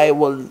 I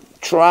will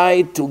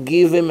try to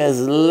give him as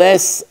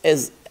less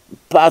as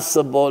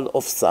possible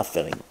of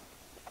suffering.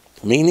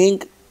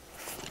 Meaning,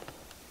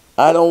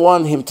 I don't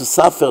want him to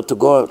suffer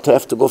to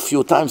have to go a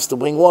few times to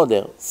bring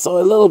water. So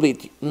a little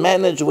bit,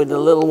 manage with a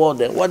little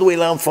water. What do we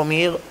learn from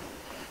here?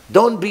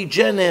 Don't be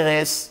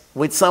generous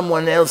with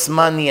someone else's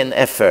money and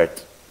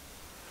effort.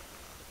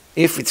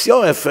 If it's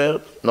your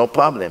effort, no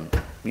problem.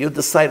 You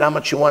decide how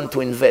much you want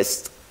to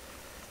invest.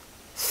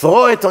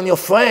 Throw it on your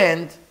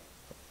friend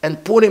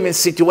and put him in a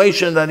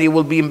situation that he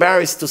will be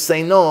embarrassed to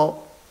say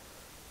no,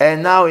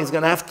 and now he's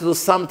going to have to do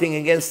something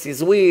against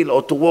his will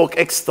or to work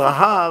extra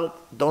hard.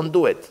 Don't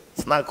do it.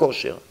 It's not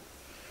kosher.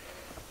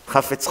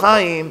 Chafetz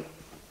Chaim,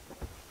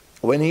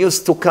 when he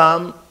used to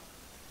come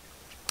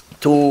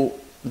to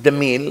the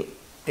mill,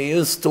 he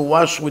used to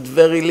wash with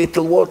very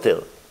little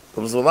water.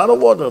 There was a lot of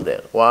water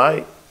there.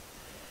 Why?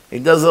 He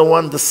doesn't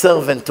want the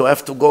servant to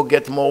have to go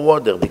get more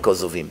water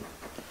because of him.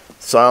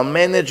 So I'll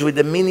manage with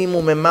the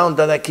minimum amount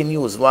that I can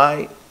use.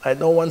 Why? I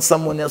don't want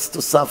someone else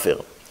to suffer.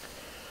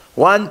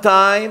 One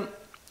time,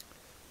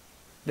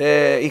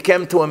 he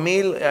came to a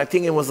meal. I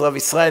think it was Rabbi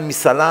Israel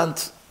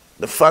Misalant,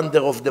 the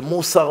founder of the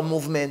Musar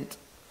movement.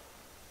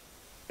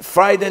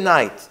 Friday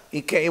night,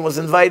 he was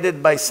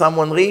invited by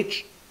someone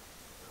rich.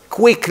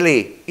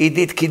 Quickly, he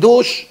did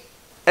Kiddush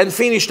and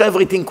finished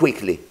everything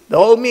quickly. The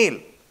whole meal.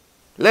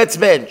 Let's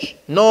bench.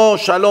 No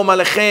Shalom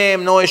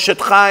Aleichem, no Eshet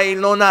Chayil,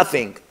 no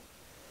nothing.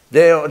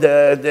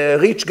 The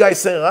rich guy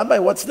said, Rabbi,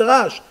 what's the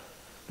rush?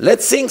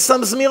 Let's sing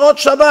some Zmirot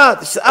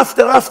Shabbat.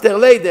 After,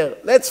 later.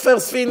 Let's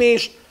first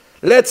finish.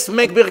 Let's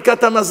make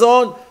Birkat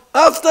Hamazon.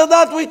 After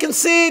that, we can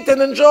sit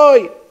and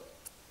enjoy.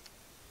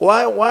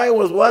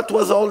 What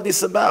was all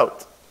this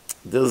about?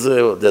 There's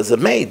a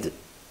maid.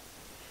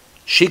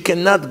 She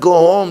cannot go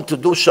home to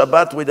do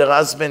Shabbat with her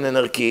husband and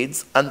her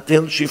kids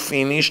until she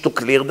finished to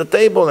clear the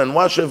table and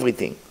wash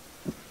everything.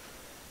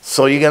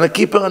 So you're going to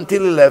keep her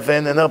until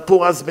 11 and her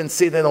poor husband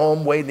sit at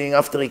home waiting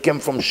after he came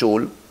from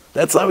shul.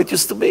 That's how it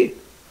used to be.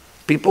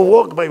 People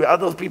work by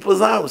other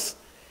people's house.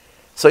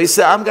 So he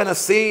said, I'm going to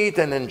sit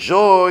and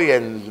enjoy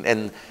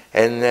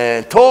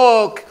and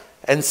talk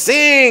and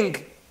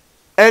sing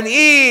and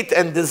eat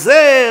and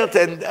dessert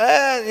and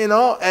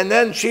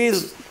then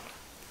she's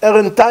her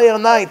entire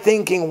night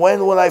thinking, when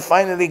will I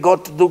finally go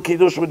to do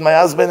Kiddush with my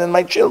husband and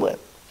my children?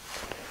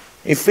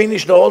 He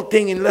finished the whole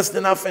thing in less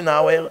than half an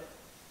hour,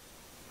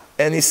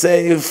 and he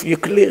said, if you're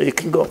clear, you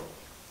can go.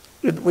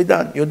 We're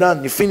done, you're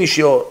done. You finish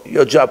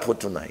your job for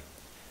tonight.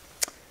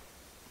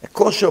 A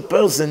kosher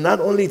person not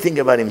only think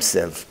about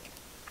himself,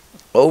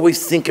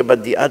 always think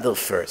about the other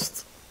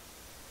first.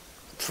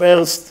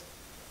 First,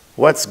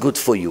 what's good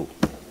for you?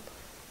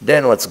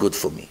 Then what's good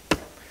for me?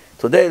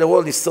 Today the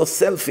world is so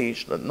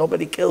selfish that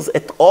nobody cares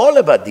at all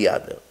about the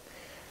other.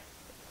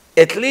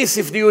 At least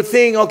if you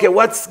think, okay,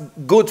 what's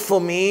good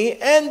for me,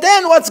 and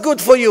then what's good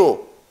for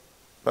you?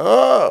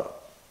 Oh.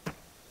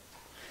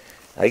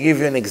 I give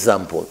you an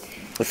example.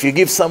 If you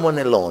give someone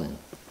a loan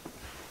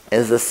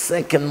as a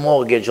second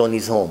mortgage on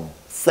his home,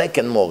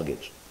 second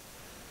mortgage.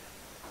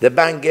 The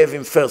bank gave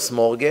him first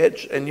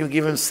mortgage, and you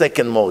give him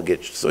second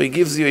mortgage. So he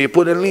gives you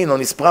put a lien on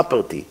his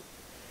property.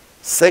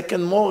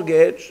 Second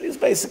mortgage is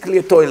basically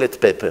a toilet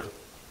paper.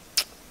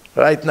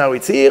 Right now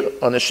it's here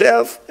on a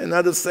shelf,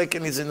 another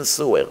second is in a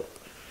sewer.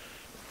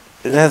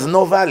 It has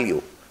no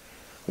value.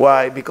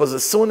 Why? Because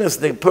as soon as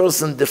the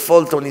person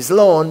defaults on his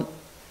loan,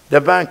 the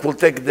bank will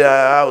take the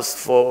house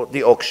for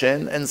the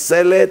auction and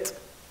sell it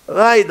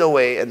right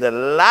away. And the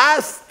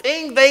last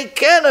thing they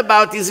care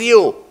about is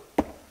you.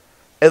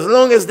 As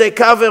long as they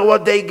cover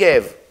what they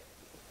gave.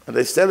 And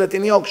they sell it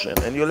in the auction,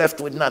 and you're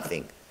left with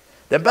nothing.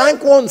 The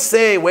bank won't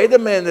say, wait a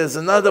minute, there's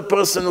another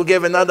person who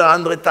gave another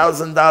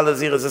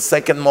 $100,000, here is a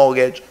second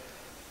mortgage.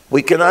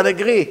 We cannot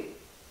agree.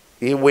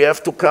 We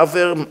have to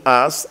cover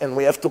us, and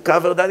we have to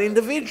cover that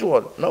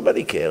individual.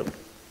 Nobody cared.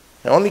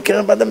 They only care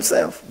about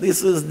themselves.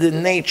 This is the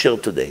nature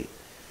today.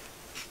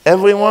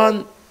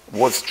 Everyone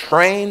was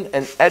trained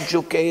and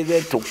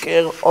educated to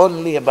care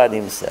only about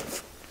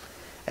himself.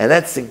 And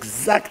that's the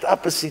exact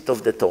opposite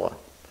of the Torah.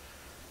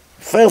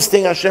 First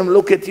thing Hashem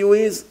look at you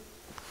is,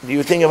 do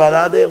you think about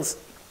others?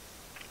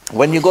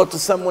 When you go to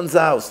someone's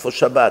house for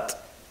Shabbat,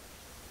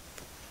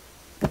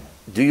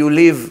 do you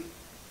leave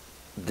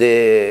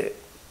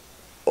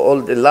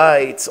all the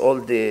lights, all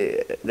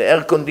the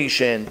air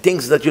condition,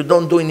 things that you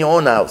don't do in your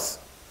own house?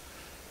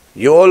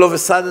 You're all of a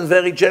sudden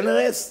very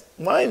generous?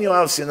 Why in your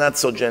house you're not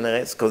so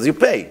generous? Because you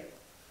pay.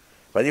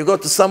 But you go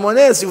to someone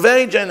else, you're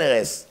very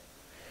generous.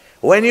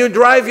 When you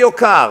drive your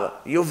car,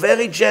 you're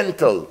very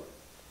gentle.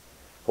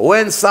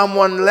 When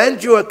someone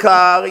lends you a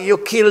car, you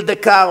kill the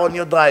car on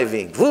your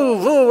driving. Woo,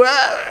 woo,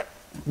 ah,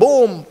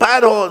 boom,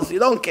 potholes, you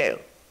don't care.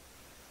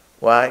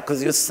 Why?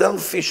 Because you're a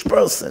selfish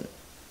person,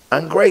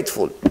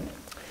 ungrateful.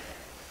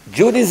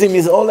 Judaism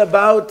is all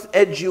about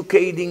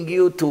educating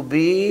you to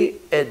be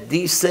a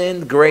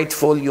decent,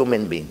 grateful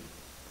human being.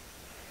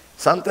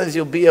 Sometimes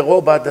you'll be a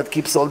robot that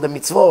keeps all the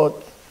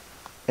mitzvot,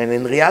 and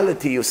in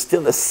reality you're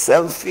still a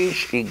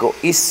selfish,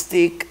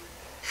 egoistic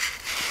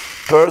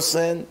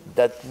person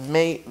that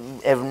may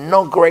have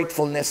no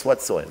gratefulness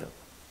whatsoever.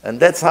 And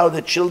that's how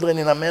the children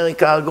in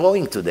America are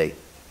growing today,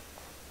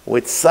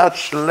 with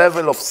such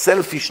level of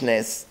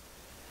selfishness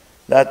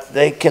that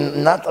they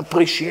cannot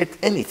appreciate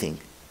anything.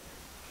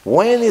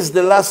 When is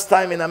the last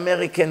time an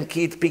American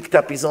kid picked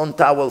up his own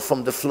towel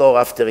from the floor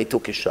after he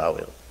took a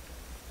shower,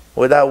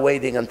 without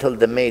waiting until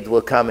the maid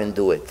will come and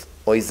do it,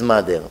 or his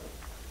mother?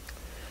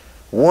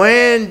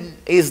 When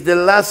is the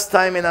last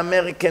time an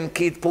American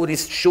kid put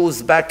his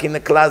shoes back in the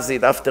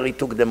closet after he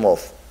took them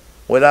off,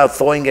 without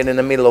throwing it in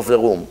the middle of the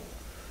room?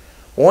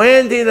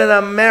 When did an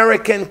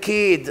American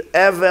kid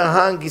ever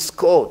hang his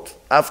coat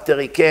after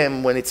he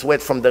came when it's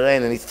wet from the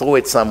rain and he threw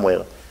it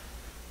somewhere?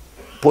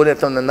 Put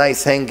it on a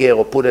nice hanger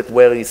or put it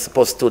where it's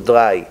supposed to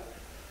dry.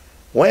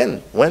 When?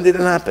 When did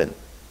it happen?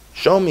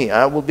 Show me.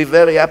 I will be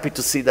very happy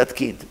to see that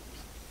kid.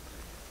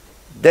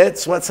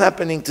 That's what's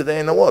happening today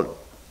in the world.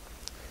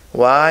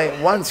 Why?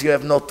 Once you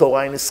have no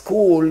Torah in a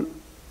school,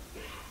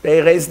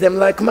 they raise them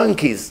like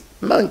monkeys.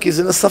 Monkeys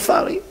in a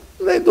safari.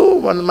 They do.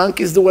 When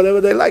monkeys do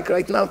whatever they like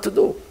right now to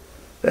do.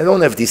 They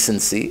don't have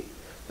decency.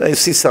 They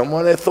see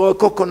someone, they throw a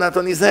coconut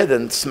on his head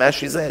and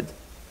smash his head.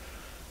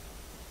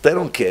 They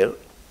don't care.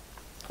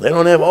 They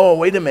don't have, oh,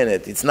 wait a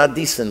minute, it's not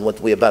decent what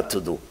we're about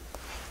to do.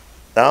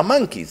 They are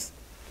monkeys.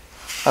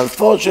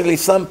 Unfortunately,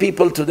 some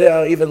people today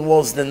are even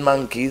worse than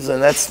monkeys,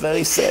 and that's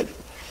very sad.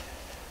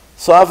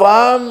 So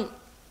Avraham,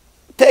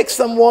 take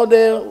some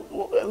water,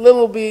 a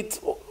little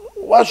bit,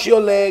 wash your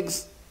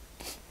legs,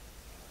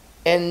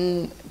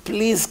 and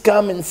please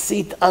come and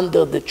sit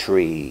under the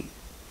tree.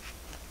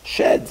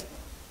 Shed.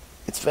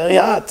 It's very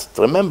hot.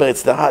 Remember,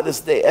 it's the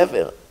hottest day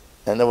ever,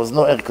 and there was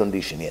no air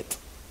condition yet.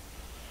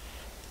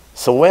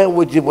 So where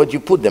would you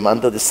put them?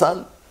 Under the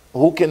sun?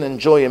 Who can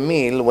enjoy a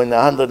meal when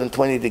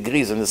 120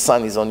 degrees and the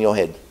sun is on your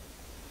head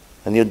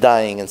and you're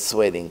dying and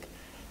sweating?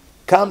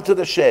 Come to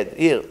the shed,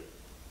 here.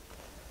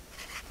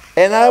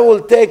 And I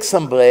will take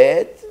some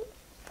bread,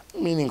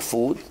 meaning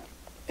food,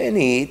 and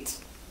eat,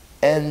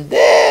 and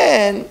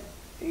then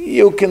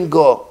you can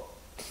go.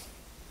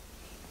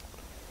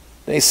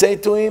 They say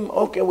to him,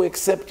 okay, we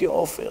accept your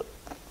offer.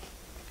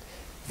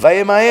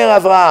 Vayemaher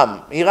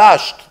Avraham, he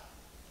rushed.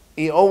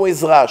 He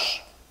always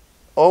rushed.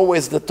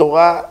 Always the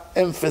Torah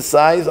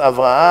emphasizes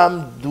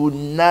Avraham, do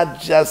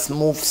not just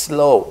move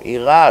slow. He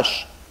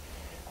rushed.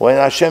 When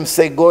Hashem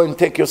say, go and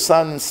take your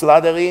son and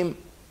slaughter him,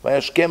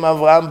 Vayashkem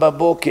Avraham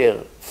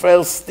baboker,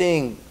 first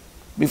thing,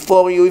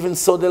 before you even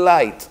saw the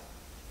light,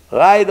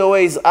 right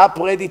away he's up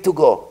ready to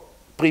go,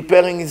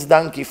 preparing his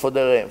donkey for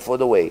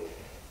the way.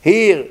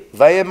 Here,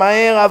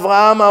 Vayemaher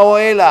Avraham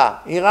ha'oela,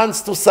 he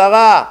runs to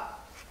Sarah,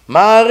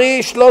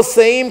 Ma'arish lo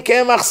seim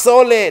kemach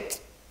solet,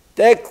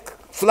 take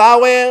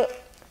flour,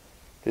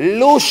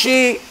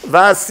 Lushi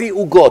vasi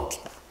ugot.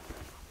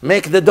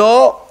 Make the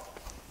dough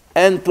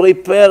and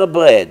prepare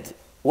bread.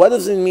 What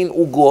does it mean,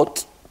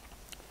 ugot?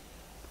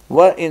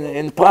 What,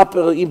 in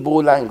proper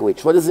Hebrew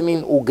language, what does it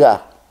mean,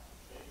 uga?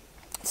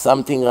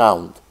 Something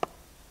round.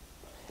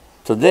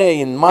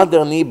 Today, in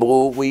modern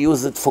Hebrew, we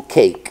use it for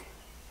cake.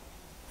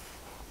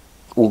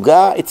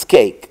 Uga, it's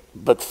cake.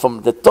 But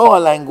from the Torah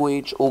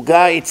language,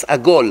 uga, it's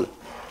agol. It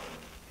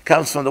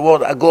comes from the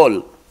word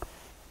agol.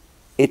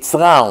 It's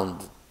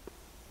round.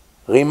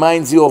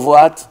 Reminds you of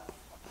what?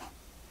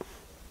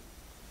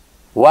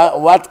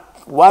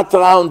 What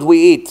round we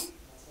eat?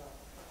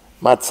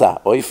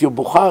 matzah. Or if you're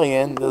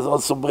Bukharian, there's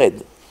also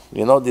bread.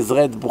 You know this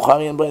red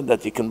Bukharian bread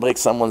that you can break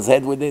someone's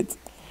head with it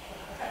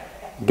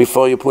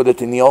before you put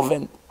it in the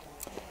oven?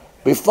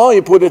 Before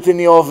you put it in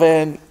the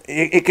oven,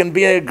 it can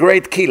be a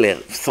great killer.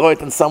 Throw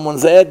it on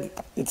someone's head,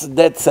 it's a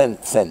death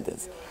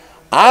sentence.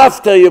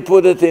 After you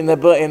put it in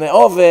the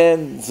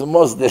oven, it's the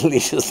most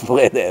delicious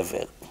bread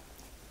ever.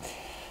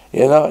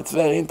 You know, it's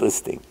very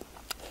interesting.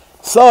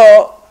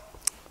 So,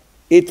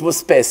 it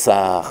was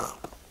Pesach.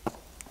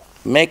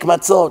 Make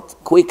matzot,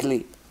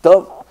 quickly.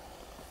 Tov,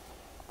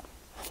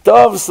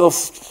 so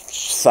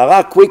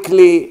Sarah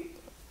quickly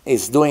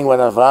is doing what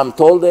Avraham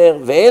told her.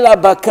 Ve'el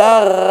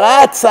habakar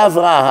ratz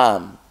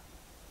Avraham.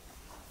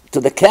 To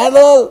the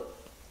cattle,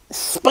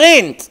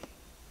 sprint.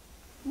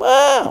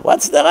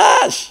 What's the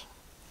rush?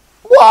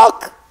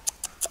 Walk.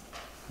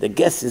 The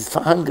guest is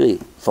hungry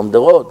from the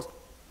road.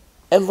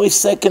 Every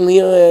second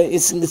here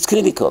is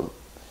critical.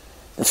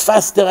 The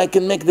faster I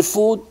can make the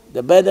food,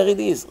 the better it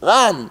is.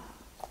 Run.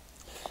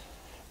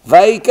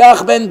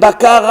 Vayikach ben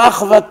bakar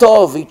rach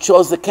v'tov. He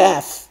chose a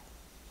calf.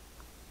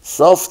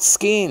 Soft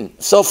skin,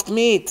 soft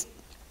meat.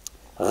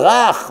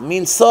 Rach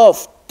means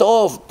soft.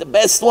 Tov, the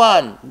best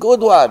one, good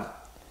one.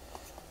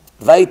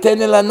 Vayiten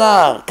el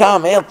anar.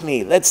 Come, help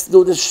me. Let's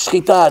do the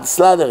shchita, the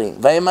slaughtering.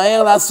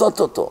 Vayimaher la'asot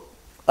oto.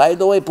 Right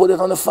away, put it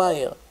on the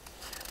fire.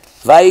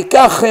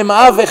 Vayikach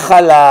chemah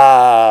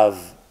v'chalav.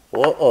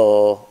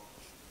 Uh-oh.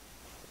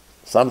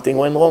 Something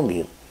went wrong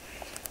here.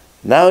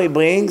 Now he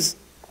brings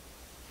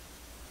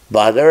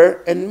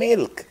butter and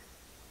milk.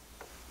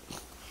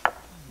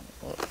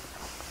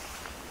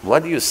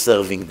 What are you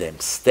serving them?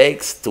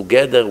 Steaks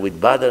together with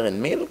butter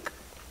and milk?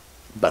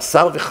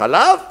 Basar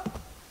v'chalav?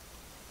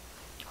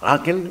 How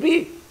can it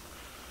be?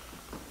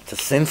 It's a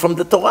sin from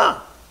the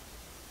Torah.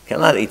 You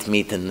cannot eat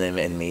meat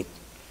and meat.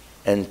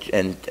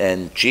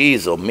 And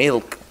cheese or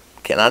milk.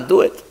 Cannot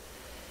do it.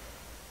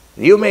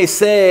 You may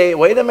say,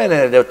 wait a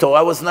minute, the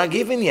Torah was not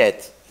given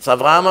yet. It's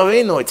Avraham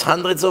Avinu. It's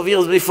hundreds of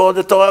years before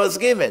the Torah was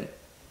given.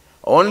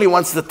 Only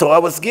once the Torah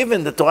was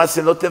given, the Torah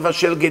said, "Lo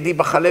tevashel gedi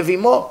b'chalev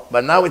imo."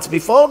 But now it's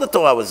before the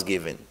Torah was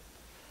given.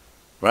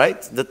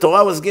 Right? The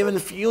Torah was given a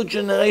few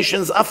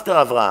generations after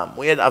Avraham.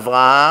 We had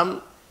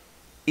Avraham,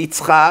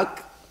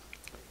 Yitzchak,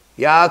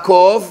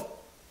 Yaakov.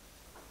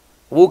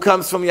 Who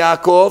comes from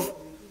Yaakov?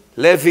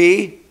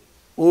 Levi.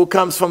 Who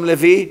comes from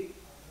Levi?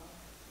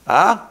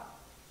 Huh?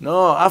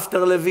 No, after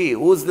Levi.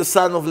 Who's the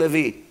son of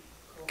Levi?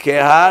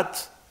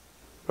 Kehat.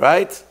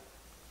 Right?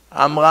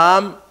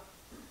 Amram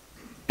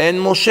and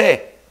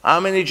Moshe. How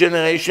many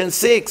generations?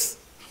 6.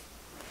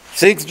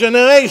 6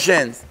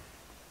 generations.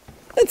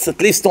 It's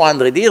at least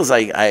 200 years,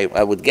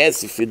 I would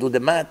guess, if you do the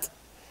math.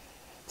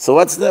 So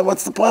what's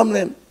the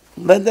problem?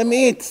 Let them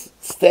eat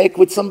steak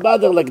with some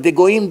butter, like the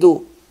Goyim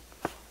do,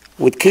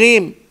 with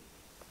cream.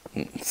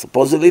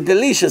 Supposedly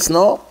delicious,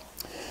 no?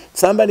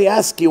 Somebody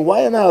asks you,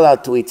 why are you not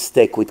allowed to eat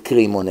steak with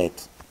cream on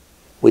it?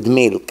 With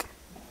milk,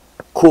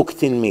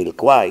 cooked in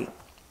milk. Why?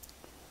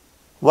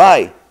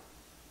 Why?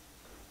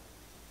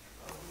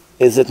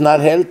 Is it not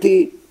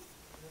healthy?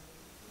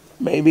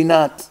 Maybe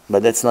not,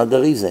 but that's not the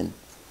reason.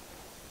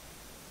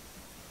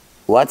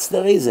 What's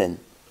the reason?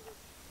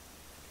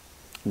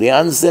 The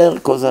answer,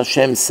 because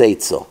Hashem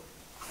said so.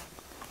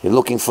 You're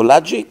looking for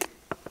logic?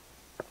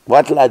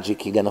 What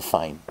logic you gonna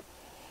find?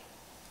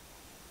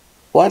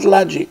 What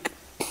logic?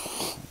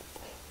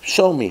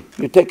 Show me.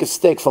 You take a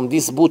steak from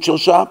this butcher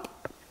shop,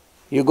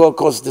 you go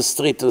across the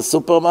street to the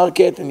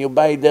supermarket and you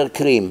buy their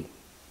cream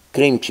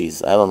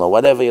cheese, I don't know,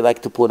 whatever you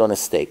like to put on a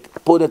steak.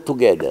 Put it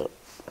together.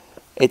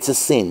 It's a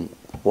sin.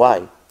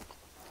 Why?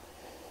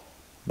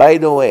 By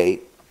the way,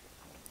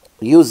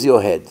 use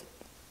your head.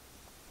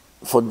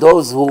 For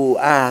those who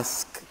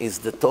ask, is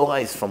the Torah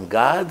is from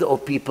God or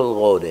people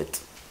wrote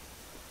it?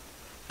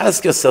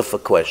 Ask yourself a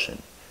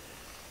question.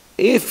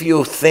 If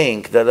you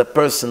think that a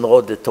person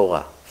wrote the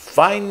Torah,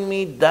 find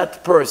me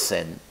that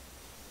person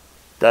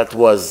that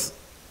was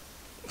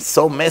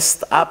so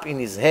messed up in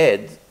his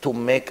head to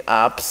make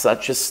up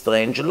such a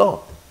strange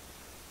law.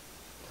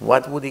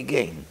 What would he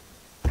gain?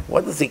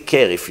 What does he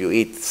care if you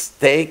eat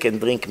steak and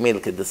drink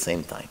milk at the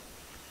same time?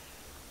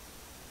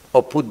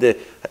 Or put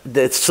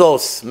the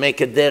sauce, make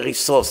a dairy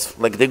sauce.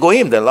 Like the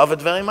Goyim, they love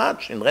it very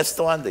much. In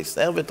restaurants, they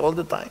serve it all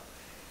the time.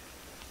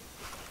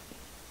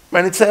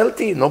 And it's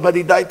healthy.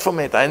 Nobody died from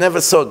it. I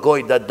never saw a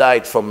Goy that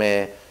died from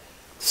a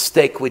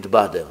steak with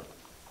butter.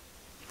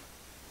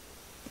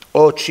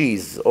 Or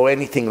cheese, or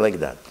anything like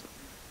that.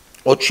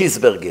 Or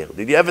cheeseburger.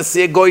 Did you ever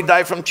see a Goy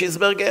die from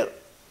cheeseburger?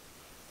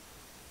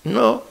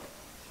 No.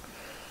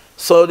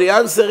 So the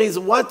answer is,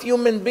 what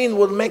human being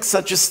would make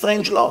such a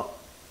strange law?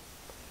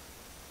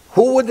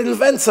 Who would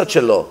invent such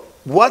a law?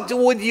 What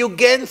would you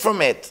gain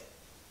from it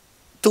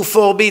to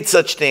forbid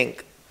such thing?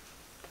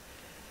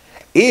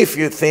 If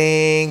you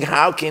think,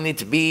 how can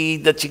it be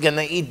that you're going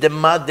to eat the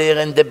mother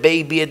and the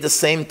baby at the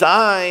same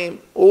time?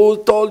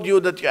 Who told you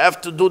that you have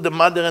to do the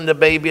mother and the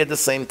baby at the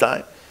same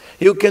time?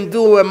 You can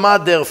do a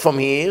mother from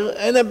here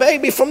and a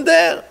baby from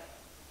there.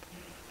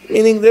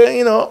 Meaning,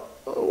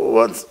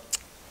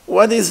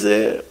 what is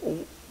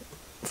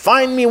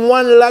Find me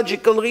one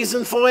logical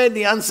reason for it.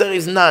 The answer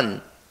is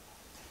none.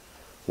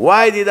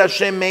 Why did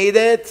Hashem made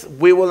it?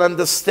 We will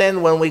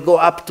understand when we go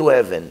up to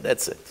heaven.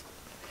 That's it.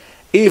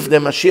 If the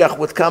Mashiach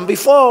would come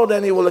before,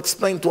 then he will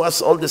explain to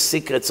us all the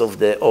secrets of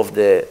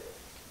the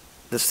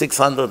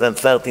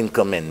 613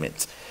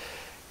 commandments.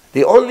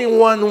 The only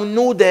one who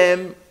knew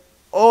them,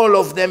 all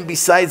of them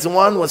besides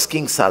one, was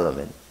King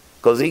Solomon.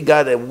 Because he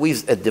got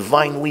a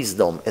divine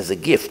wisdom as a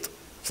gift.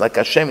 It's like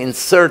Hashem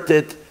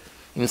inserted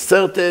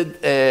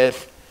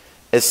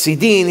a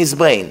CD in his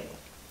brain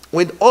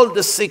with all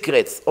the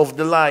secrets of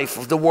the life,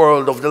 of the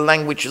world, of the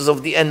languages,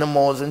 of the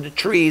animals and the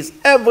trees,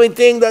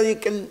 everything that you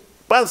can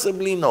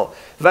possibly know.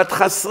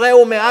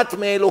 V'tchasreu me'at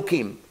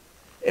me'elokim.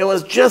 It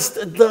was just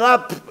a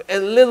drop, a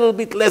little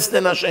bit less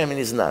than Hashem in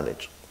his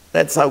knowledge.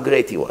 That's how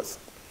great he was.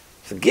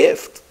 It's a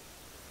gift.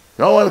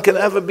 No one can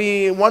ever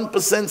be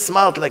 1%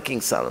 smart like King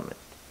Solomon.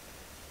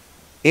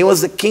 He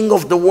was the king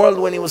of the world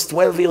when he was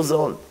 12 years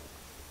old.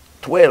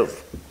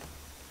 12.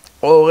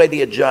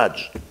 Already a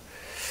judge.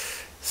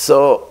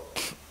 So,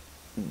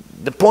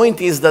 the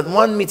point is that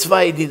one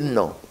mitzvah he didn't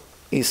know.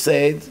 He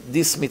said,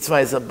 this mitzvah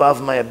is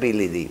above my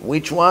ability.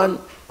 Which one?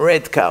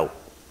 Red cow.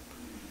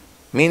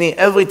 Meaning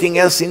everything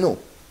else he knew.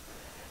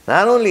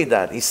 Not only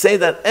that, he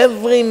said that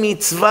every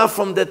mitzvah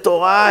from the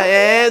Torah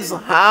has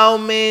how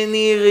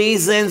many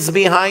reasons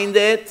behind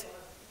it?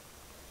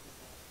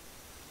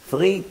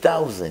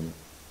 3,000.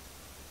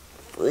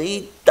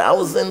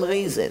 3,000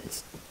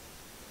 reasons.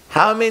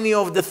 How many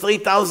of the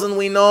 3,000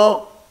 we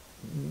know?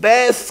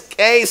 Best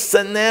case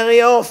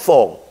scenario,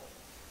 4.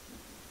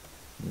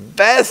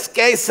 Best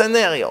case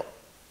scenario,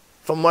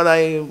 from what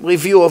I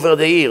review over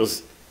the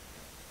years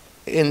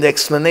in the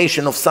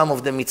explanation of some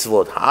of the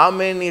mitzvot. How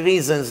many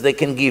reasons they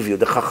can give you,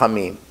 the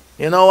Chachamim?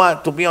 You know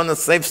what? To be on the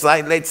safe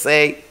side, let's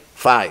say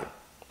 5.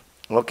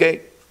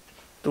 Okay?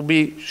 To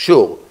be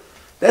sure.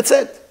 That's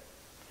it.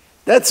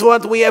 That's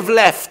what we have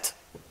left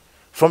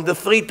from the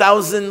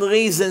 3,000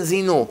 reasons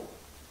he knew.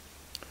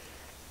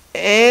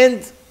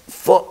 And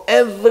for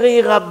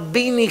every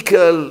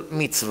rabbinical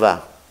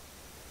mitzvah,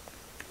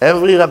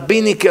 every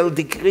rabbinical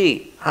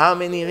decree, how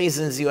many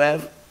reasons you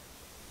have?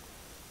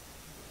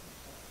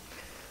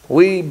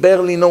 We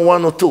barely know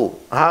 1 or 2.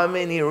 How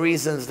many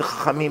reasons the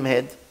Chachamim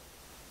had?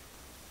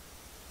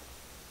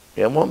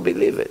 You won't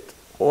believe it.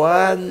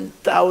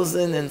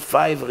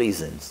 1,005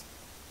 reasons.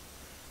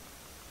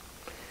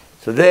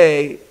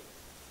 Today,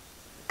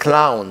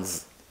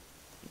 clowns,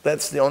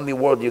 that's the only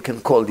word you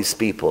can call these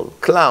people.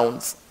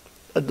 Clowns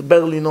that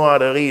barely know how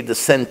to read a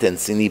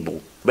sentence in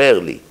Hebrew.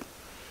 Barely.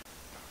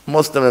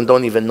 Most of them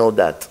don't even know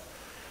that.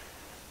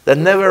 They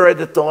never read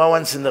the Torah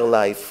once in their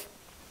life.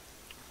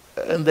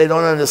 And they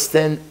don't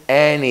understand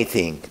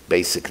anything,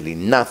 basically,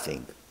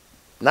 nothing.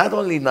 Not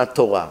only not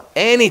Torah,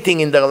 anything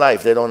in their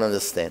life they don't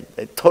understand.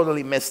 They're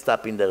totally messed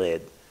up in their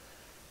head.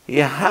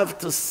 You have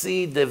to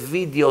see the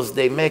videos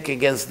they make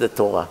against the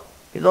Torah.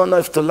 You don't know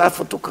if to laugh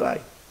or to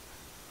cry.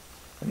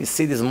 And you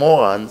see these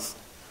morons,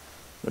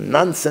 the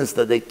nonsense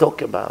that they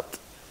talk about.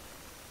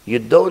 You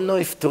don't know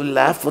if to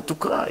laugh or to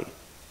cry.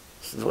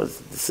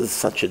 This is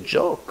such a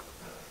joke.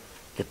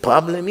 The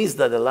problem is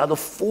that a lot of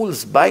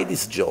fools buy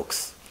these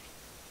jokes.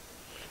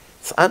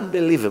 It's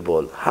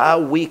unbelievable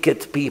how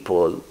wicked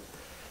people,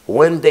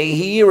 when they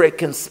hear a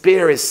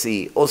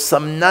conspiracy or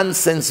some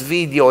nonsense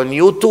video on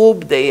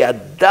YouTube, they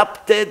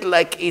adopt it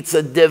like it's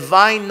a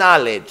divine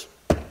knowledge.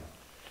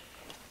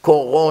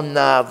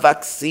 Corona,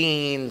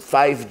 vaccine,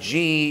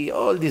 5G,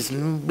 all these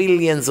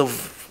millions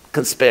of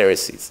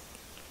conspiracies.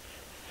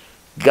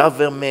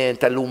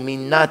 Government,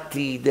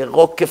 Illuminati, the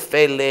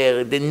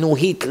Rockefeller, the new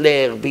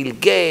Hitler, Bill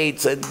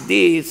Gates, and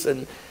this,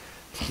 and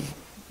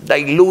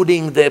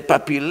diluting the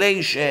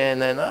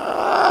population, and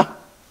I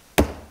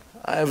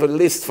have a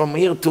list from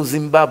here to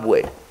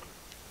Zimbabwe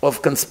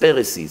of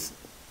conspiracies.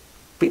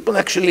 People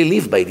actually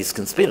live by these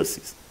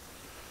conspiracies.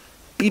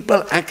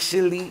 People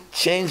actually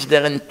change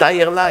their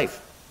entire life.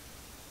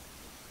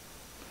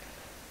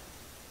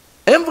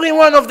 Every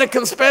one of the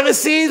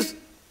conspiracies,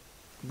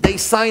 they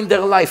sign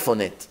their life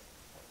on it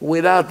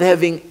without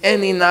having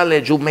any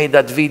knowledge who made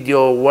that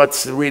video,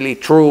 what's really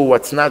true,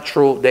 what's not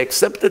true. They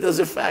accept it as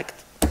a fact.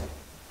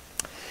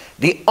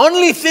 The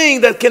only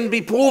thing that can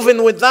be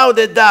proven without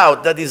a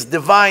doubt that is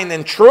divine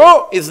and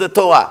true is the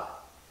Torah.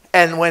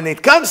 And when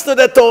it comes to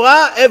the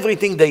Torah,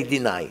 everything they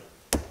deny.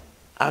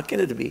 How can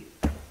it be?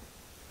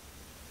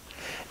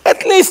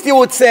 At least you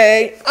would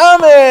say,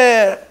 I'm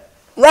a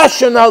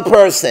rational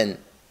person.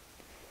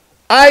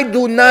 I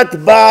do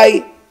not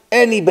buy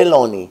any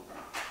baloney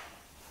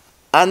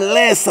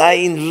unless I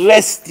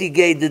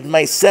investigated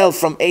myself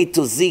from A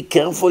to Z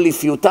carefully a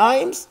few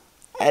times.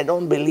 I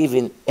don't believe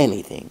in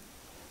anything.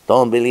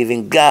 Don't believe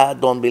in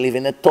God, don't believe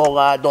in a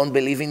Torah, don't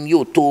believe in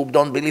YouTube,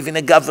 don't believe in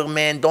a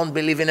government, don't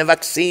believe in a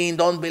vaccine,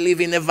 don't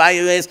believe in a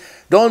virus,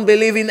 don't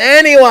believe in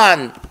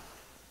anyone.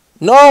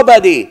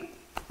 Nobody.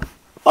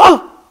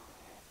 Oh,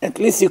 at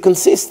least you're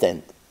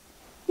consistent.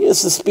 You're a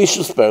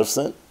suspicious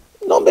person.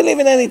 Don't believe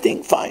in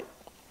anything, fine.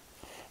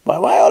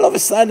 But why all of a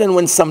sudden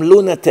when some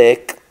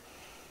lunatic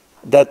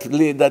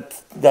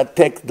that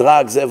take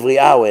drugs every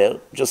hour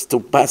just to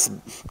pass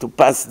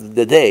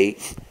the day.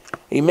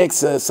 He makes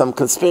some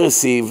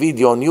conspiracy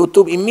video on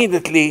YouTube.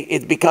 Immediately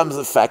it becomes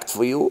a fact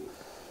for you.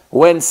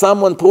 When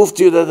someone proves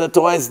to you that the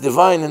Torah is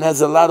divine and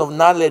has a lot of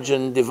knowledge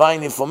and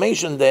divine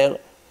information there,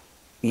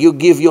 you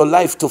give your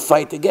life to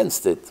fight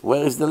against it.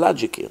 Where is the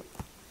logic here?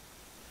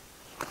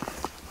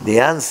 The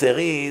answer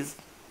is,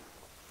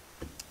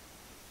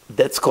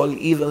 that's called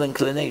evil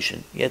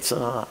inclination, Yetzer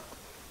Hara.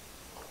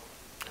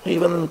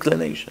 Evil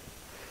inclination.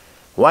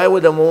 Why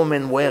would a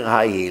woman wear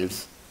high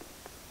heels?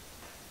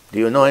 Do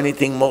you know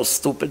anything more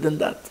stupid than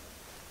that?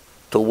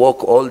 To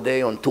walk all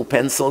day on 2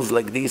 pencils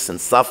like this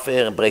and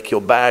suffer, break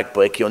your back,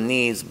 break your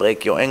knees,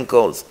 break your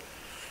ankles,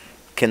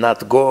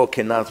 cannot go,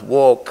 cannot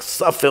walk,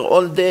 suffer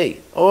all day.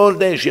 All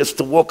day she has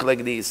to walk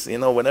like this, you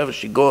know, whenever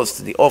she goes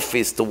to the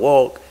office, to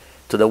work,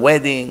 to the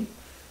wedding.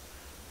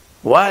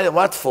 Why?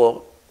 What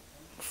for?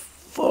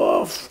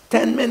 For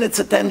 10 minutes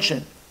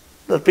attention.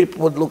 That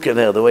people would look at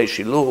her the way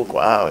she looks.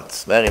 Wow,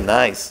 it's very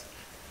nice.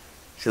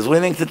 She's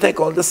willing to take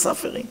all the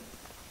suffering.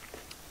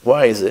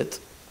 Why is it?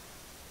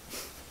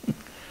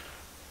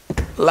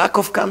 Lack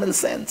of common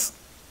sense.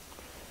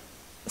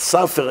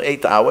 Suffer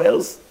 8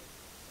 hours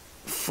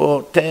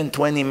for 10,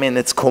 20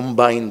 minutes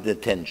combined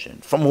attention.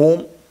 From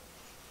whom?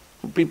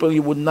 From people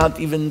you would not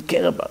even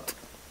care about.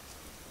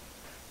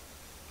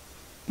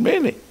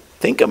 Really,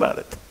 think about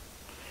it.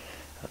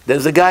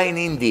 There's a guy in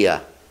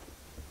India,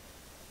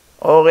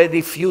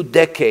 already few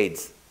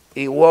decades,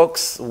 he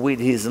walks with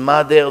his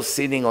mother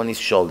sitting on his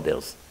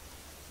shoulders.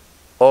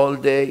 All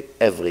day,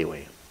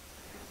 everywhere.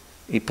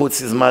 He puts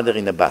his mother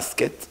in a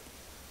basket.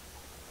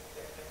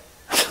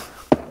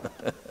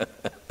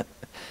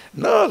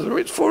 No,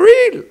 it's for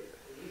real.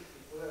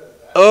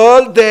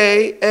 All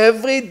day,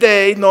 every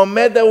day, no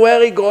matter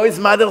where he goes, his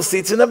mother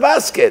sits in a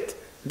basket.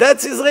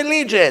 That's his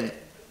religion.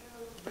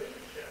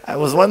 I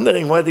was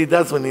wondering what he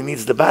does when he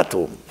needs the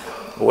bathroom,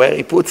 where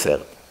he puts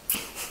her.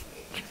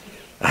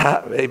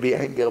 Maybe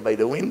hang her by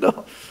the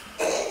window?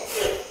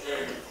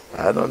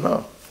 I don't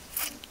know.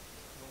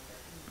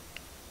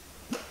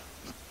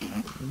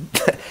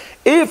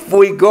 If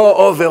we go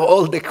over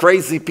all the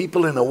crazy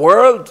people in the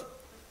world,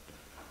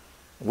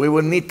 we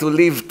will need to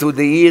live to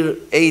the year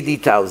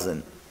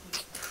 80,000.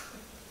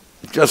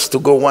 Just to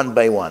go one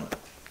by one.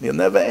 You'll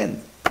never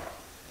end.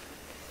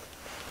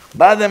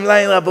 Bottom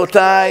line,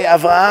 Rabotai,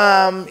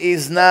 Avraham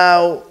is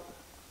now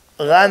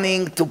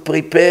running to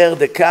prepare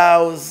the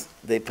cows.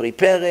 They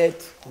prepare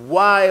it.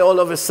 Why all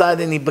of a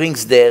sudden he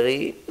brings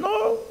dairy?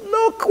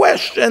 No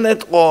question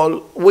at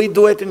all. We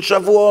do it in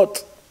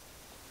Shavuot.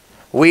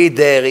 We eat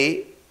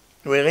dairy,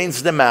 we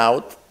rinse them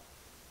out,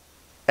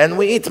 and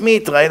we eat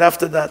meat right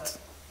after that.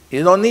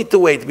 You don't need to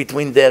wait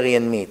between dairy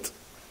and meat.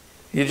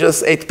 You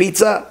just ate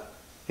pizza,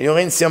 you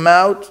rinse your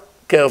mouth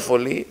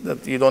carefully,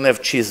 that you don't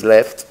have cheese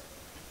left,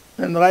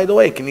 and right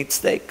away you can eat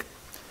steak.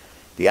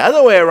 The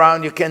other way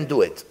around, you can't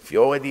do it. If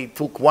you already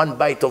took 1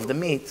 bite of the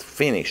meat,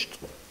 finished.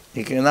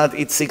 You cannot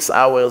eat 6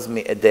 hours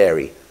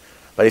dairy.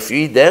 But if you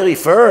eat dairy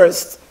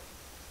first,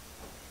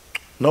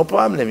 no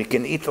problem. You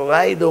can eat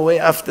right away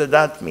after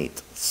that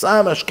meat.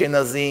 Some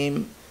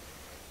Ashkenazim,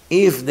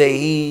 if they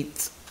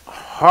eat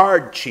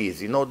hard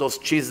cheese, you know those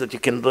cheese that you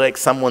can break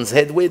someone's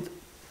head with?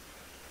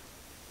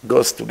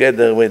 Goes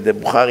together with the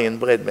Bukharian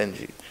bread,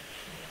 Benji.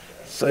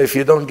 So if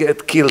you don't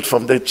get killed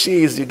from the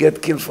cheese, you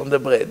get killed from the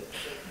bread.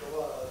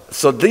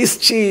 So this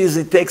cheese,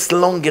 it takes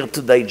longer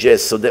to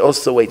digest, so they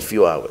also wait a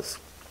few hours.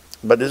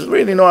 But there's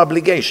really no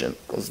obligation,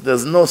 because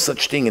there's no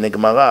such thing in a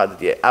Gemara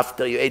that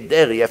after you ate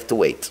dairy, you have to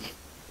wait.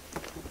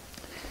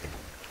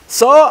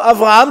 So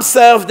Avraham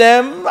served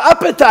them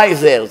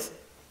appetizers.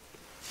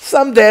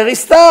 Some dairy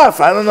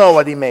stuff. I don't know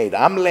what he made.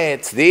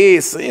 Omelets,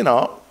 this, you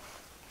know.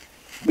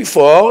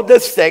 Before the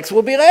steaks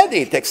will be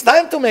ready. It takes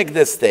time to make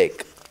the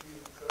steak.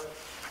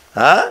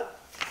 Huh?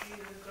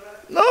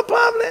 No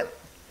problem.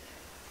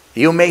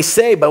 You may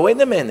say, but wait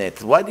a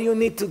minute. Why do you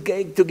need to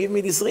give me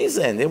this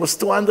reason? It was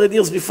 200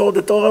 years before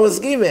the Torah was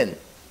given.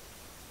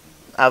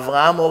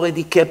 Avraham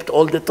already kept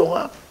all the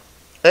Torah.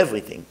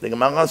 Everything. The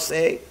Gemara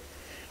say,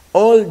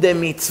 all the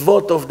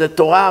mitzvot of the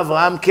Torah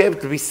Avraham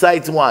kept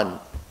besides one.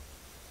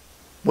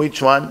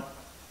 Which one?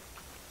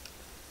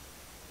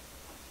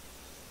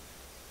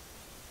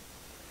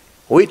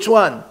 Which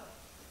one?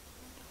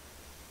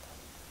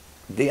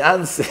 The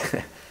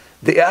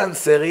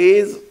answer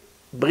is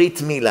Brit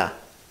Milah.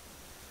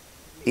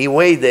 He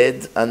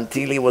waited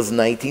until he was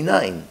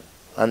 99,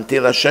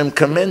 until Hashem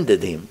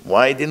commended him.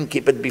 Why he didn't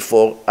keep it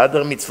before?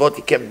 Other mitzvot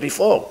he kept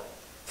before.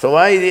 So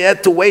why he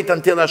had to wait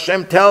until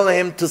Hashem tell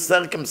him to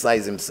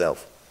circumcise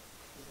himself?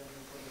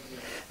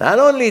 Not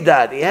only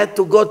that, he had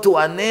to go to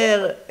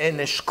Aner and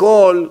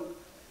Eshkol,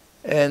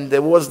 and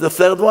there was the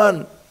third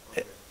one.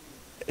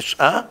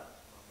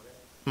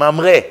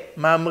 Mamre,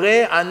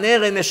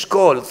 Aner and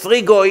Eshkol.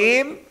 3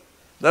 goyim,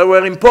 that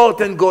were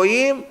important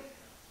goyim,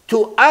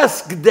 to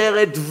ask their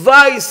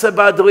advice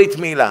about Brit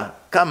Milah.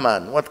 Come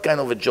on, what kind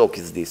of a joke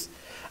is this?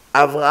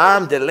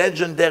 Avraham, the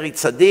legendary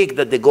tzaddik,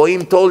 that the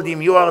goyim told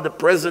him, you are the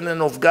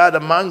president of God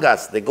among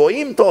us. The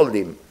goyim told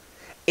him.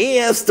 He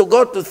has to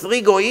go to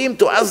 3 goyim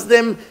to ask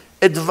them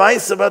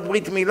advice about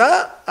Brit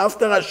Milah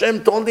after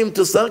Hashem told him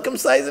to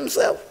circumcise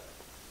himself.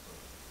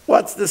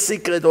 What's the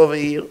secret over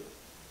here?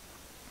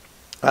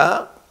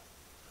 Huh?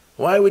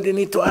 Why would you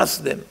need to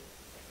ask them?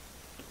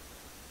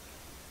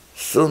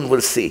 Soon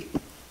we'll see.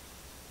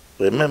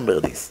 Remember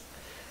this.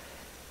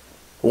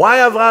 Why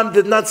Avraham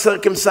did not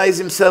circumcise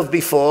himself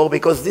before?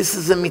 Because this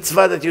is a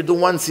mitzvah that you do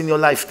once in your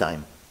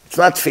lifetime. It's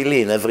not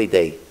tefillin every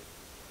day.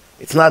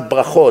 It's not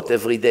brachot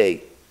every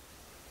day.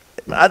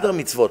 Other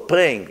mitzvot,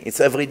 praying, it's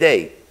every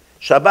day.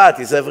 Shabbat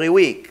is every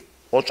week.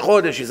 Rosh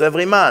Chodesh is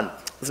every month.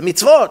 It's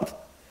mitzvot.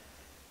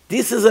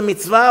 This is a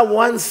mitzvah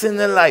once in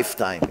a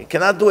lifetime. You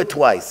cannot do it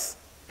twice.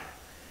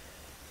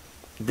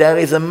 There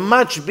is a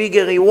much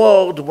bigger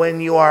reward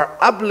when you are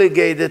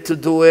obligated to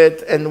do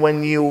it and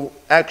when you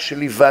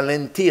actually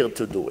volunteer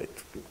to do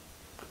it.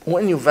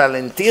 When you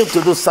volunteer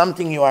to do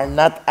something you are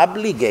not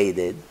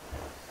obligated,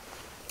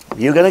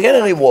 you're going to get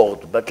a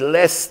reward, but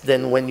less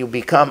than when you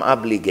become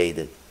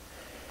obligated.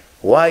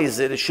 Why is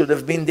it? It should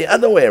have been the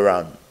other way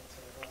around.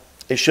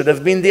 It should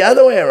have been the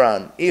other way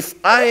around. If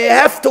I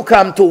have to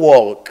come to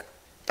work,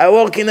 I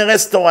work in a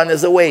restaurant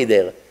as a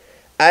waiter,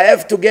 I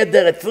have to get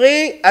there at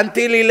 3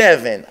 until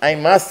 11. I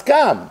must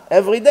come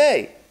every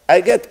day.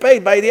 I get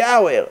paid by the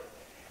hour.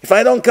 If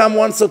I don't come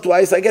once or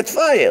twice, I get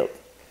fired.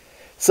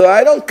 So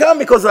I don't come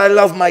because I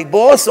love my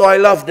boss or I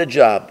love the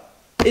job.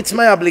 It's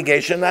my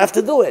obligation, I have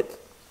to do it.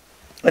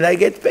 And I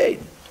get paid.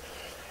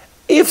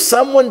 If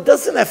someone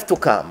doesn't have to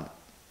come,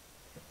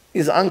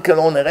 his uncle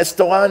owns a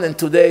restaurant and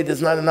today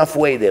there's not enough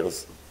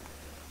waiters.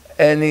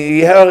 And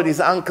he heard his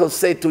uncle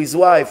say to his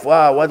wife,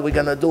 wow, what are we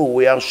going to do?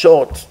 We are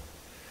short.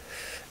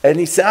 And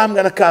he said, I'm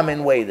going to come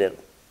and wait there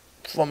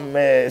from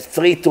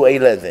 3 to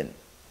 11.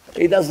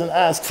 He doesn't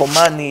ask for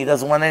money. He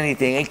doesn't want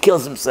anything. He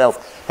kills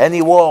himself. And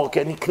he works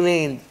and he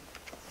cleans.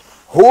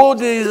 Who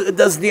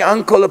does the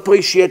uncle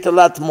appreciate a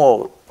lot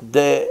more?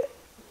 The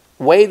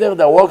waiter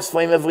that works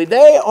for him every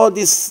day or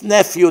this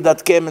nephew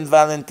that came and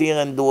volunteered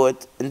and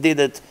did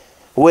it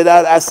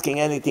without asking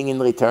anything in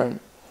return?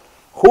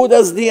 Who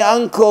does the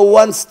uncle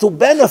wants to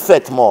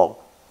benefit more?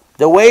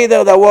 The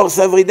waiter that works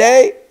every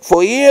day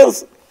for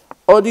years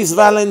or this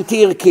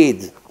volunteer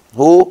kid?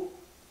 Who?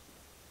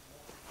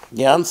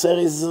 The answer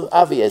is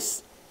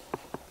obvious.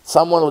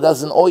 Someone who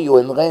doesn't owe you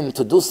in rent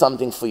to do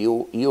something for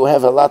you, you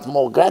have a lot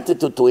more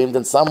gratitude to him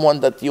than someone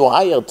that you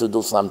hired to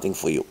do something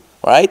for you,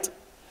 right?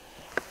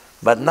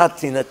 But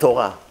not in the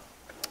Torah.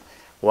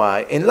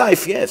 Why? In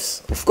life,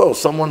 yes. Of course,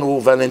 someone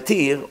who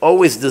volunteer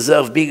always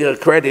deserves bigger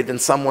credit than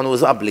someone who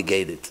is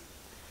obligated.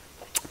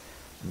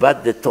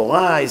 But the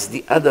Torah is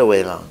the other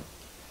way around.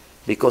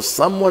 Because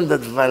someone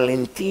that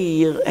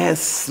volunteer has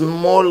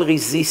small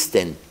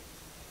resistance.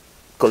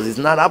 Because he's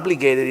not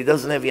obligated, he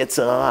doesn't have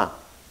Yetzer Hara.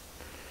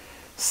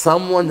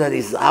 Someone that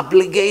is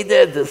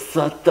obligated, the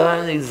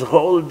Satan is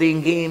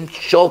holding him,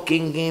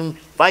 choking him,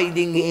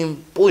 fighting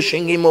him,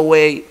 pushing him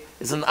away.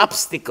 It's an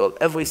obstacle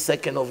every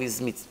second of his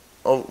mitzvah.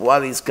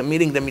 While he's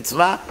committing the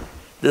mitzvah,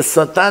 the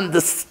Satan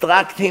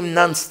distracts him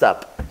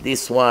non-stop.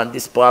 This one,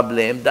 this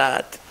problem,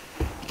 that.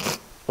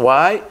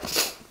 Why?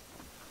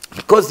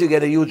 Because you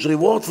get a huge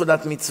reward for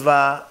that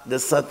mitzvah, the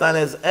Satan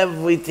has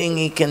everything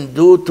he can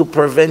do to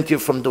prevent you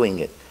from doing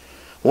it.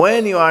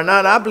 When you are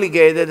not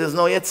obligated, there's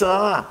no Yetzer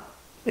Hara.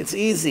 It's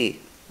easy.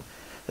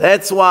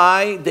 That's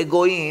why the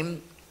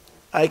Goyim,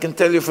 I can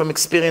tell you from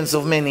experience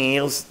of many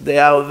years, they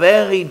are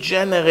very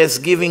generous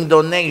giving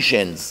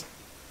donations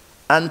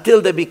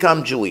until they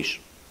become Jewish.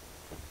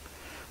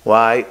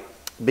 Why?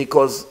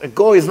 Because a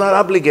Goy is not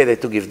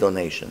obligated to give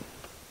donation.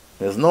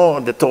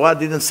 The Torah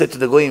didn't say to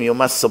the Goyim, you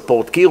must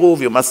support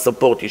Kiruv, you must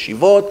support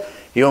Yeshivot,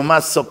 you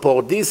must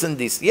support this and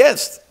this.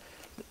 Yes,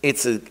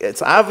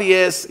 it's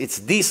obvious, it's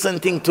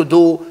decent thing to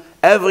do.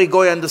 Every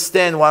Goy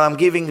understands while I'm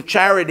giving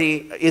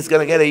charity, he's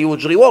going to get a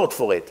huge reward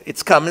for it.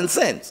 It's common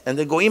sense. And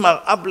the Goyim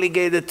are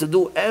obligated to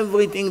do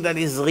everything that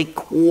is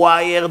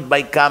required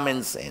by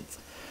common sense.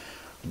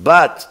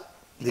 But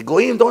the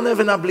Goyim don't have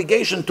an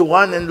obligation to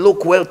run and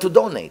look where to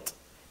donate.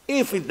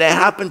 If they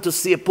happen to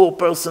see a poor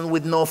person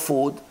with no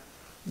food,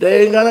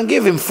 they're going to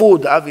give him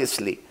food,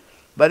 obviously.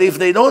 But if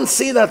they don't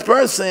see that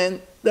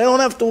person, they don't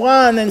have to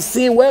run and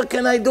see where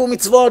can I do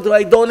mitzvot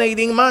by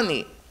donating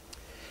money.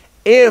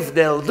 If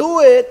they'll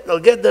do it, they'll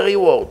get the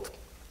reward.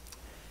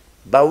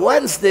 But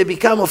once they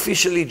become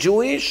officially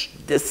Jewish,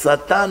 the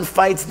Satan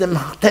fights them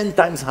 10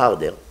 times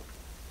harder.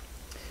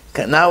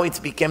 Now it's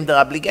become their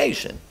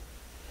obligation.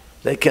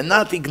 They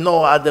cannot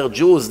ignore other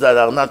Jews that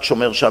are not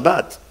Shomer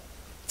Shabbat.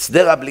 It's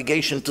their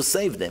obligation to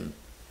save them.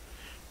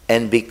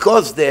 And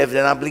because they have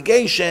an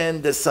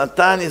obligation, the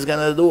Satan is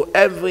going to do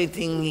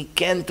everything he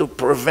can to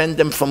prevent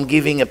them from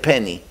giving a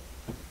penny.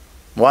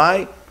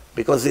 Why?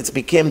 Because it's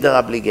became their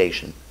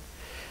obligation.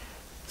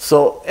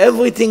 So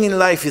everything in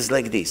life is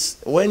like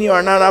this. When you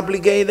are not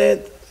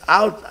obligated,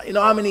 you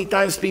know how many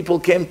times people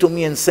came to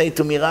me and say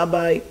to me,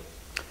 Rabbi,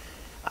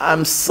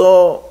 I'm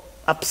so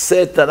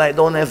upset that I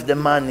don't have the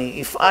money.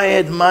 If I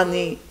had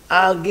money,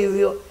 I'll give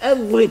you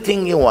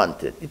everything you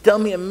wanted. You tell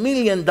me $1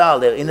 million,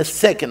 in a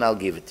second I'll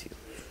give it to you.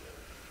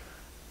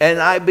 and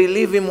I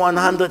believe him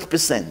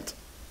 100%.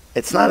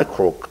 It's not a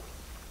crook.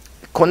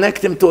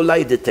 Connect him to a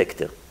lie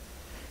detector.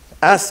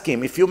 Ask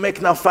him, if you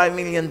make now $5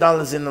 million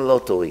in the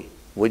lottery,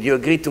 would you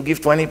agree to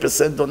give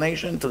 20%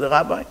 donation to the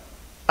rabbi?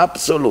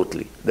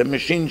 Absolutely. The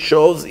machine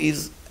shows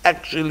he's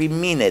actually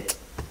mean it.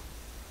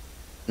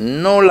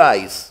 No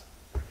lies.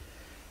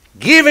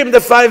 Give him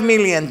the 5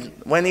 million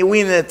when he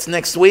wins it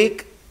next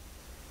week,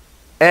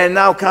 and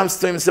now comes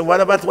to him and says, what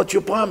about what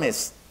you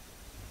promised?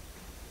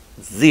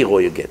 0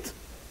 you get.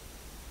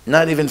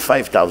 Not even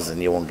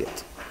 5,000 you won't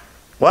get.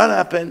 What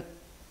happened?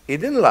 He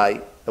didn't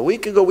lie. A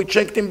week ago we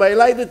checked him by a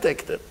lie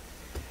detector.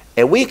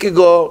 A week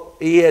ago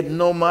he had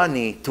no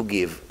money to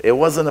give. It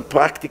wasn't a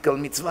practical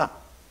mitzvah,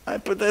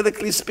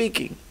 hypothetically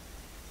speaking.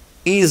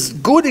 His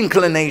good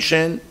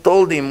inclination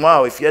told him,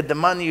 wow, if you had the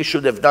money you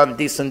should have done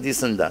this and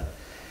this and that.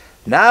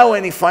 Now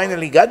when he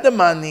finally got the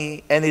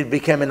money and it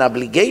became an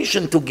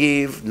obligation to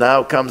give,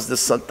 now comes the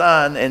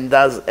Satan and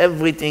does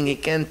everything he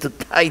can to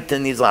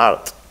tighten his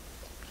heart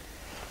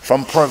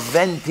from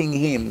preventing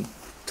him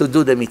to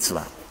do the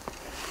mitzvah.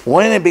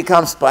 When it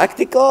becomes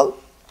practical,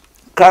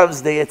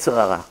 comes the Yetzer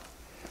Hara.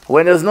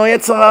 When there's no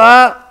Yetzer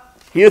Hara,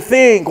 you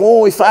think,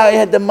 oh, if I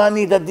had the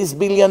money that this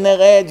billionaire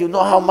had, you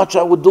know how much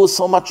I would do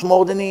so much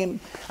more than him?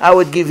 I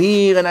would give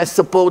here, and I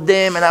support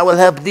them, and I will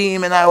help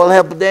them, and I will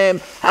help them.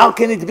 How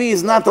can it be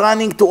he's not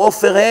running to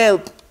offer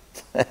help?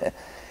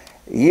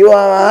 You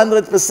are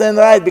 100%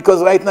 right,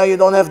 because right now you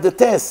don't have the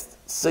test.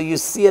 So you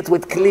see it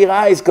with clear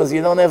eyes, because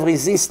you don't have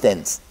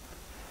resistance.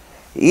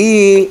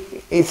 He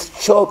is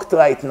choked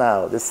right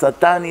now. The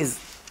Satan is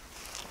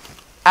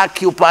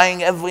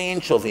occupying every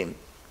inch of him.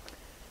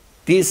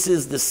 This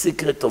is the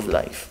secret of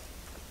life.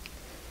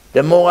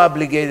 The more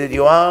obligated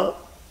you are,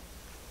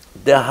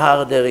 the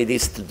harder it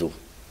is to do.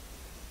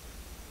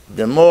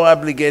 The more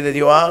obligated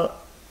you are,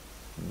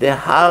 the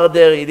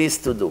harder it is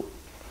to do.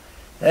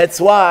 That's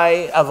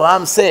why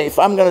Abraham said, if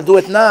I'm going to do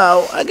it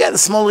now, I get a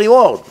small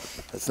reward.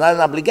 It's not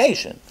an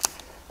obligation.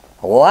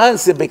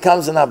 Once it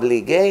becomes an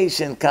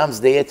obligation,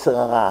 comes the Yetzer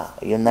Hara.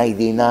 You're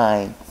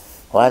 99.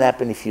 What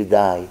happens if you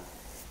die?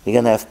 You're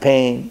going to have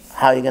pain.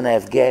 How are you going to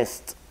have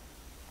guests?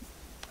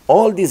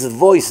 All this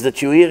voice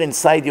that you hear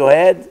inside your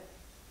head,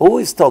 who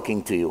is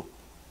talking to you?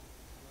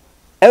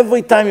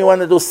 Every time you want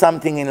to do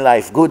something in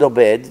life, good or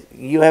bad,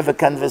 you have a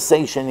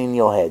conversation in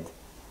your head.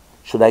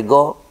 Should I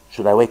go?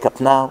 Should I wake up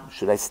now?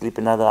 Should I sleep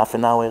another half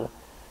an hour?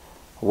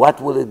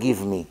 What will it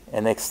give me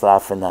an extra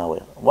half an hour?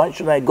 Why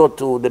should I go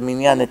to the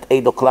minyan at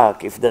 8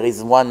 o'clock if there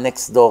is one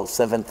next door,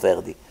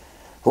 7:30?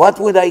 What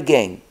would I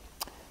gain?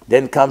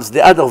 Then comes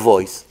the other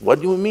voice.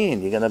 What do you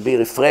mean? You're going to be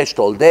refreshed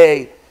all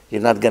day.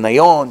 You're not going to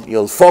yawn.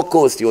 You'll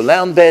focus. You'll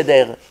learn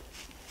better.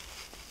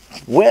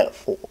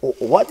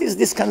 What is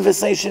this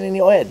conversation in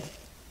your head?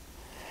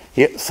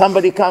 Here,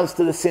 somebody comes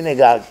to the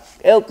synagogue.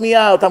 Help me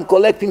out. I'm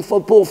collecting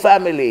for poor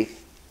family.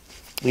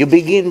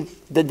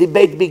 The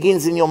debate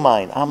begins in your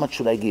mind. How much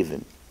should I give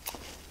him?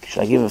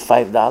 Should I give him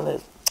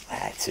 $5?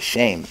 It's a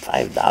shame.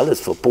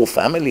 $5 for poor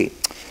family.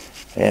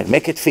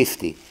 Make it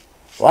 50.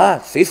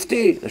 What?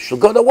 50? They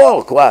should go to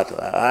work.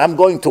 What? I'm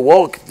going to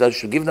work. I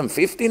should give them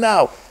 50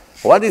 now?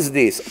 What is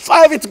this?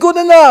 5, it's good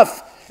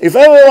enough. If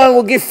everyone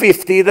will give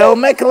 50, they'll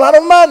make a lot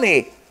of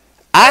money.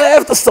 I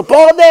have to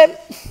support them.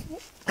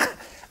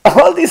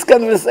 All this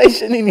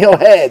conversation in your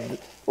head.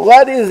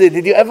 What is it?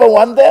 Did you ever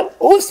wonder?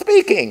 Who's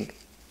speaking?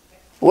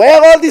 Where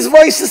are all these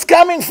voices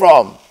coming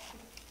from?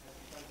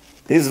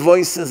 These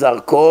voices are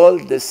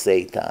called the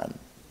Satan.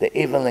 The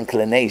evil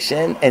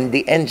inclination and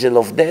the angel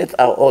of death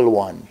are all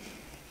one.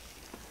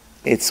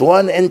 It's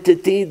one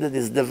entity that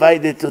is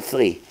divided to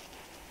 3.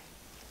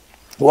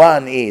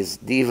 One is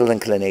the evil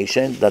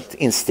inclination that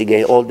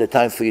instigates all the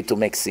time for you to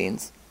make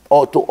sins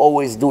or to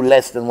always do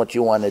less than what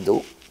you want to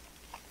do.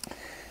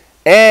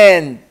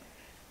 And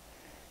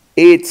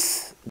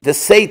it's the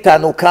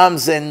Satan who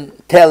comes and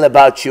tell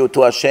about you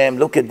to Hashem,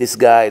 look at this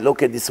guy,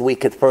 look at this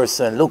wicked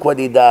person, look what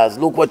he does,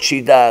 look what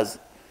she does.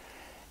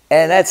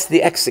 And that's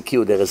the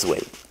executor as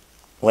well.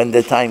 When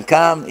the time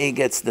comes, he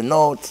gets the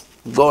note,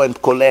 go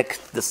and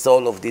collect the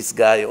soul of this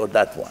guy or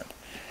that one.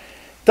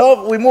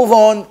 So we move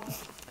on.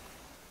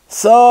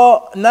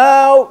 So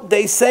now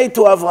they say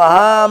to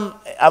Abraham,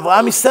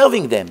 Abraham is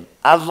serving them.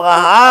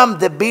 Abraham,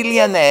 the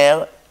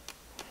billionaire,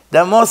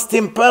 the most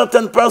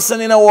important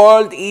person in the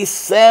world, is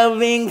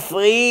serving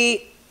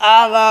 3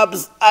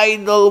 Arabs,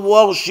 idol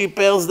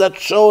worshippers that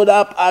showed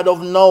up out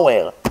of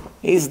nowhere.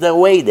 He's the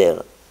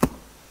waiter.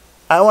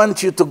 I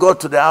want you to go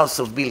to the house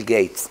of Bill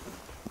Gates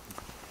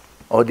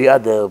or the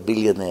other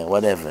billionaire,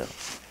 whatever.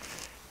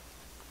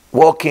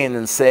 Walk in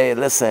and say,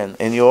 listen,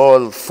 and you're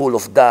all full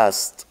of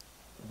dust,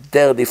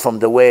 dirty from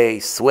the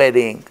way,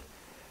 sweating,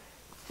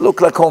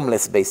 look like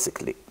homeless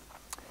basically.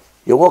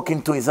 You walk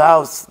into his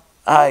house,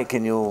 hi,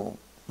 can you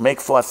make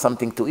for us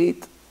something to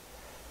eat?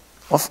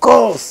 Of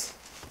course.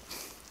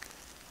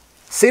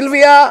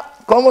 Silvia,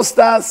 ¿cómo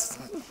estás?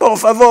 Por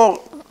favor.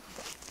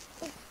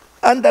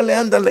 Ándale,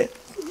 ándale.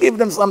 Give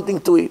them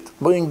something to eat.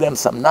 Bring them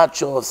some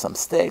nachos, some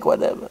steak,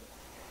 whatever.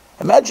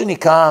 Imagine he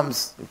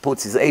comes, he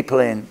puts his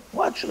apron.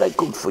 What should I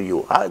cook for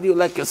you? How do you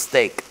like your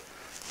steak?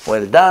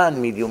 Well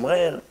done, medium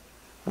rare.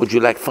 Would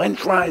you like French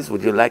fries?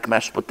 Would you like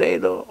mashed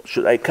potato?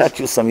 Should I cut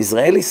you some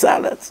Israeli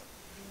salads?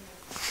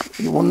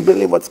 You wouldn't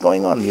believe what's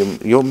going on.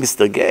 You're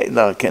Mr. Gay?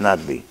 No, it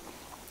cannot be.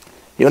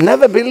 You'll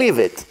never believe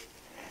it.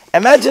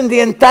 Imagine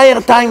the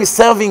entire time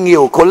serving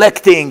you,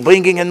 collecting,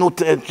 bringing a new...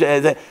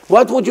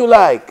 what would you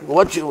like?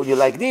 Would you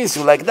like this?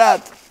 You like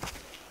that?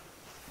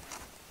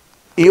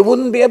 You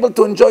wouldn't be able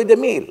to enjoy the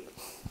meal.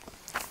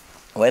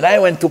 When I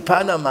went to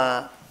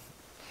Panama,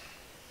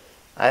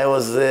 I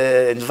was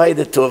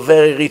invited to a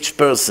very rich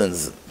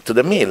person's, to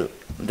the meal.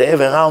 They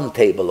have a round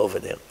table over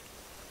there.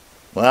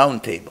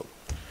 Round table.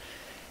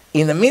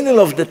 In the middle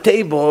of the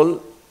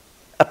table,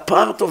 a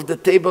part of the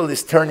table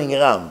is turning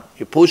around.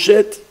 You push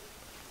it,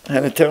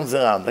 and it turns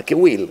around, like a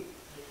wheel.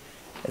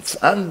 It's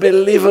an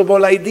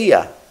unbelievable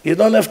idea. You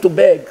don't have to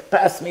beg.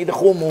 Pass me the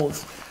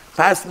hummus,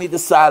 pass me the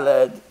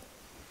salad,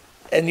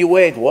 and you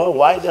wait. Well,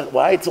 why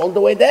it's all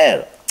the way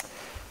there?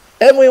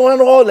 Everyone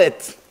roll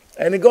it,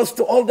 and it goes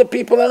to all the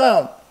people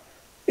around.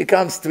 It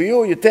comes to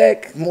you, you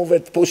take, move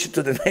it, push it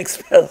to the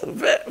next person.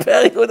 Very,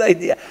 very good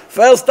idea.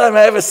 First time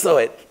I ever saw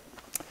it.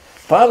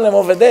 Problem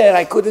over there,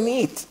 I couldn't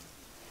eat.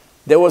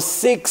 There were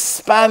 6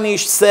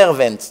 Spanish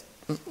servants.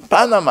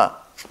 Panama.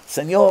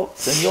 Señor,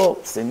 señor,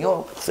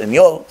 señor,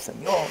 señor,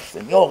 señor,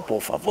 señor,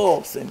 por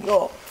favor,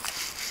 señor.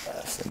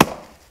 Señor.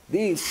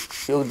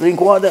 This, you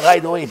drink water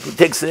right away. He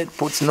takes it,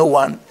 puts new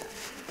one.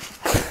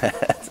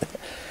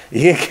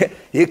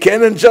 You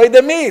can enjoy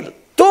the meal.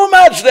 Too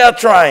much they are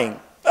trying.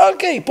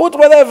 Okay, put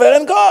whatever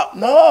and go.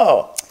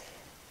 No.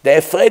 They're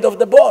afraid of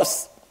the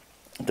boss,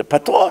 the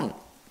patron.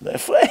 They're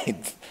afraid.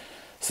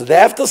 So they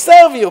have to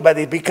serve you, but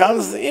it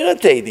becomes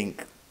irritating.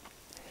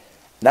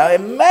 Now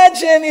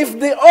imagine if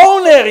the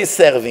owner is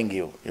serving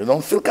you. You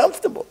don't feel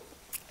comfortable.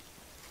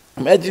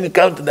 Imagine you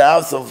come to the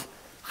house of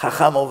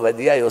Chacham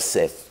Ovadia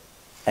Yosef,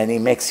 and he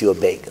makes you a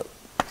bagel.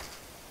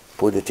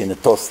 Put it in a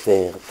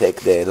toaster,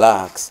 take the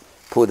lax,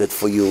 put it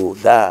for you,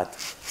 that,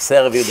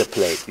 serve you the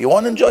plate. You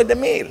won't enjoy the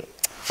meal.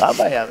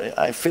 Rabbi,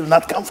 I feel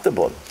not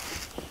comfortable.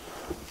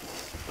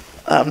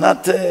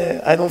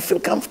 I don't feel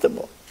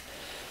comfortable.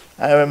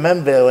 I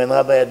remember when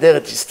Rabbi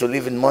Aderet used to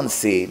live in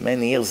Monsey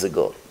many years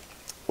ago.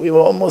 We were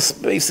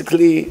almost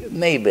basically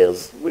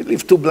neighbors. We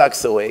lived 2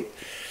 blocks away.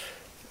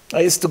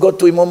 I used to go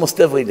to him almost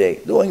every day,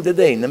 during the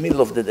day, in the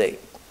middle of the day.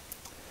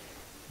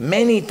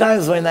 Many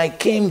times when I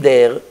came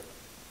there,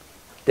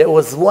 there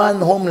was one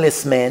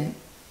homeless man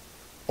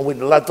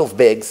with a lot of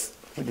bags,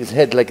 with his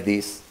head like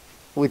this,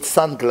 with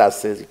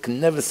sunglasses. You can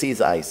never see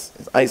his eyes.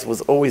 His eyes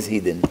was always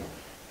hidden.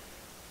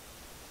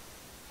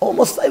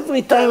 Almost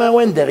every time I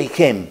went there, he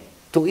came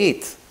to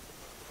eat.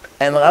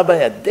 And Rabbi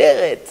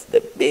Aderet,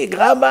 the big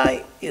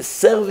rabbi, is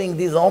serving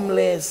these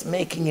homeless,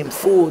 making him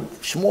food.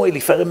 Shmuel,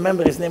 if I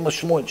remember, his name was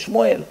Shmuel.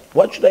 Shmuel,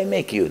 what should I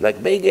make you? You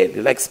like bagel?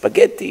 You like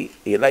spaghetti?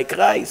 You like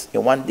rice?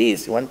 You want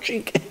this? You want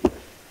chicken?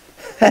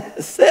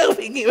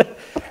 Serving him.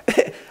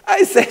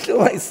 I said to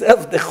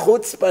myself, the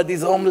chutzpah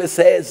this homeless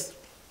has.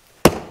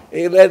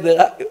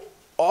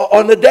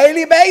 On a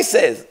daily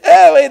basis,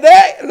 every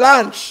day,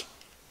 lunch.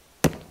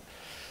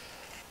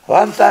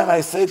 One time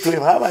I said to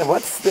him, Rabbi,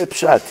 what's the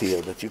pshat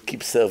here that you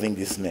keep serving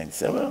this man? He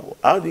said, well,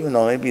 how do you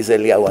know? Maybe it's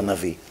Eliyahu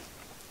Hanavi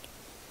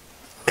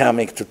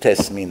coming to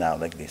test me now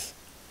like this.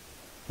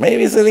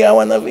 Maybe it's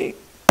Eliyahu Hanavi.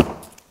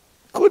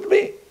 Could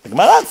be. The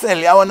Gemara says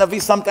Eliyahu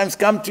Hanavi sometimes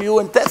come to you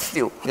and test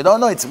you. You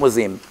don't know it was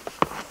him.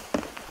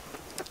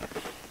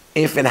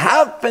 If it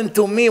happened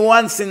to me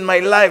once in my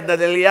life that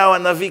Eliyahu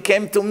Hanavi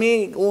came to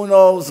me, who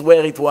knows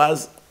where it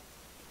was?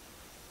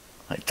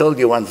 I told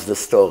you once the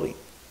story.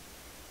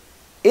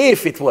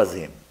 If it was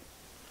him,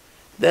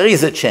 there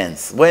is a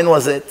chance. When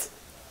was it?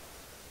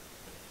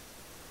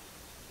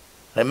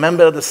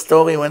 Remember the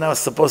story when I was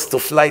supposed to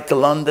fly to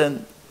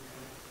London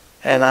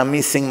and I'm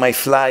missing my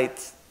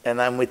flight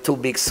and I'm with 2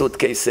 big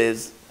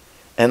suitcases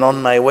and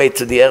on my way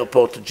to the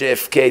airport to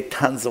JFK,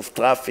 tons of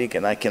traffic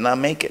and I cannot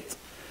make it.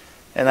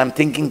 And I'm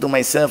thinking to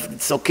myself,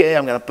 it's okay,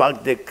 I'm going to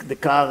park the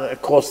car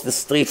across the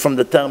street from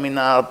the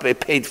terminal,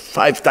 paid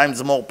 5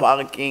 times more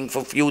parking for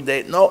a few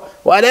days, no,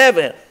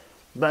 whatever.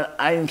 But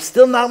I'm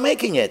still not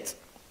making it.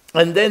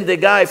 And then the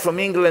guy from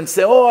England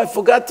said, oh, I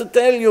forgot to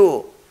tell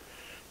you.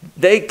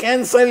 They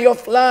cancel your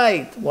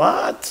flight.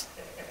 What?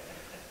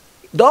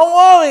 Don't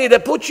worry, they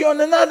put you on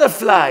another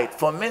flight.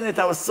 For a minute,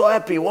 I was so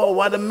happy. Whoa,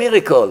 what a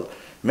miracle.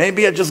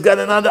 Maybe I just got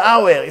another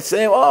hour. He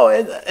said, oh,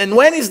 and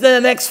when is the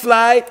next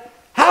flight?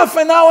 Half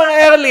an hour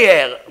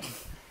earlier.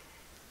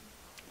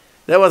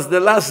 That was the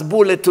last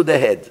bullet to the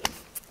head.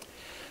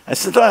 I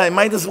said, oh, I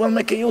might as well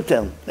make a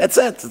U-turn. That's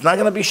it. It's not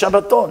going to be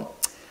Shabbaton.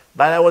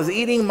 But I was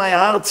eating my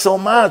heart so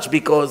much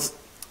because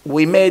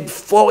we made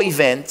 4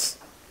 events.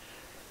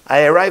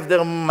 I arrived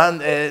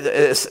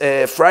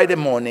there Friday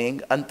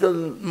morning until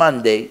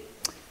Monday.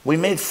 We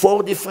made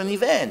 4 different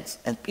events.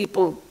 And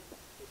people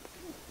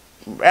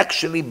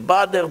actually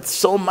bothered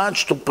so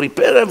much to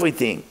prepare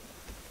everything.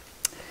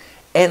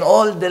 And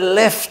all the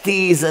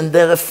lefties and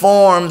the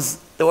reforms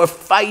They were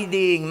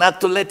fighting not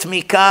to let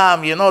me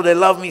come. You know, they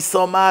love me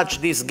so much,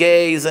 these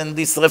gays and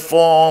this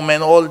reform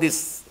and all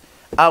this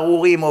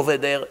arurim over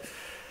there.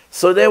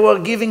 So they were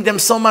giving them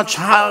so much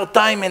hard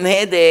time and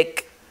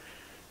headache.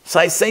 So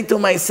I say to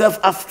myself,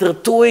 after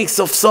 2 weeks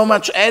of so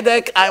much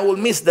headache, I will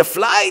miss the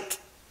flight?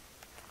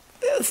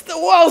 It's the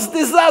worst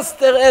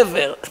disaster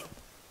ever.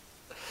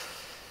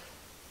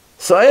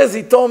 So as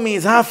he told me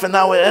it's half an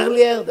hour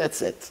earlier,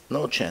 that's it.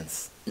 No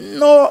chance.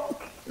 No,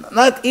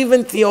 not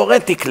even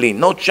theoretically,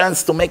 no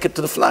chance to make it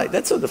to the flight.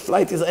 That's what the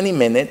flight is any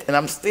minute, and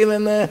I'm still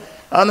on a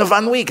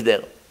 1 week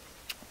there.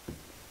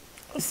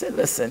 I said,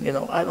 listen, you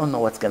know, I don't know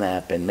what's going to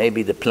happen.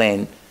 Maybe the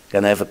plane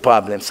going to have a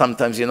problem.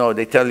 Sometimes, you know,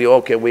 they tell you,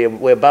 okay,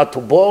 we're about to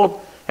board,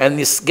 and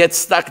you get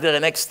stuck there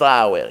an extra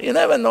hour. You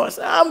never know. I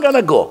said, I'm going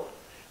to go.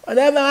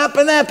 Whatever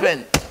happened,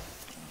 happened.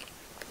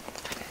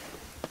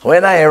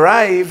 When I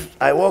arrived,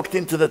 I walked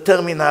into the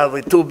terminal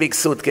with 2 big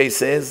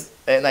suitcases,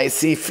 and I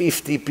see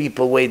 50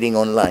 people waiting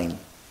online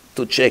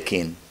to check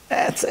in.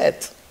 That's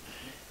it.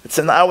 It's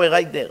an hour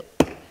right there.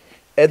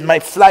 And my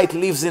flight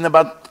leaves in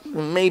about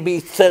maybe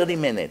 30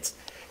 minutes.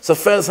 So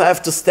first I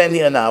have to stand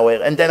here an hour,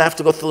 and then I have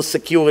to go through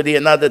security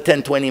another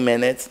 10, 20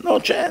 minutes. No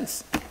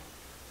chance.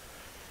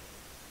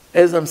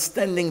 As I'm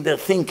standing there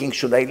thinking,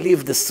 should I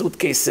leave the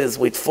suitcases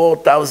with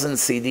 4,000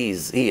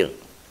 CDs here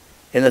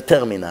in a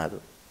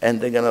terminal? And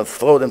they're going to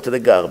throw them to the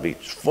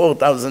garbage,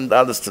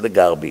 $4,000 to the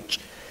garbage.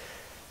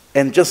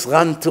 And just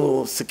run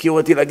to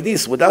security like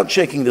this without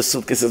checking the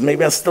suitcases.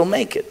 Maybe I'll still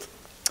make it.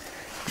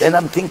 Then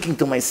I'm thinking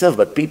to myself,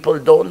 but people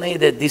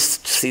donated these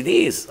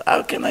CDs.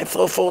 How can I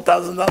throw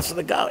 $4,000 to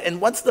the garbage?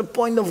 And what's the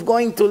point of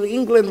going to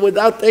England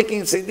without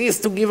taking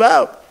CDs to give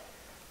out?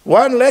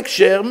 One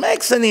lecture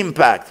makes an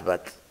impact,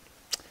 but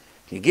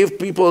you give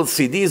people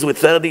CDs with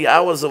 30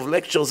 hours of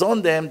lectures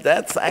on them,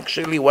 that's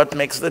actually what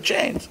makes the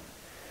change.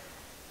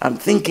 I'm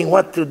thinking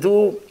what to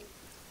do.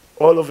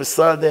 All of a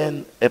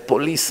sudden, a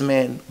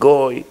policeman,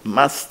 goy,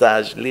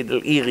 mustache,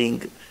 little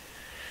earring,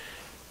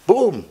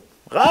 boom,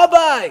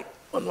 Rabbi,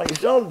 on my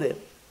shoulder.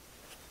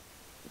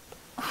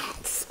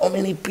 So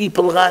many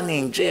people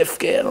running,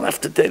 JFK, I don't have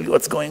to tell you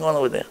what's going on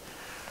over there.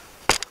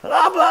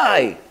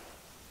 Rabbi!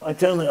 I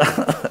turn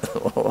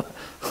around,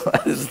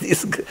 what is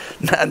this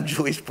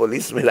non-Jewish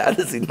policeman? How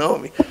does he know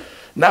me?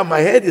 Now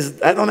my head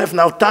is, I don't have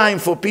now time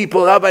for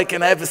people, Rabbi,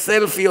 can I have a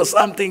selfie or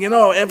something? You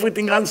know,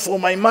 everything runs through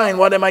my mind.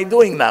 What am I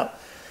doing now?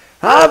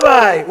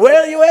 Rabbi,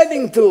 where are you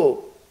heading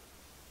to?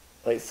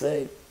 I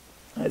say,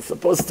 I'm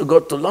supposed to go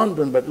to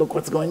London, but look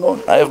what's going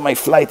on. I have my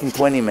flight in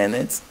 20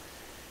 minutes.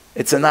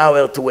 It's an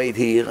hour to wait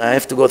here. I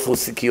have to go through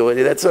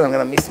security. That's all. I'm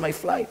going to miss my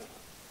flight.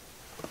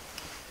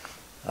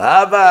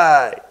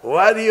 Rabbi,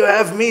 what do you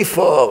have me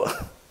for?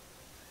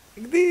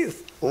 Like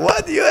this.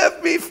 What do you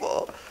have me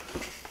for?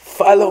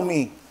 Follow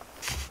me.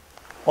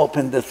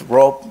 Open this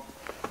rope.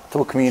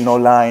 Took me no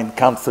line.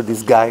 Comes to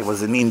this guy.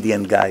 Was an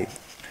Indian guy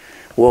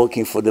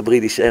working for the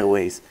British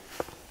Airways.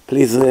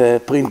 Please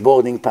print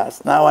boarding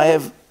pass. Now I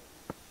have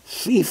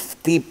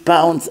 50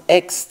 pounds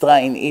extra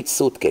in each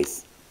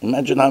suitcase.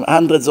 Imagine I'm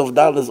hundreds of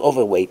dollars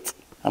overweight.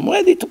 I'm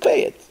ready to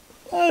pay it.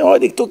 I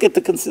already took it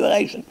into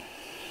consideration.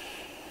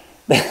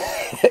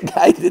 The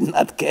guy did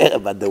not care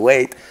about the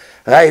weight.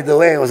 Right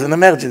away, it was an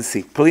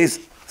emergency. Please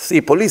see,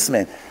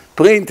 policeman,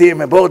 print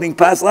him a boarding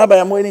pass. Rabbi,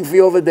 I'm waiting for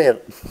you over there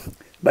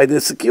by the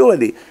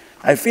security.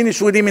 I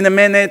finished with him in a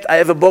minute. I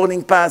have a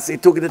boarding pass. He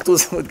took the 2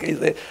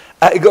 suitcases.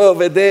 I go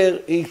over there.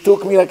 He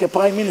took me like a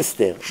prime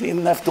minister. He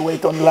didn't have to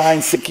wait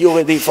online,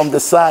 security from the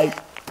side.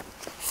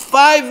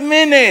 5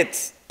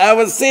 minutes. I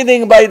was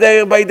sitting by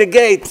the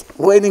gate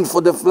waiting for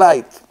the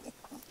flight.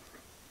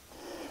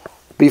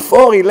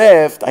 Before he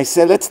left, I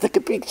said, let's take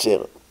a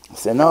picture. He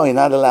said, no, you're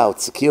not allowed.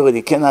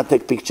 Security cannot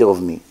take a picture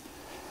of me.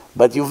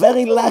 But you're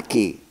very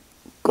lucky,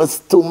 because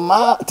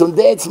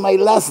today it's my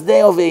last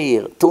day over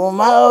here.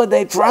 Tomorrow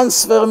they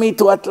transfer me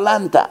to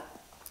Atlanta.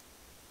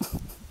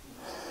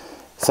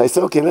 So I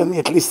said, okay, let me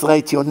at least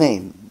write your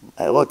name.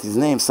 I wrote his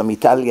name, some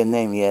Italian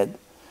name he had.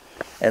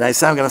 And I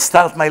said, I'm going to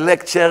start my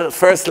lecture,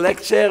 first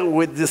lecture,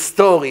 with the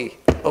story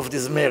of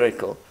this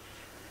miracle.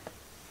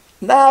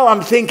 Now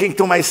I'm thinking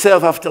to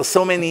myself, after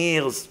so many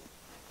years,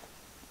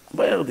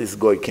 where this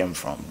guy came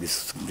from,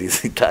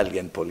 this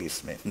Italian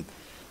policeman.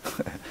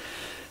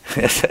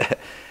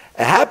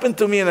 It happened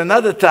to me in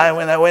another time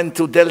when I went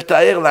to Delta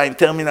Airline,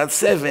 Terminal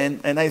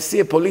 7, and I see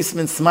a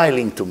policeman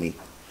smiling to me.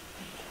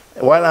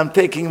 While I'm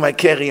taking my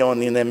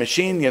carry-on in a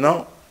machine, you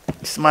know,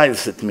 he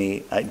smiles at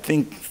me. I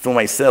think to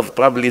myself,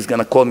 probably he's going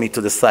to call me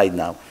to the side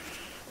now.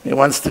 He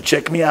wants to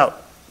check me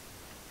out.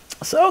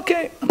 So,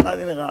 okay, I'm not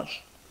in a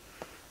rush.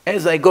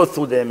 As I go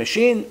through the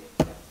machine,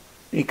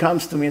 he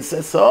comes to me and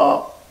says,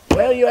 so,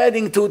 where are you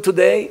heading to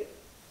today?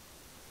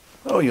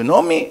 Oh, you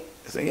know me?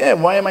 I say, yeah,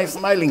 why am I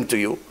smiling to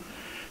you?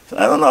 I said,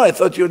 I don't know, I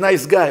thought you're a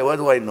nice guy, what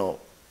do I know?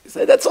 He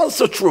said, that's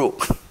also true.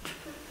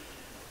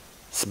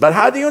 But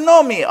how do you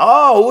know me?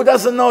 Oh, who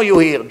doesn't know you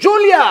here?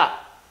 Julia!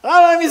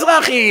 Rabbi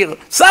Mizrachi here.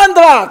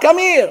 Sandra, come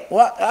here.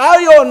 How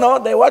you all know?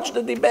 They watch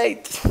the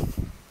debate.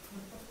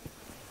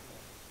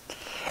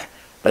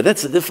 But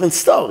that's a different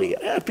story.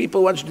 Yeah,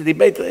 people watch the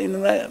debate,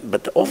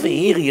 but over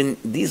here,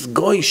 this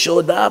guy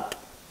showed up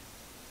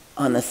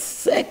on a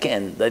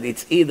second that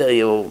it's either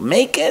you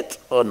make it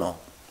or no.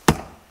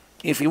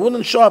 If he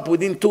wouldn't show up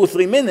within 2 or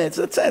 3 minutes,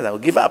 that's it, I'll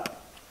give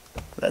up.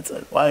 That's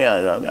it. Why?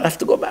 I have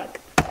to go back.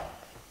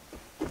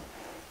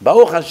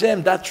 Baruch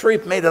Hashem, that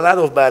trip made a lot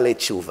of Baalei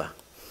Tshuva.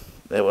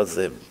 There was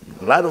a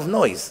lot of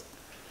noise.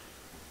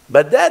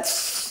 But that's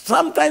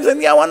sometimes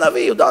in Yahweh,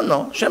 you don't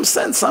know. Hashem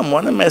sends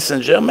someone, a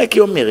messenger, make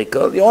you a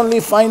miracle. You only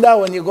find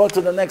out when you go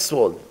to the next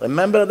world.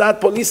 Remember that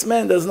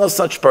policeman? There's no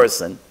such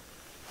person.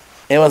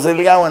 It was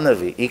Eliyahu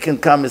Navi. He can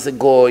come as a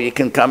goy, he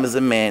can come as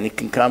a man, he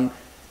can come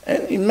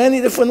in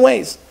many different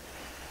ways.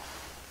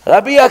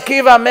 Rabbi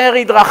Akiva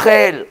married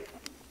Rachel.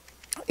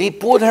 He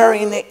put her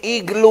in an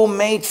igloo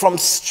made from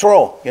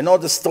straw. You know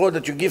the straw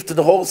that you give to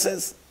the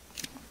horses?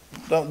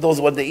 Those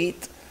what they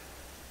eat.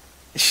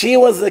 She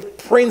was a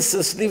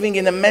princess living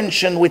in a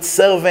mansion with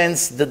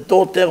servants, the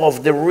daughter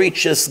of the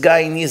richest guy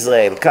in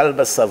Israel,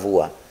 Kalba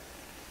Savua.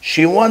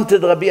 She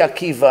wanted Rabbi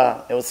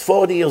Akiva. He was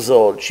 40 years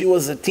old. She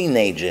was a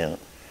teenager.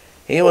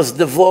 He was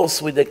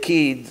divorced with a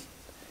kid,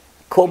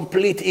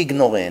 complete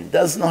ignorant,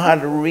 doesn't know how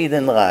to read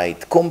and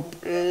write,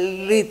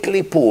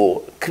 completely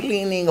poor,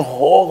 cleaning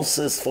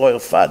horses for her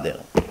father.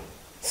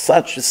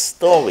 Such a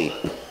story.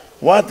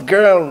 What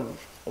girl,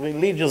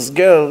 religious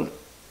girl,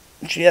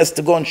 she has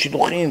to go on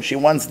shidduchim, she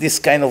wants this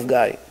kind of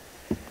guy.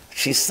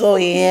 She saw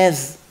he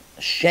has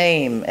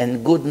shame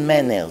and good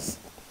manners.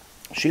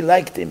 She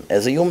liked him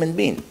as a human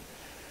being.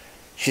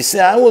 She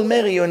said, I will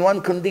marry you in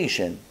one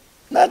condition,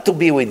 not to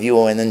be with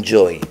you and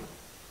enjoy.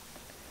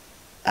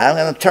 I'm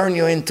going to turn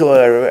you into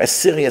a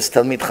serious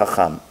Talmid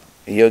Chacham.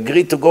 You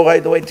agree to go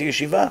right away to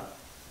yeshiva?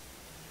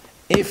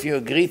 If you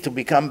agree to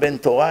become Ben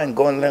Torah and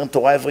go and learn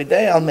Torah every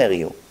day, I'll marry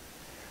you.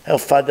 Her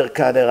father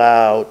cut her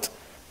out,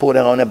 put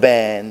her on a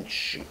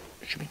bench.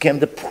 She became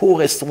the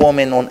poorest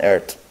woman on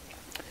earth.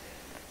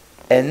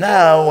 And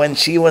now when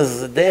she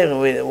was there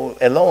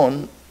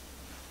alone,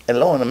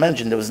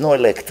 imagine there was no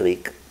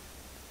electric.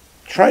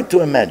 Try to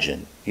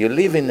imagine, you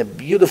live in a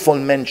beautiful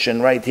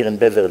mansion right here in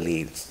Beverly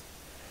Hills.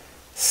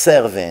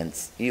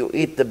 Servants, you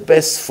eat the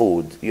best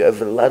food, you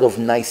have a lot of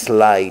nice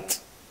light,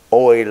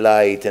 oil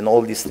light and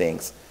all these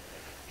things.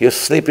 You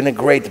sleep in a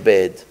great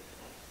bed,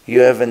 you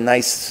have a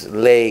nice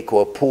lake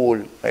or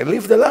pool. I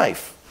lived the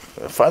life.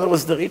 My father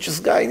was the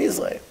richest guy in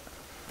Israel.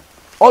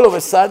 All of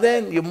a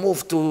sudden, you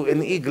move to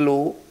an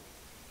igloo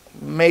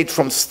made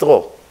from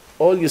straw.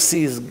 All you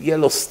see is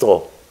yellow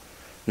straw.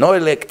 No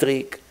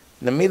electric,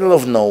 in the middle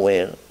of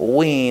nowhere,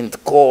 wind,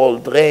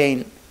 cold,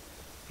 rain.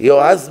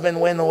 Your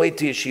husband went away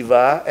to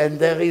yeshiva, and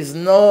there is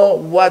no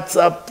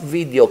WhatsApp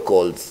video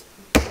calls,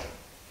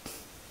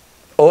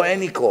 or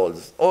any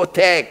calls, or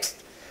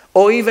text,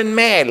 or even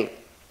mail.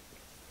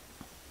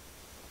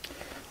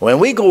 When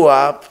we grew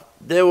up,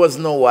 there was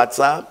no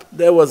WhatsApp,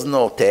 there was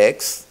no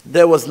text,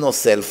 there was no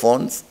cell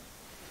phones.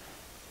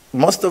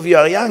 Most of you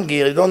are young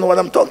here, you don't know what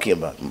I'm talking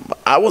about.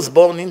 I was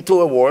born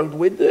into a world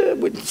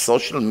with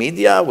social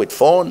media, with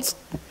phones.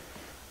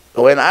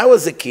 When I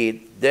was a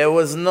kid, there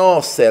was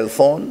no cell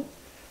phone,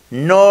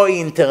 no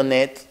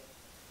internet,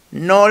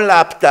 no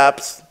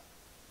laptops,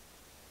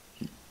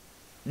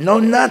 no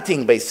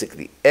nothing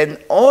basically. And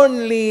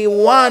only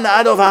 1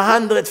 out of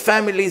 100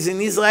 families in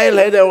Israel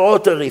had a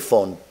rotary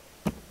phone.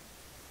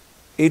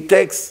 It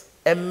takes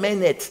a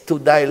minute to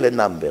dial a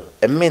number.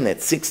 A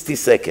minute, 60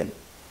 seconds.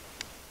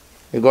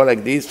 You go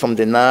like this from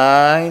the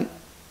 9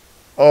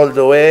 all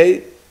the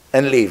way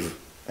and leave.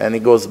 And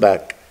it goes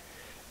back.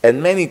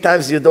 And many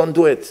times you don't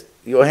do it.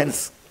 Your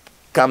hands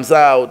comes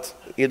out.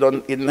 You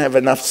didn't have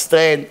enough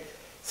strength.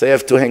 So you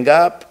have to hang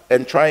up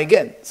and try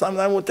again.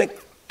 Sometimes it will take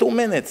 2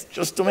 minutes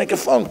just to make a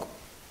phone call.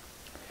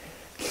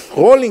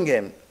 Rolling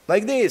them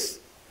like this.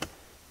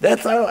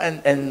 That's how,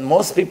 and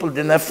most people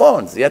didn't have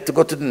phones. You had to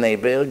go to the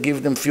neighbor,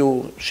 give them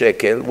few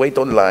shekel, wait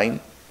online,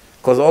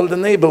 because all the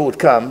neighbor would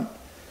come.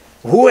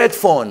 Who had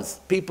phones?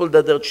 People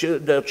that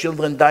their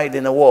children died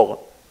in a war.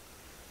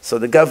 So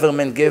the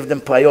government gave them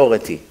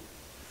priority,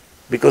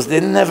 because they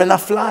didn't have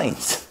enough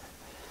lines.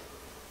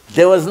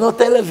 There was no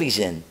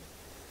television.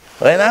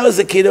 When I was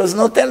a kid, there was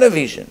no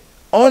television.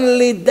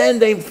 Only then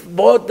they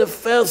bought the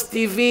first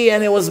TV,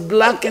 and it was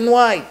black and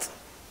white.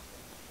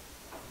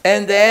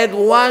 And they had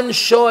 1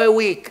 show a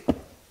week.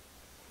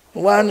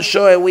 1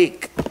 show a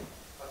week.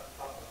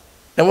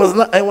 It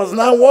was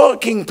not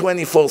working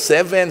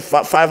 24/7,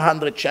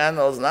 500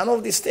 channels, none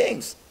of these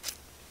things.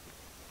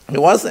 It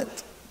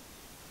wasn't.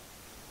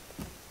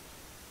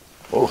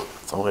 Oh,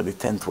 it's already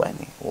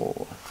 10:20.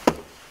 Oh.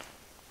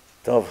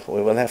 So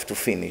we will have to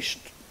finish.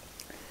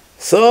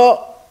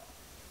 So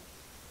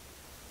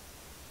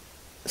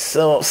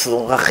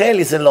Rachel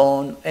is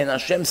alone, and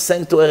Hashem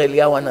sent to her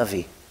Eliyahu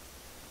Navi.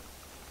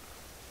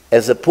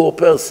 As a poor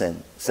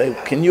person, say,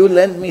 can you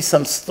lend me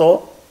some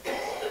straw?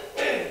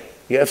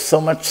 You have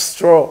so much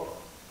straw.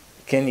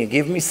 Can you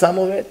give me some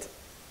of it?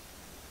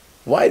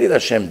 Why did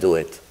Hashem do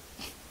it?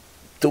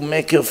 To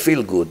make you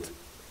feel good.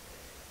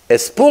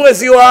 As poor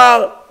as you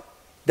are,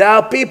 there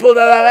are people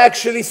that are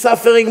actually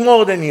suffering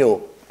more than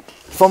you.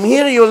 From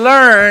here you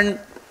learn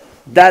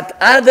that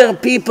other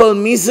people's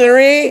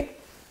misery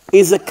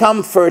is a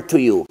comfort to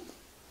you.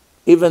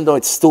 Even though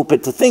it's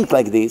stupid to think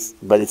like this,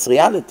 but it's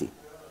reality.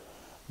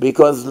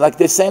 Because like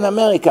they say in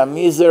America,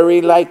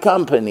 misery like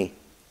company,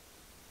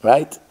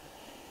 right?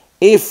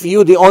 If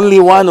you're the only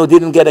one who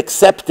didn't get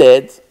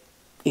accepted,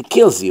 it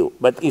kills you.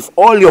 But if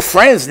all your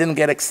friends didn't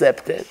get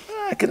accepted,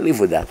 I can live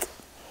with that.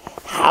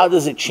 How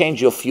does it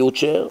change your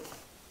future?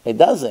 It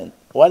doesn't.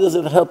 Why does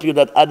it help you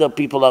that other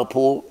people are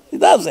poor? It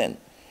doesn't.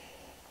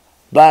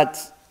 But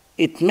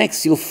it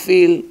makes you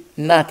feel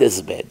not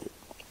as bad.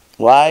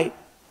 Why?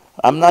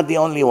 I'm not the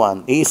only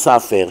one. He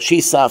suffers,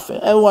 she suffers,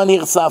 everyone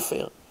here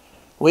suffers.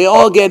 We're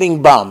all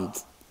getting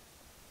bummed.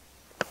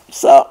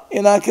 So,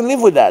 I can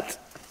live with that.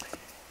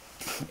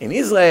 In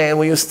Israel,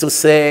 we used to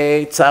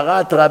say,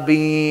 Tzarat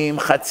Rabim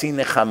Chatzi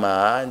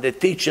Nechama, and the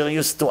teacher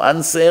used to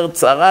answer,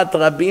 Tzarat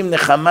Rabim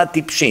Nechama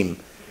Tipshim.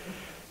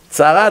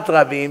 Tzarat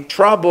Rabim,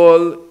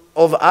 trouble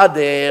of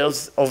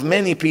others, of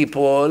many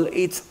people,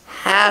 it's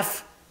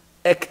half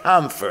a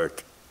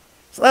comfort.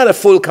 It's not a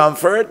full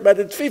comfort, but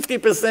it's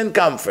 50%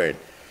 comfort.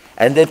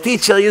 And the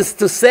teacher used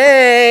to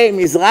say,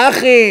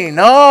 Mizrachi,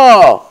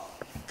 no,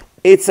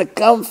 it's a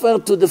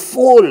comfort to the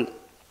full.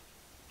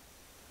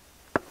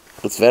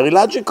 It's very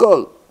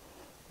logical.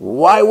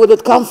 Why would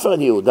it comfort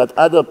you that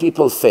other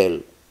people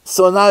fail?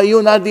 So now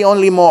you're not the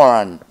only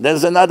moron.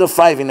 There's another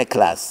 5 in a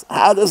class.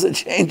 How does it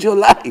change your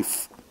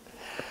life?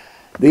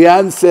 The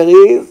answer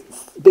is,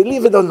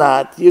 believe it or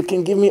not, you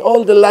can give me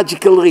all the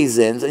logical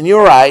reasons, and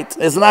you're right,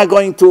 it's not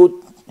going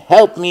to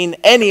help me in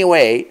any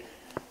way,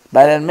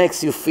 but it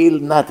makes you feel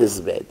not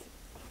as bad.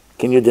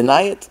 Can you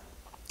deny it?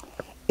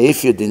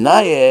 If you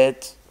deny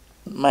it,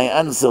 my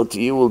answer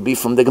to you will be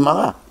from the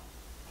Gemara.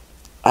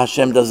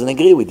 Hashem doesn't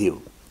agree with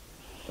you.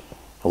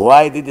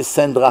 Why did he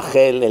send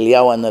Rachel,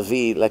 Eliyahu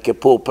Hanavi, like a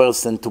poor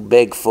person to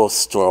beg for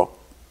straw?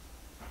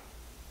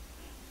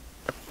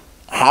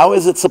 How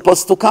is it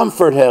supposed to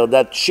comfort her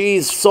that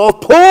she's so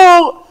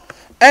poor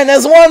and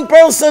there's one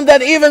person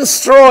that even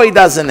straw he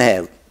doesn't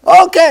have?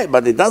 Okay,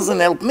 but it doesn't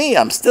help me.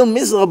 I'm still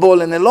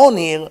miserable and alone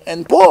here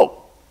and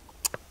poor.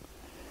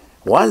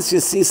 Once you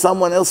see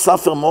someone else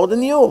suffer more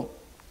than you,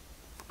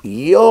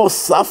 your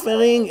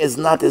suffering is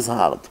not as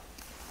hard.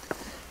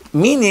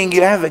 Meaning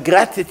you have a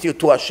gratitude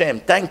to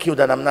Hashem. Thank you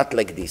that I'm not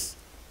like this.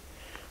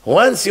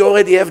 Once you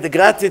already have the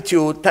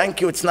gratitude,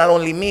 thank you, it's not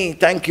only me.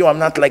 Thank you, I'm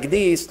not like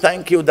this.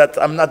 Thank you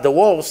that I'm not the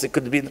worst. It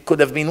could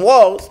have been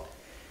worse.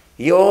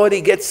 You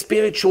already get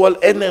spiritual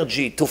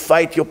energy to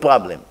fight your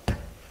problem,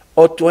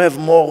 or to have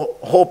more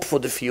hope for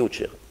the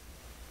future.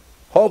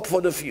 Hope for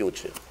the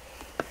future.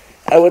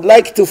 I would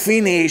like to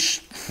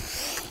finish,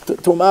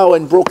 tomorrow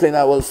in Brooklyn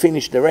I will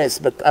finish the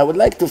rest, but I would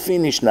like to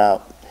finish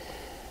now.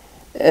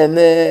 And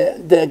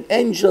the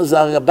angels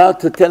are about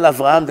to tell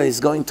Abraham that he's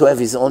going to have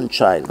his own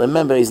child.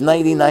 Remember, he's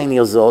 99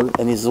 years old,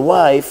 and his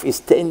wife is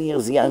 10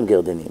 years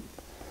younger than him.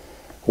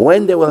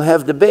 When they will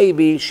have the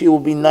baby, she will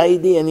be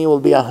 90 and he will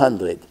be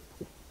 100.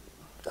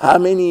 How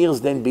many years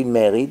they've been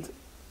married?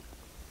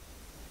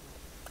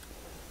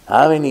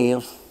 How many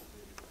years?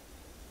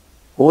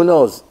 Who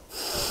knows?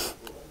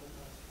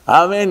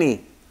 How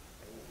many?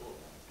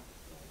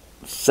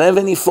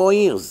 74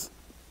 years.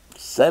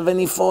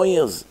 74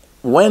 years.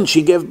 When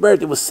she gave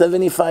birth, it was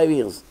 75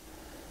 years.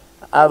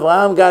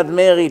 Abraham got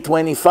married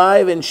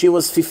 25 and she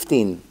was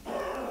 15.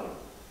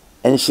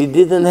 And she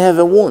didn't have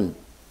a wound.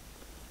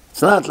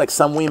 It's not like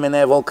some women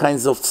have all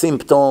kinds of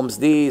symptoms,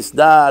 this,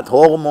 that,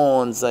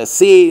 hormones,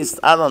 cysts,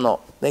 I don't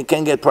know. They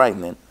can get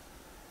pregnant.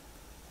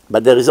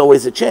 But there is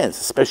always a chance,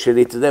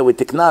 especially today with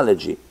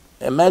technology.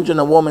 Imagine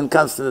a woman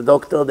comes to the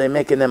doctor, they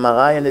make an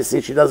MRI and they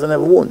see she doesn't have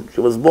a wound.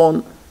 She was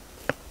born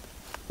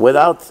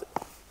without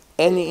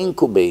any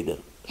incubator.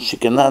 She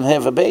cannot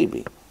have a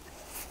baby.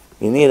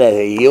 You need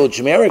a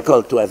huge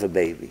miracle to have a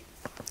baby.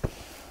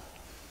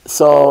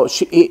 So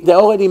they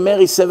already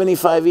married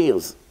 75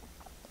 years.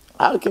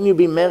 How can you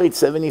be married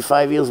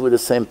 75 years with the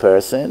same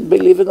person?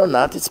 Believe it or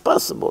not, it's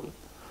possible.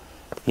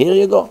 Here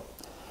you go.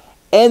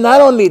 And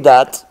not only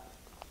that,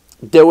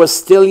 they were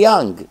still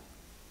young.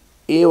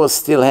 He was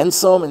still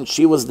handsome and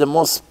she was the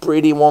most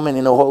pretty woman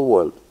in the whole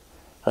world.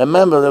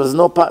 Remember,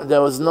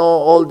 there was no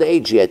old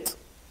age yet.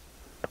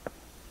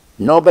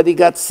 Nobody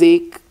got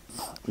sick.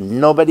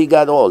 Nobody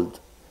got old.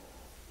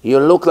 You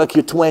look like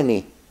you're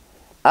 20.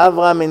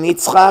 Avraham and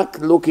Yitzchak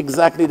look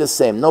exactly the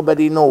same.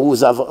 Nobody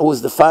knows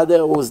who's the father,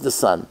 who's the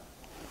son.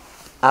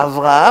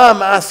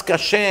 Avraham asked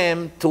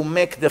Hashem to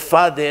make the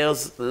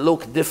fathers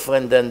look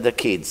different than the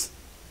kids.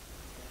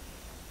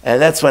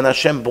 And that's when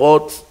Hashem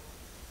brought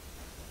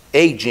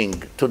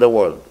aging to the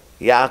world.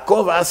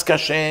 Yaakov asked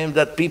Hashem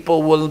that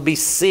people will be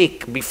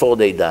sick before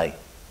they die.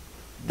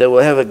 They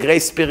will have a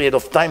grace period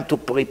of time to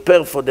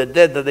prepare for the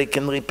dead that they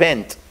can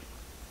repent.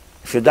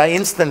 If you die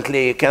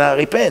instantly, you cannot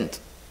repent.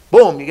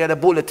 Boom, you get a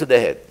bullet to the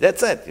head.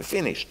 That's it, you're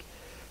finished.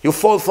 You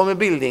fall from a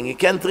building, you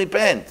can't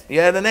repent.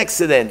 You had an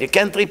accident, you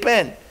can't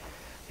repent.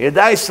 You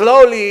die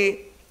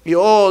slowly,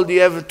 you're old,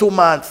 you have 2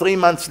 months, 3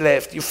 months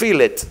left, you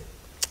feel it.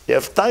 You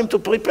have time to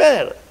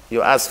prepare.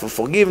 You ask for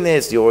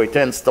forgiveness, you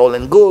return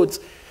stolen goods.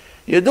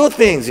 You do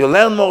things, you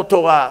learn more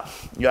Torah.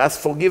 You ask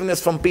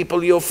forgiveness from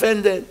people you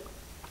offended.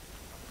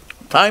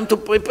 Time to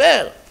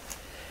prepare.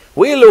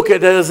 We look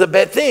at it as a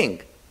bad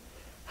thing.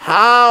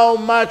 How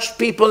much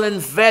people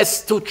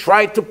invest to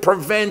try to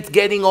prevent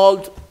getting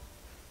old?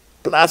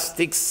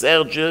 Plastic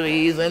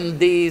surgeries and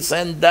this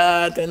and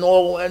that and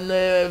all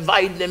and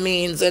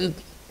vitamins and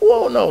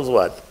who knows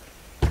what.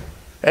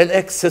 And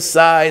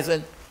exercise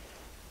and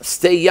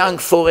stay young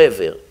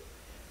forever.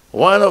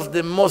 One of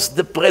the most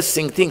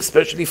depressing things,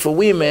 especially for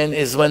women,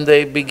 is when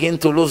they begin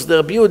to lose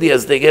their beauty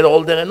as they get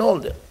older and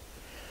older.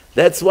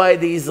 That's why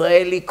the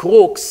Israeli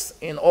crooks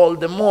in all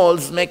the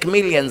malls make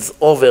millions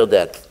over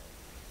that,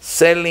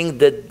 selling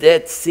the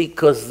Dead Sea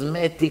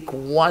cosmetic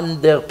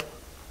wonder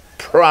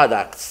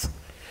products.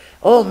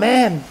 Oh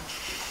man,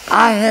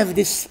 I have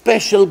this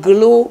special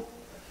glue.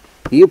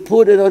 You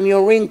put it on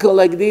your wrinkle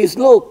like this,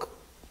 look.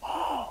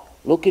 Wow,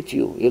 look at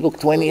you, you look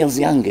 20 years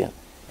younger.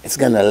 It's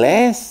gonna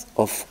last?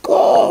 Of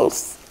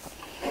course.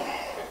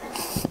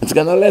 It's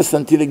gonna last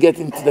until you get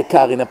into the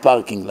car in a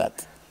parking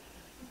lot.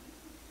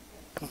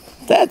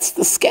 That's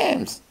the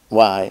scams.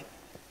 Why?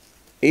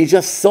 He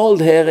just sold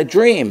her a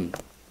dream.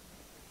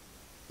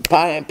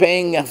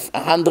 Paying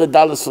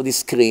 $100 for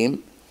this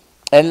cream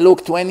and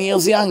look 20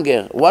 years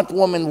younger. What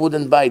woman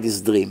wouldn't buy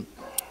this dream?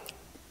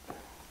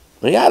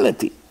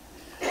 Reality.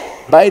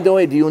 By the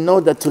way, do you know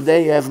that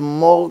today you have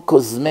more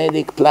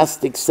cosmetic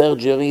plastic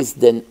surgeries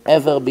than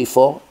ever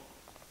before?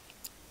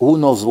 Who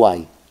knows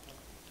why?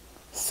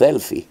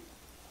 Selfie.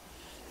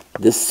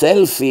 The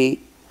selfie,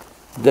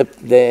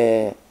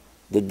 the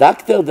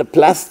doctor, the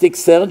plastic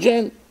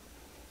surgeon,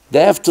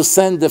 they have to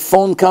send the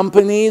phone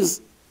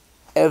companies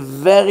a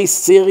very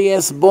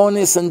serious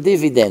bonus and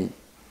dividend.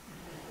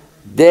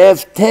 They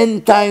have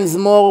 10 times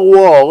more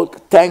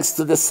work thanks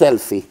to the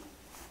selfie.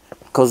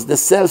 Because the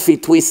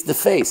selfie twists the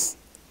face.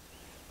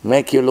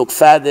 Make you look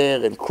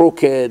fatter and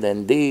crooked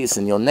and this,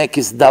 and your neck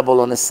is double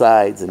on the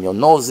sides, and your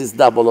nose is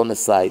double on the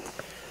side.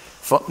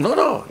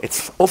 No,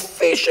 it's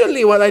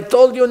officially what I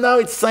told you now,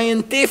 it's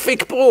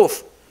scientific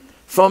proof.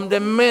 From the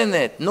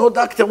minute, no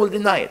doctor will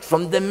deny it,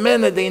 from the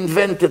minute they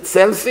invented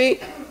selfie,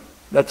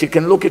 that you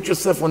can look at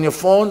yourself on your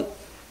phone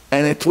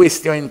and it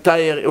twists your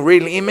entire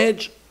real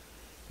image,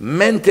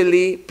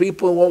 mentally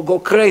people will go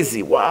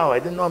crazy. Wow, I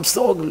didn't know I'm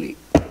so ugly.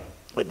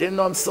 I didn't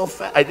know I'm so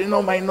fat. I didn't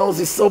know my nose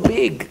is so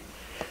big.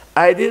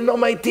 I didn't know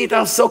my teeth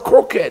are so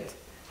crooked.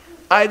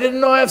 I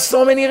didn't know I have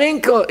so many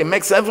wrinkles. It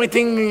makes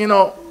everything, you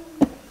know,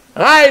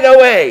 right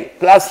away,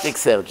 plastic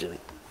surgery.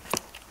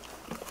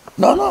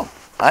 No.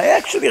 I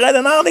actually read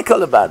an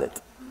article about it.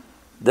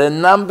 The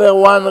number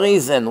one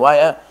reason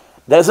why,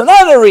 there's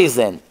another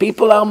reason.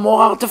 People are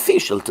more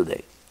artificial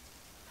today.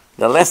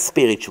 They're less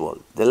spiritual.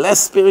 The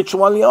less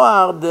spiritual you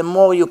are, the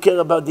more you care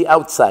about the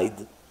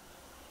outside.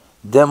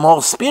 The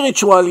more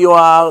spiritual you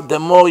are, the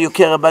more you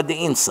care about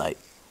the inside.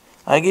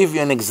 I'll give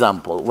you an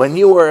example. When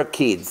you were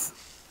kids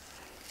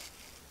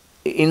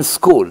in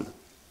school,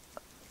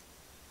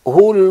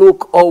 who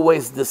looked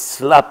always the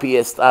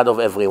sloppiest out of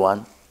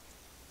everyone?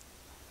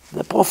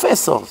 The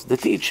professors, the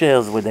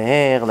teachers with the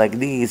hair like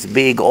this,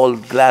 big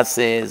old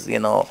glasses, you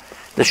know,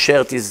 the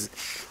shirt is,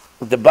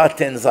 the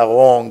buttons are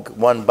wrong.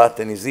 One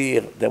button is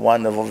here, the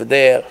one over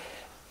there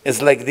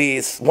is like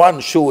this. One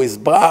shoe is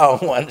brown,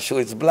 one shoe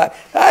is black.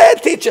 I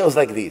had teachers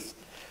like this.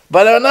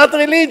 But they were not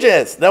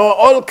religious. They were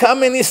all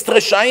communist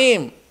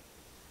reshaim.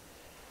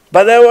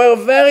 But they were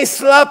very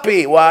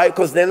sloppy. Why?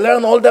 Because they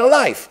learned all their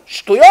life.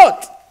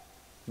 Shtuyot.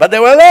 But they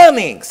were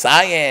learning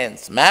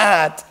science,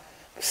 math.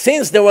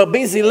 Since they were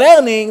busy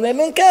learning, they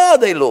didn't care how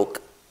they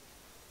look.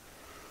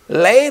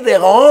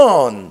 Later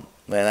on,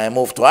 when I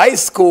moved to high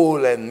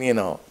school and, you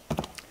know,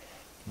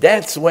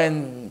 that's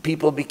when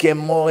people became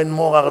more and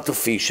more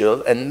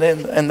artificial, and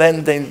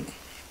then they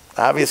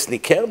obviously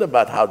cared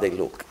about how they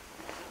look.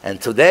 And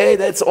today,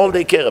 that's all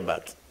they care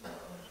about.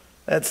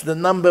 That's the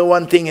number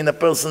one thing in a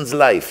person's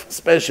life,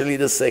 especially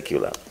the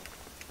secular.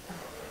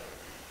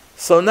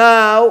 So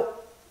now,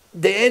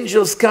 the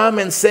angels come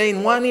and say,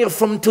 in 1 year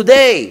from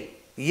today,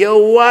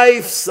 your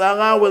wife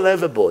Sarah will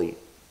have a boy.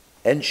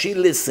 And she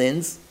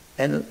listens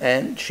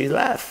and she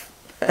laughs.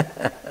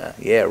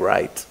 Yeah,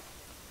 right.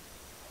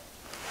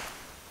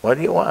 What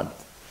do you want?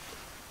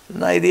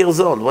 9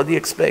 years old, what do you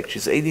expect?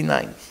 She's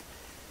 89.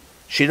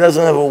 She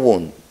doesn't have a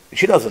womb.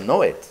 She doesn't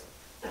know it.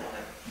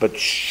 But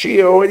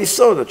she already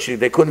saw that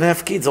they couldn't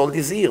have kids all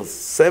these years.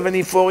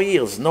 74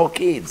 years, no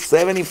kids.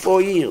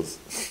 74 years.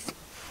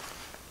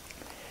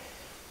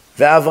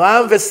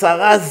 ואברהם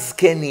ושרה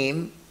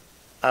זקנים,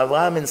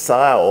 Abraham and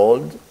Sarah are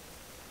old.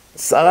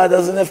 Sarah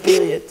doesn't have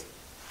period.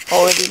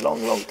 Already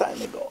long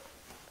time ago.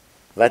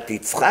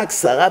 ותצחק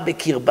שרה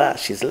בקרבה.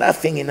 She's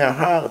laughing in her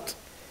heart.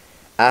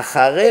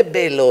 אחרי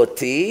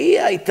בלותי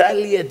הייתה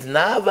לי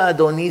עדנה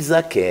ואדוני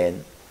זקן.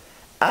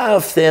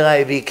 After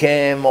I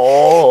became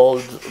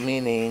old,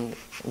 meaning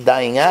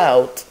dying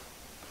out,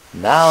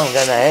 now I'm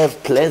going to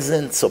have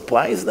pleasant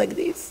surprise like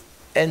this.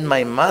 And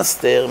my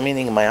master,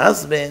 meaning my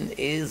husband,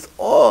 is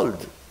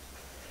old.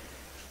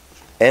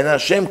 And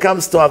Hashem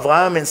comes to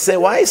Abraham and say,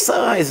 why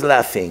Sarah is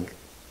laughing?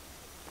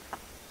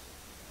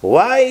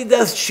 Why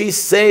does she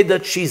say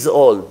that she's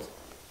old?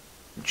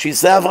 She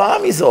said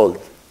Abraham is old.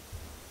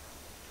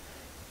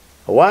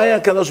 Why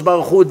HaKadosh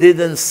Baruch Hu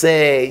didn't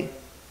say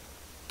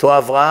to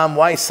Abraham,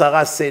 why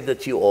Sarah said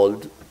that you're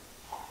old?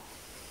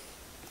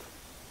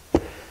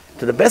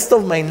 To the best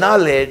of my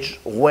knowledge,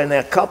 when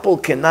a couple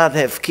cannot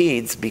have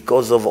kids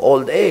because of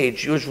old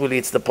age, usually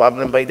it's the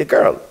problem by the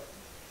girl.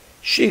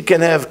 She can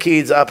have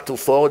kids up to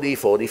 40,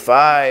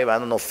 45, I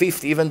don't know,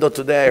 50, even though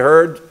today I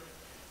heard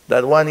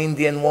that one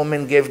Indian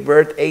woman gave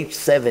birth age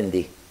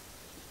 70.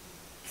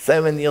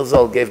 7 years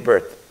old gave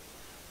birth.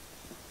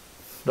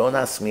 Don't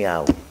ask me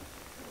how.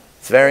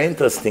 It's very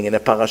interesting. In a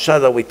parasha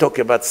that we talk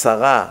about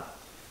Sarah,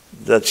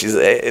 that she's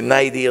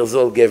 90 years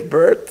old, gave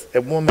birth,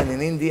 a woman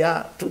in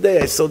India.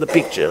 Today I saw the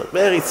picture.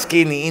 Very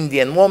skinny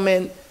Indian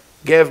woman,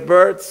 gave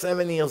birth,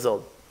 7 years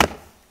old.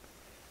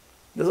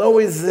 There's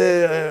always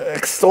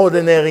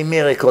extraordinary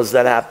miracles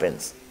that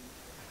happens.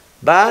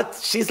 But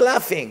she's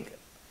laughing.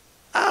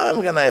 I'm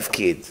going to have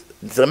kids.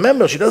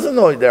 Remember, she doesn't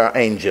know there are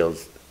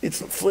angels.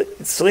 It's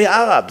three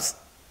Arabs.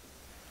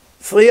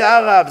 3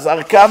 Arabs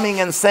are coming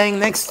and saying,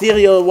 next year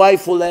your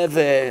wife will have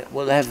a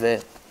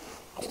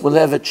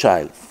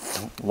child.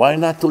 Why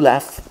not to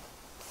laugh?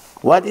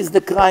 What is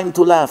the crime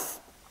to laugh?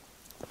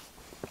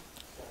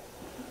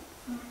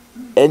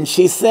 And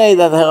she said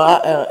that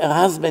her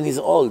husband is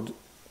old.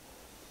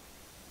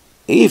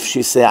 If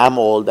she say, I'm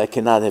old, I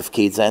cannot have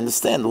kids, I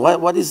understand.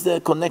 What is the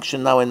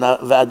connection now in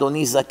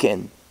V'adoni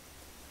Zaken?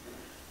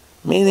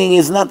 Meaning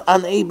he's not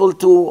unable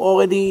to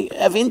already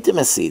have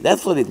intimacy.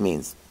 That's what it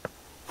means.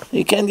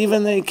 He can't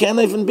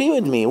even be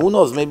with me. Who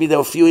knows? Maybe they're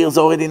a few years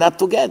already not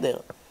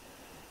together.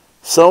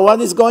 So what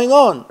is going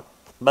on?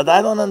 But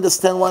I don't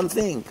understand one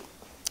thing.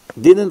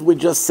 Didn't we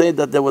just say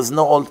that there was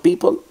no old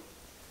people?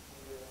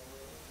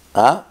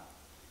 Huh?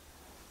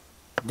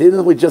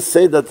 Didn't we just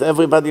say that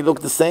everybody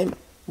looked the same?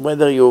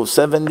 Whether you're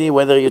 70,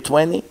 whether you're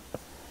 20?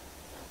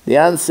 The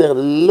answer,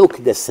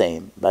 look the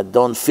same, but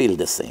don't feel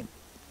the same.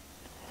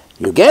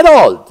 You get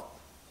old.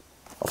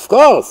 Of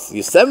course,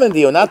 you're 70,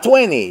 you're not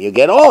 20. You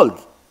get old.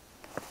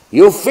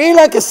 You feel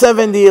like a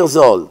 70 years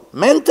old.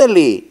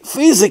 Mentally,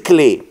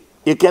 physically.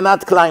 You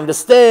cannot climb the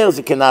stairs.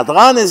 You cannot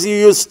run as you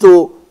used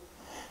to.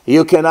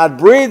 You cannot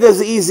breathe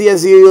as easy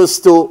as you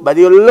used to. But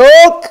you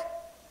look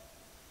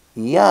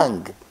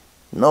young.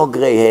 No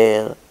gray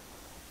hair.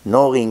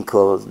 No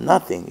wrinkles.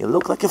 Nothing. You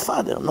look like a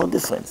father. No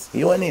difference.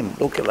 You and him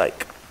look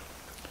alike.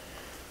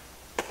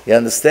 You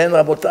understand,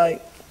 Rabotai?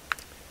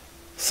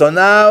 So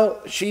now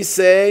she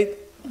said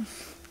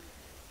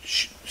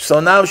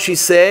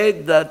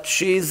that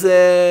she's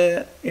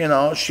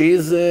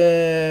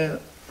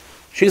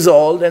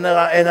old and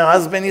her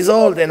husband is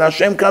old. And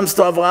Hashem comes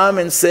to Abraham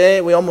and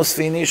say, we almost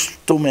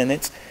finished, 2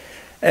 minutes.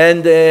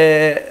 And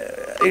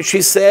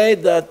she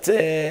said that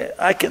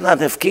I cannot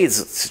have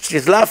kids.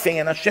 She's laughing,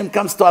 and Hashem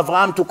comes to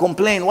Abraham to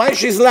complain. Why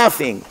she's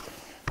laughing?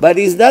 But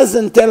he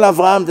doesn't tell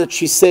Abraham that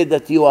she said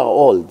that you are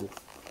old.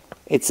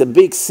 It's a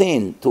big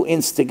sin to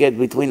instigate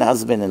between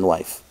husband and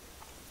wife.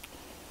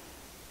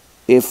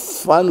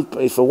 If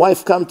a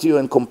wife come to you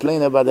and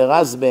complain about her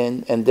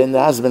husband, and then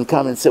the husband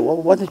come and say,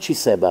 well, what did she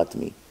say about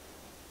me?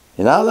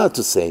 You're not allowed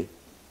to say,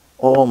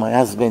 oh, my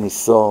husband is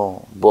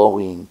so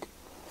boring.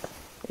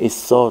 He's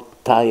so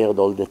tired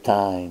all the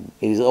time.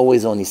 He's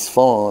always on his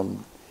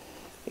phone.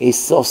 He's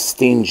so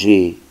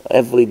stingy.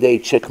 Every day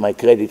check my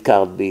credit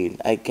card bill.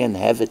 I can't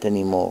have it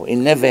anymore. He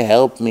never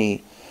helped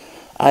me.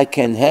 He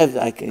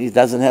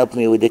doesn't help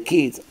me with the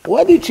kids.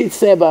 What did she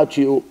say about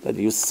you? That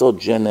you're so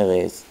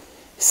generous.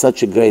 You're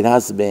such a great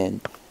husband.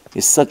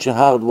 You're such a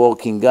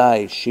hard-working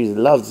guy. She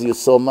loves you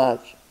so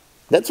much.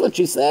 That's what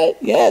she said?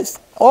 Yes.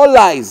 All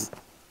lies.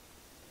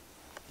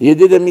 You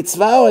did a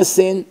mitzvah or a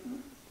sin?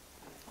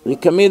 You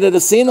committed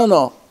a sin or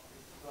no?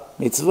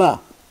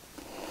 Mitzvah.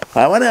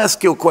 I want to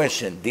ask you a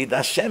question. Did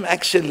Hashem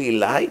actually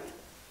lie?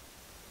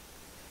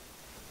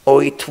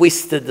 Or he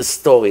twisted the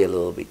story a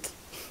little bit?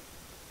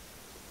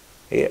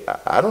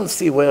 I don't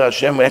see where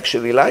Hashem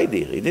actually lied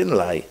here. He didn't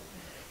lie.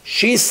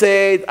 She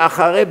said,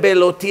 Achare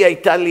beloti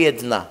hayta li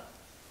edna.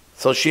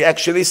 So she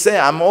actually said,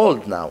 I'm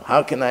old now.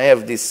 How can I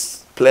have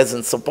this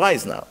pleasant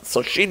surprise now?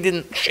 So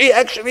she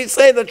actually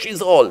said that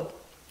she's old.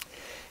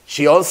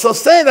 She also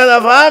said that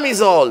Abraham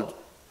is old.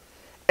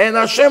 And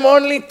Hashem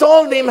only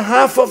told him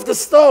half of the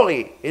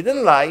story. He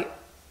didn't lie.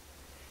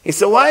 He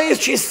said, why is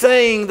she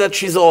saying that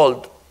she's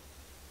old?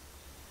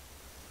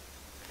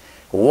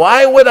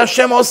 Why would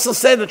Hashem also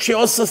say that she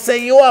also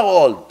say you are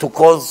old? To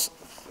cause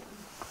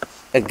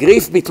a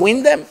grief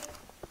between them?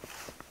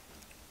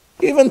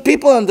 Even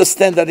people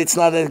understand that it's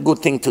not a good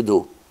thing to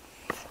do.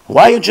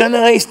 Why you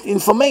generate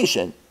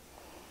information?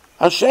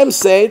 Hashem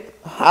said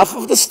half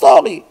of the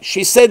story.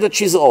 She said that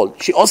she's old.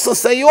 She also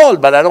say you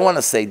old, but I don't want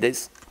to say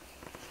this.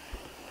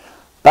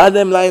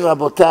 Bottom line,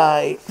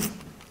 Rabotai,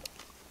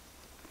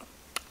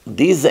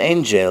 these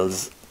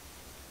angels,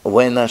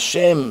 when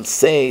Hashem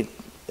said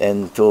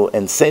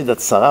and say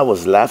that Sarah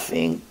was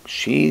laughing,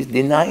 she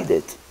denied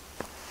it.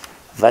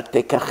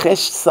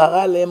 ותכחש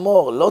שרה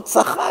לאמור, לא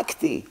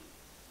צחקתי.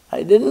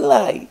 I didn't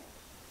lie.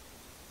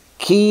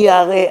 כי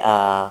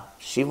יראה,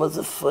 she was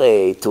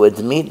afraid to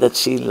admit that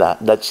she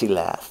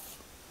laughed.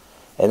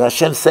 And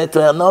Hashem said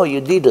to her, no,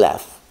 you did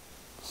laugh.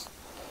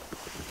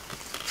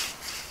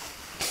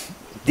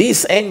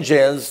 These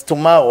angels,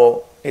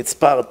 tomorrow, it's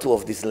part 2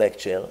 of this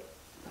lecture,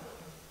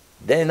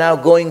 they're now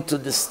going to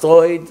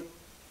destroy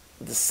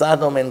the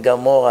Sodom and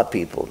Gomorrah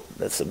people.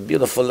 That's a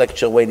beautiful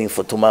lecture waiting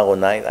for tomorrow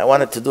night. I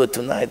wanted to do it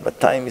tonight, but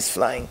time is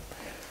flying.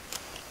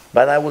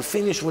 But I will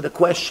finish with a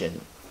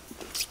question.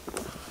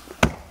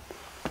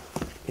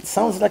 It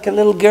sounds like a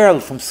little girl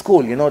from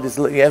school. You know,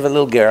 you have a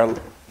little girl.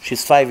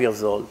 She's 5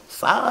 years old.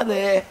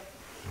 Sarale,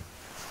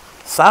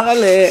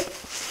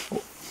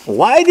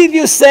 why did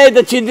you say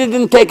that you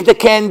didn't take the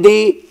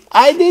candy?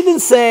 I didn't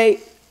say.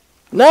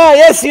 No,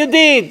 yes, you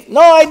did.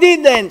 No, I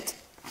didn't.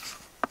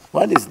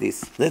 What is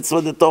this? That's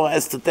what the Torah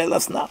has to tell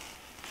us now.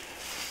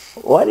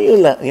 What do you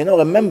learn? You know,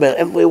 remember,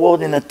 every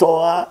word in the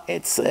Torah,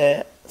 it's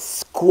a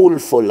school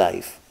for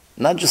life.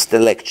 Not just a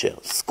lecture.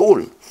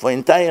 School for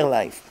entire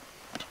life.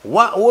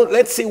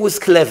 Let's see who's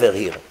clever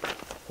here.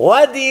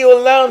 What do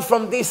you learn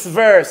from this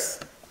verse?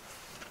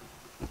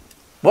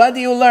 What do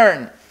you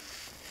learn?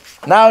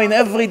 Now in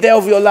every day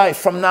of your life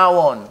from now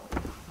on.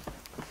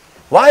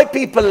 Why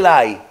people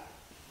lie?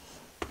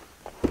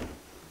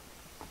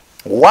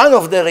 One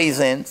of the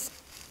reasons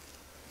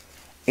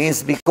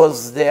is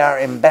because they are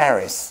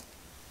embarrassed.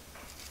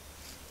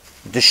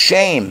 The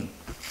shame.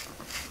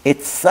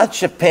 It's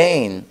such a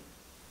pain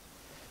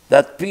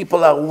that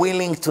people are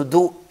willing to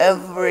do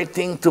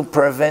everything to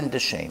prevent the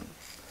shame.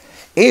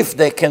 If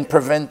they can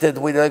prevent it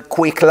with a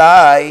quick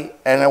lie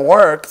and it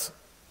worked,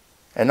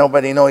 and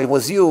nobody knows it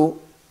was you,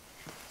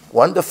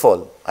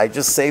 wonderful, I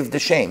just saved the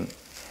shame.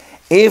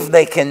 If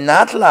they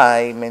cannot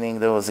lie, meaning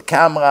there was a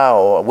camera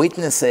or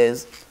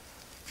witnesses,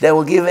 they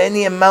will give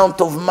any amount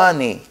of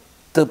money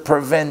to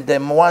prevent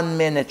them 1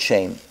 minute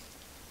shame.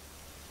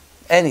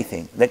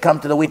 Anything. They come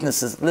to the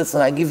witnesses,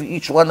 listen, I give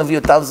each one of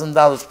you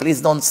 $1,000,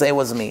 please don't say it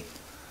was me.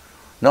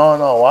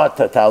 No, what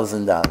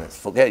 $1,000?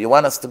 Forget, you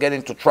want us to get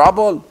into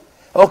trouble?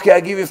 Okay,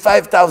 I give you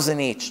 5,000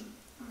 each.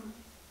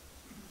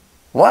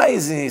 Why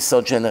is he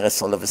so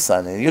generous all of a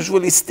sudden?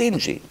 Usually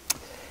stingy.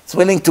 He's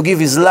willing to give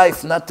his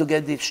life not to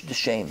get the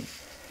shame.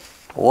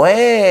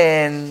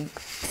 When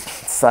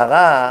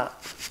Sarah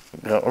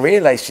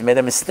realized she made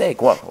a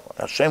mistake, well,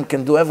 Hashem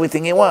can do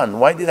everything he wants.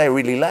 Why did I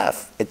really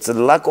laugh? It's a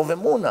lack of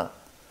emunah.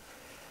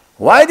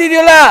 Why did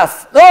you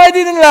laugh? No, I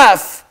didn't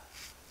laugh.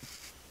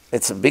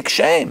 It's a big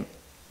shame.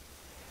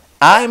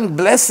 I'm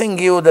blessing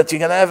you that you're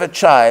going to have a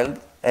child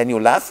and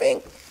you're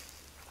laughing?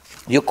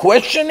 You're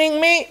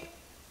questioning me?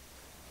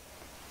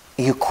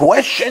 You're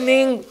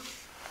questioning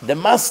the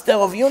master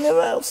of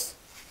universe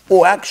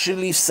who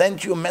actually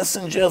sent you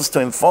messengers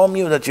to inform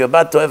you that you're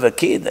about to have a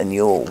kid and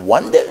you're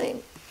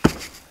wondering?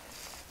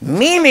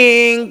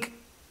 Meaning,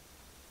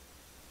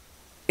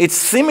 it's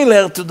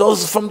similar to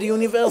those from the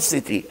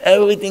university.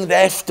 Everything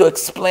they have to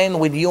explain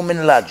with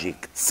human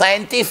logic.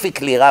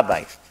 Scientifically,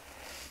 Rabbi.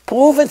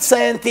 Prove it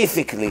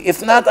scientifically.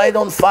 If not, I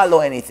don't follow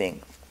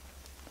anything.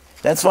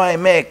 That's why I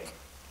make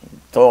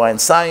Torah and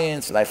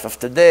Science, Life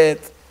After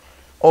Death,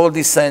 all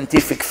these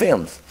scientific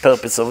films.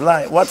 Purpose of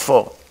life. What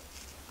for?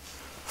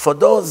 For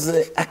those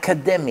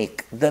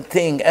academic, the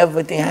thing,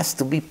 everything has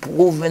to be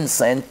proven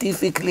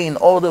scientifically in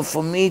order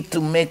for me to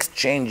make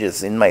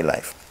changes in my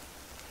life.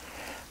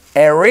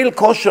 A real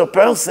kosher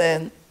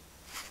person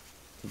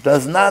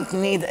does not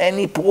need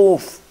any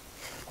proof.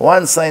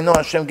 Once I know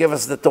Hashem gave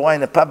us the Torah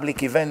in a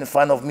public event in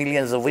front of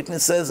millions of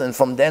witnesses, and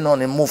from then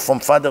on it moved from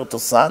father to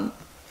son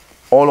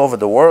all over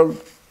the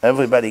world.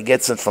 Everybody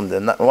gets it from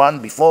the one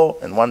before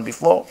and one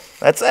before.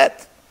 That's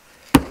it.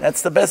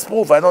 That's the best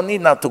proof. I don't need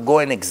now to go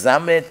and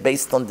examine it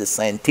based on the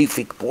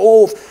scientific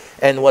proof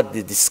and what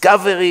the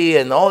discovery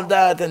and all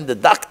that and the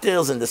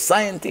doctors and the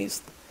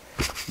scientists.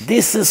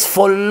 This is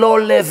for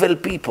low-level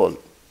people.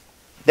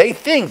 They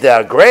think they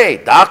are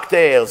great,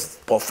 doctors,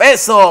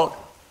 professors.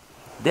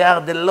 They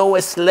are the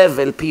lowest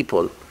level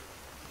people.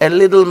 A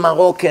little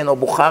Moroccan or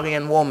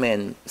Bukharian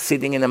woman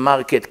sitting in a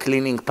market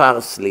cleaning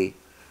parsley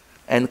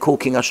and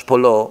cooking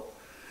ashpolo,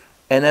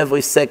 and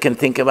every second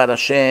think about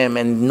Hashem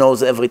and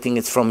knows everything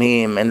is from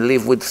Him and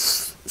live with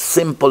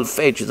simple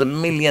faith. Is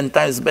 1,000,000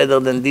 times better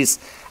than this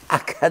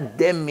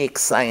academic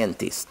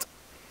scientist,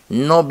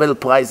 Nobel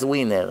Prize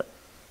winner.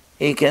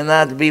 He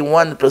cannot be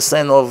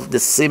 1% of the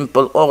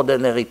simple,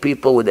 ordinary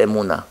people with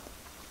emunah.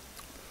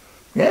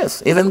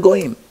 Yes, even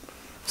goyim.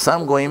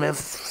 Some goyim have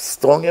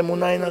strong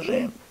emunah in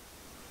Hashem.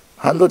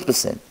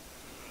 100%.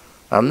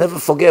 I'll never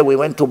forget, we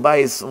went to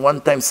buy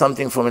one time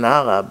something from an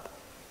Arab,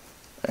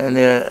 and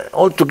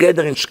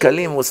altogether in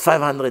shkalim was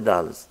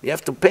 $500. You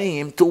have to pay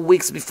him 2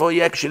 weeks before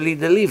you actually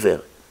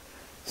deliver.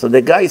 So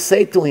the guy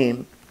said to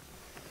him,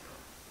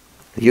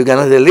 "You're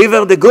going to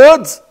deliver the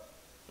goods?"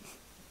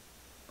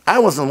 I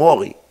wasn't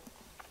worried,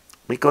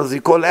 because he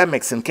called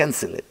Amex and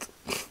cancel it.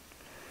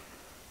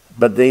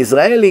 But the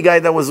Israeli guy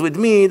that was with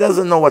me, he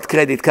doesn't know what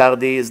credit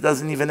card is,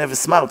 doesn't even have a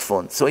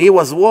smartphone. So he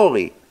was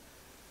worried.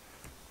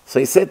 So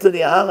he said to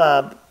the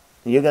Arab,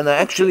 you're going to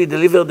actually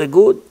deliver the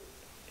good?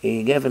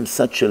 He gave him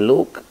such a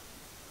look.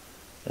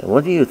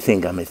 What do you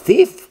think, I'm a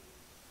thief?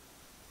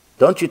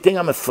 Don't you think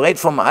I'm afraid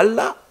from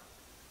Allah?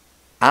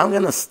 I'm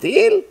going to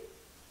steal?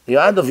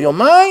 You're out of your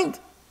mind?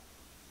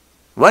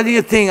 What do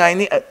you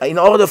think, in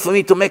order for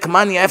me to make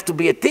money, I have to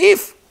be a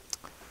thief?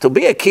 To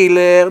be a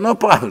killer, no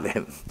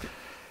problem.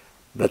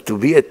 But to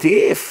be a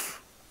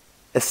thief,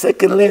 a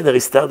second later he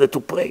started to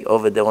pray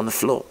over there on the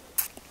floor.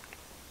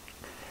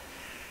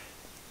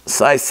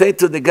 So I say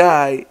to the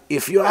guy,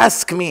 if you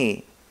ask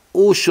me,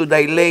 who should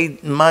I lay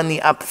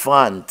money up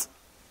front?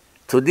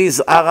 To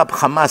this Arab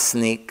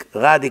Hamasnik,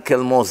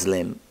 radical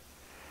Muslim,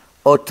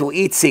 or to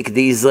Itzik,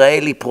 the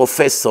Israeli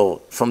professor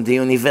from the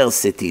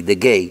university, the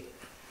gay?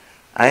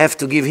 I have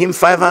to give him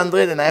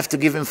 500 and I have to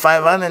give him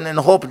 500 and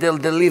hope they'll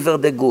deliver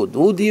the good.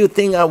 Who do you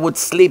think I would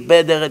sleep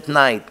better at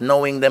night,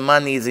 knowing the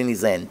money is in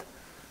his hand?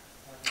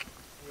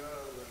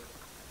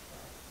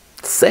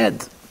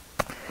 Sad.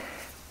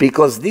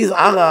 Because this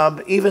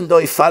Arab, even though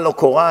he follow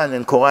Quran,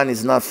 and Quran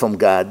is not from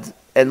God,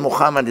 and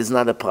Muhammad is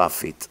not a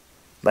prophet,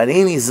 but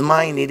in his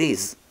mind it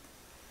is.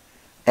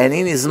 And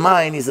in his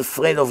mind he's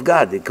afraid of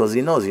God because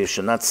he knows you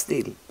should not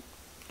steal.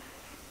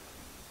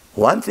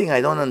 One thing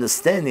I don't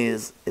understand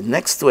is,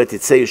 next to it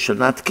says you should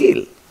not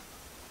kill.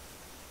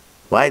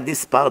 Why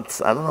this part,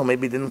 I don't know,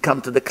 maybe didn't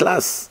come to the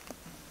class.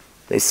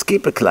 They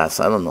skip a class,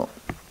 I don't know.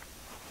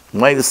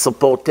 Why they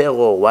support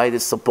terror, why they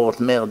support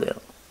murder.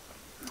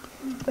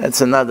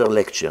 That's another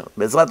lecture.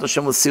 Bezrat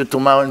Hashem, we'll see you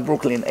tomorrow in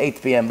Brooklyn,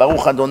 8 p.m.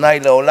 Baruch Adonai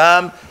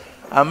Leolam,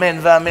 אמן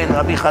ואמן.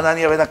 רבי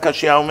חנניה בן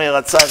הקשיא אומר,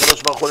 רצה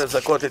הקדוש ברוך הוא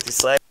לזכות את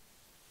ישראל.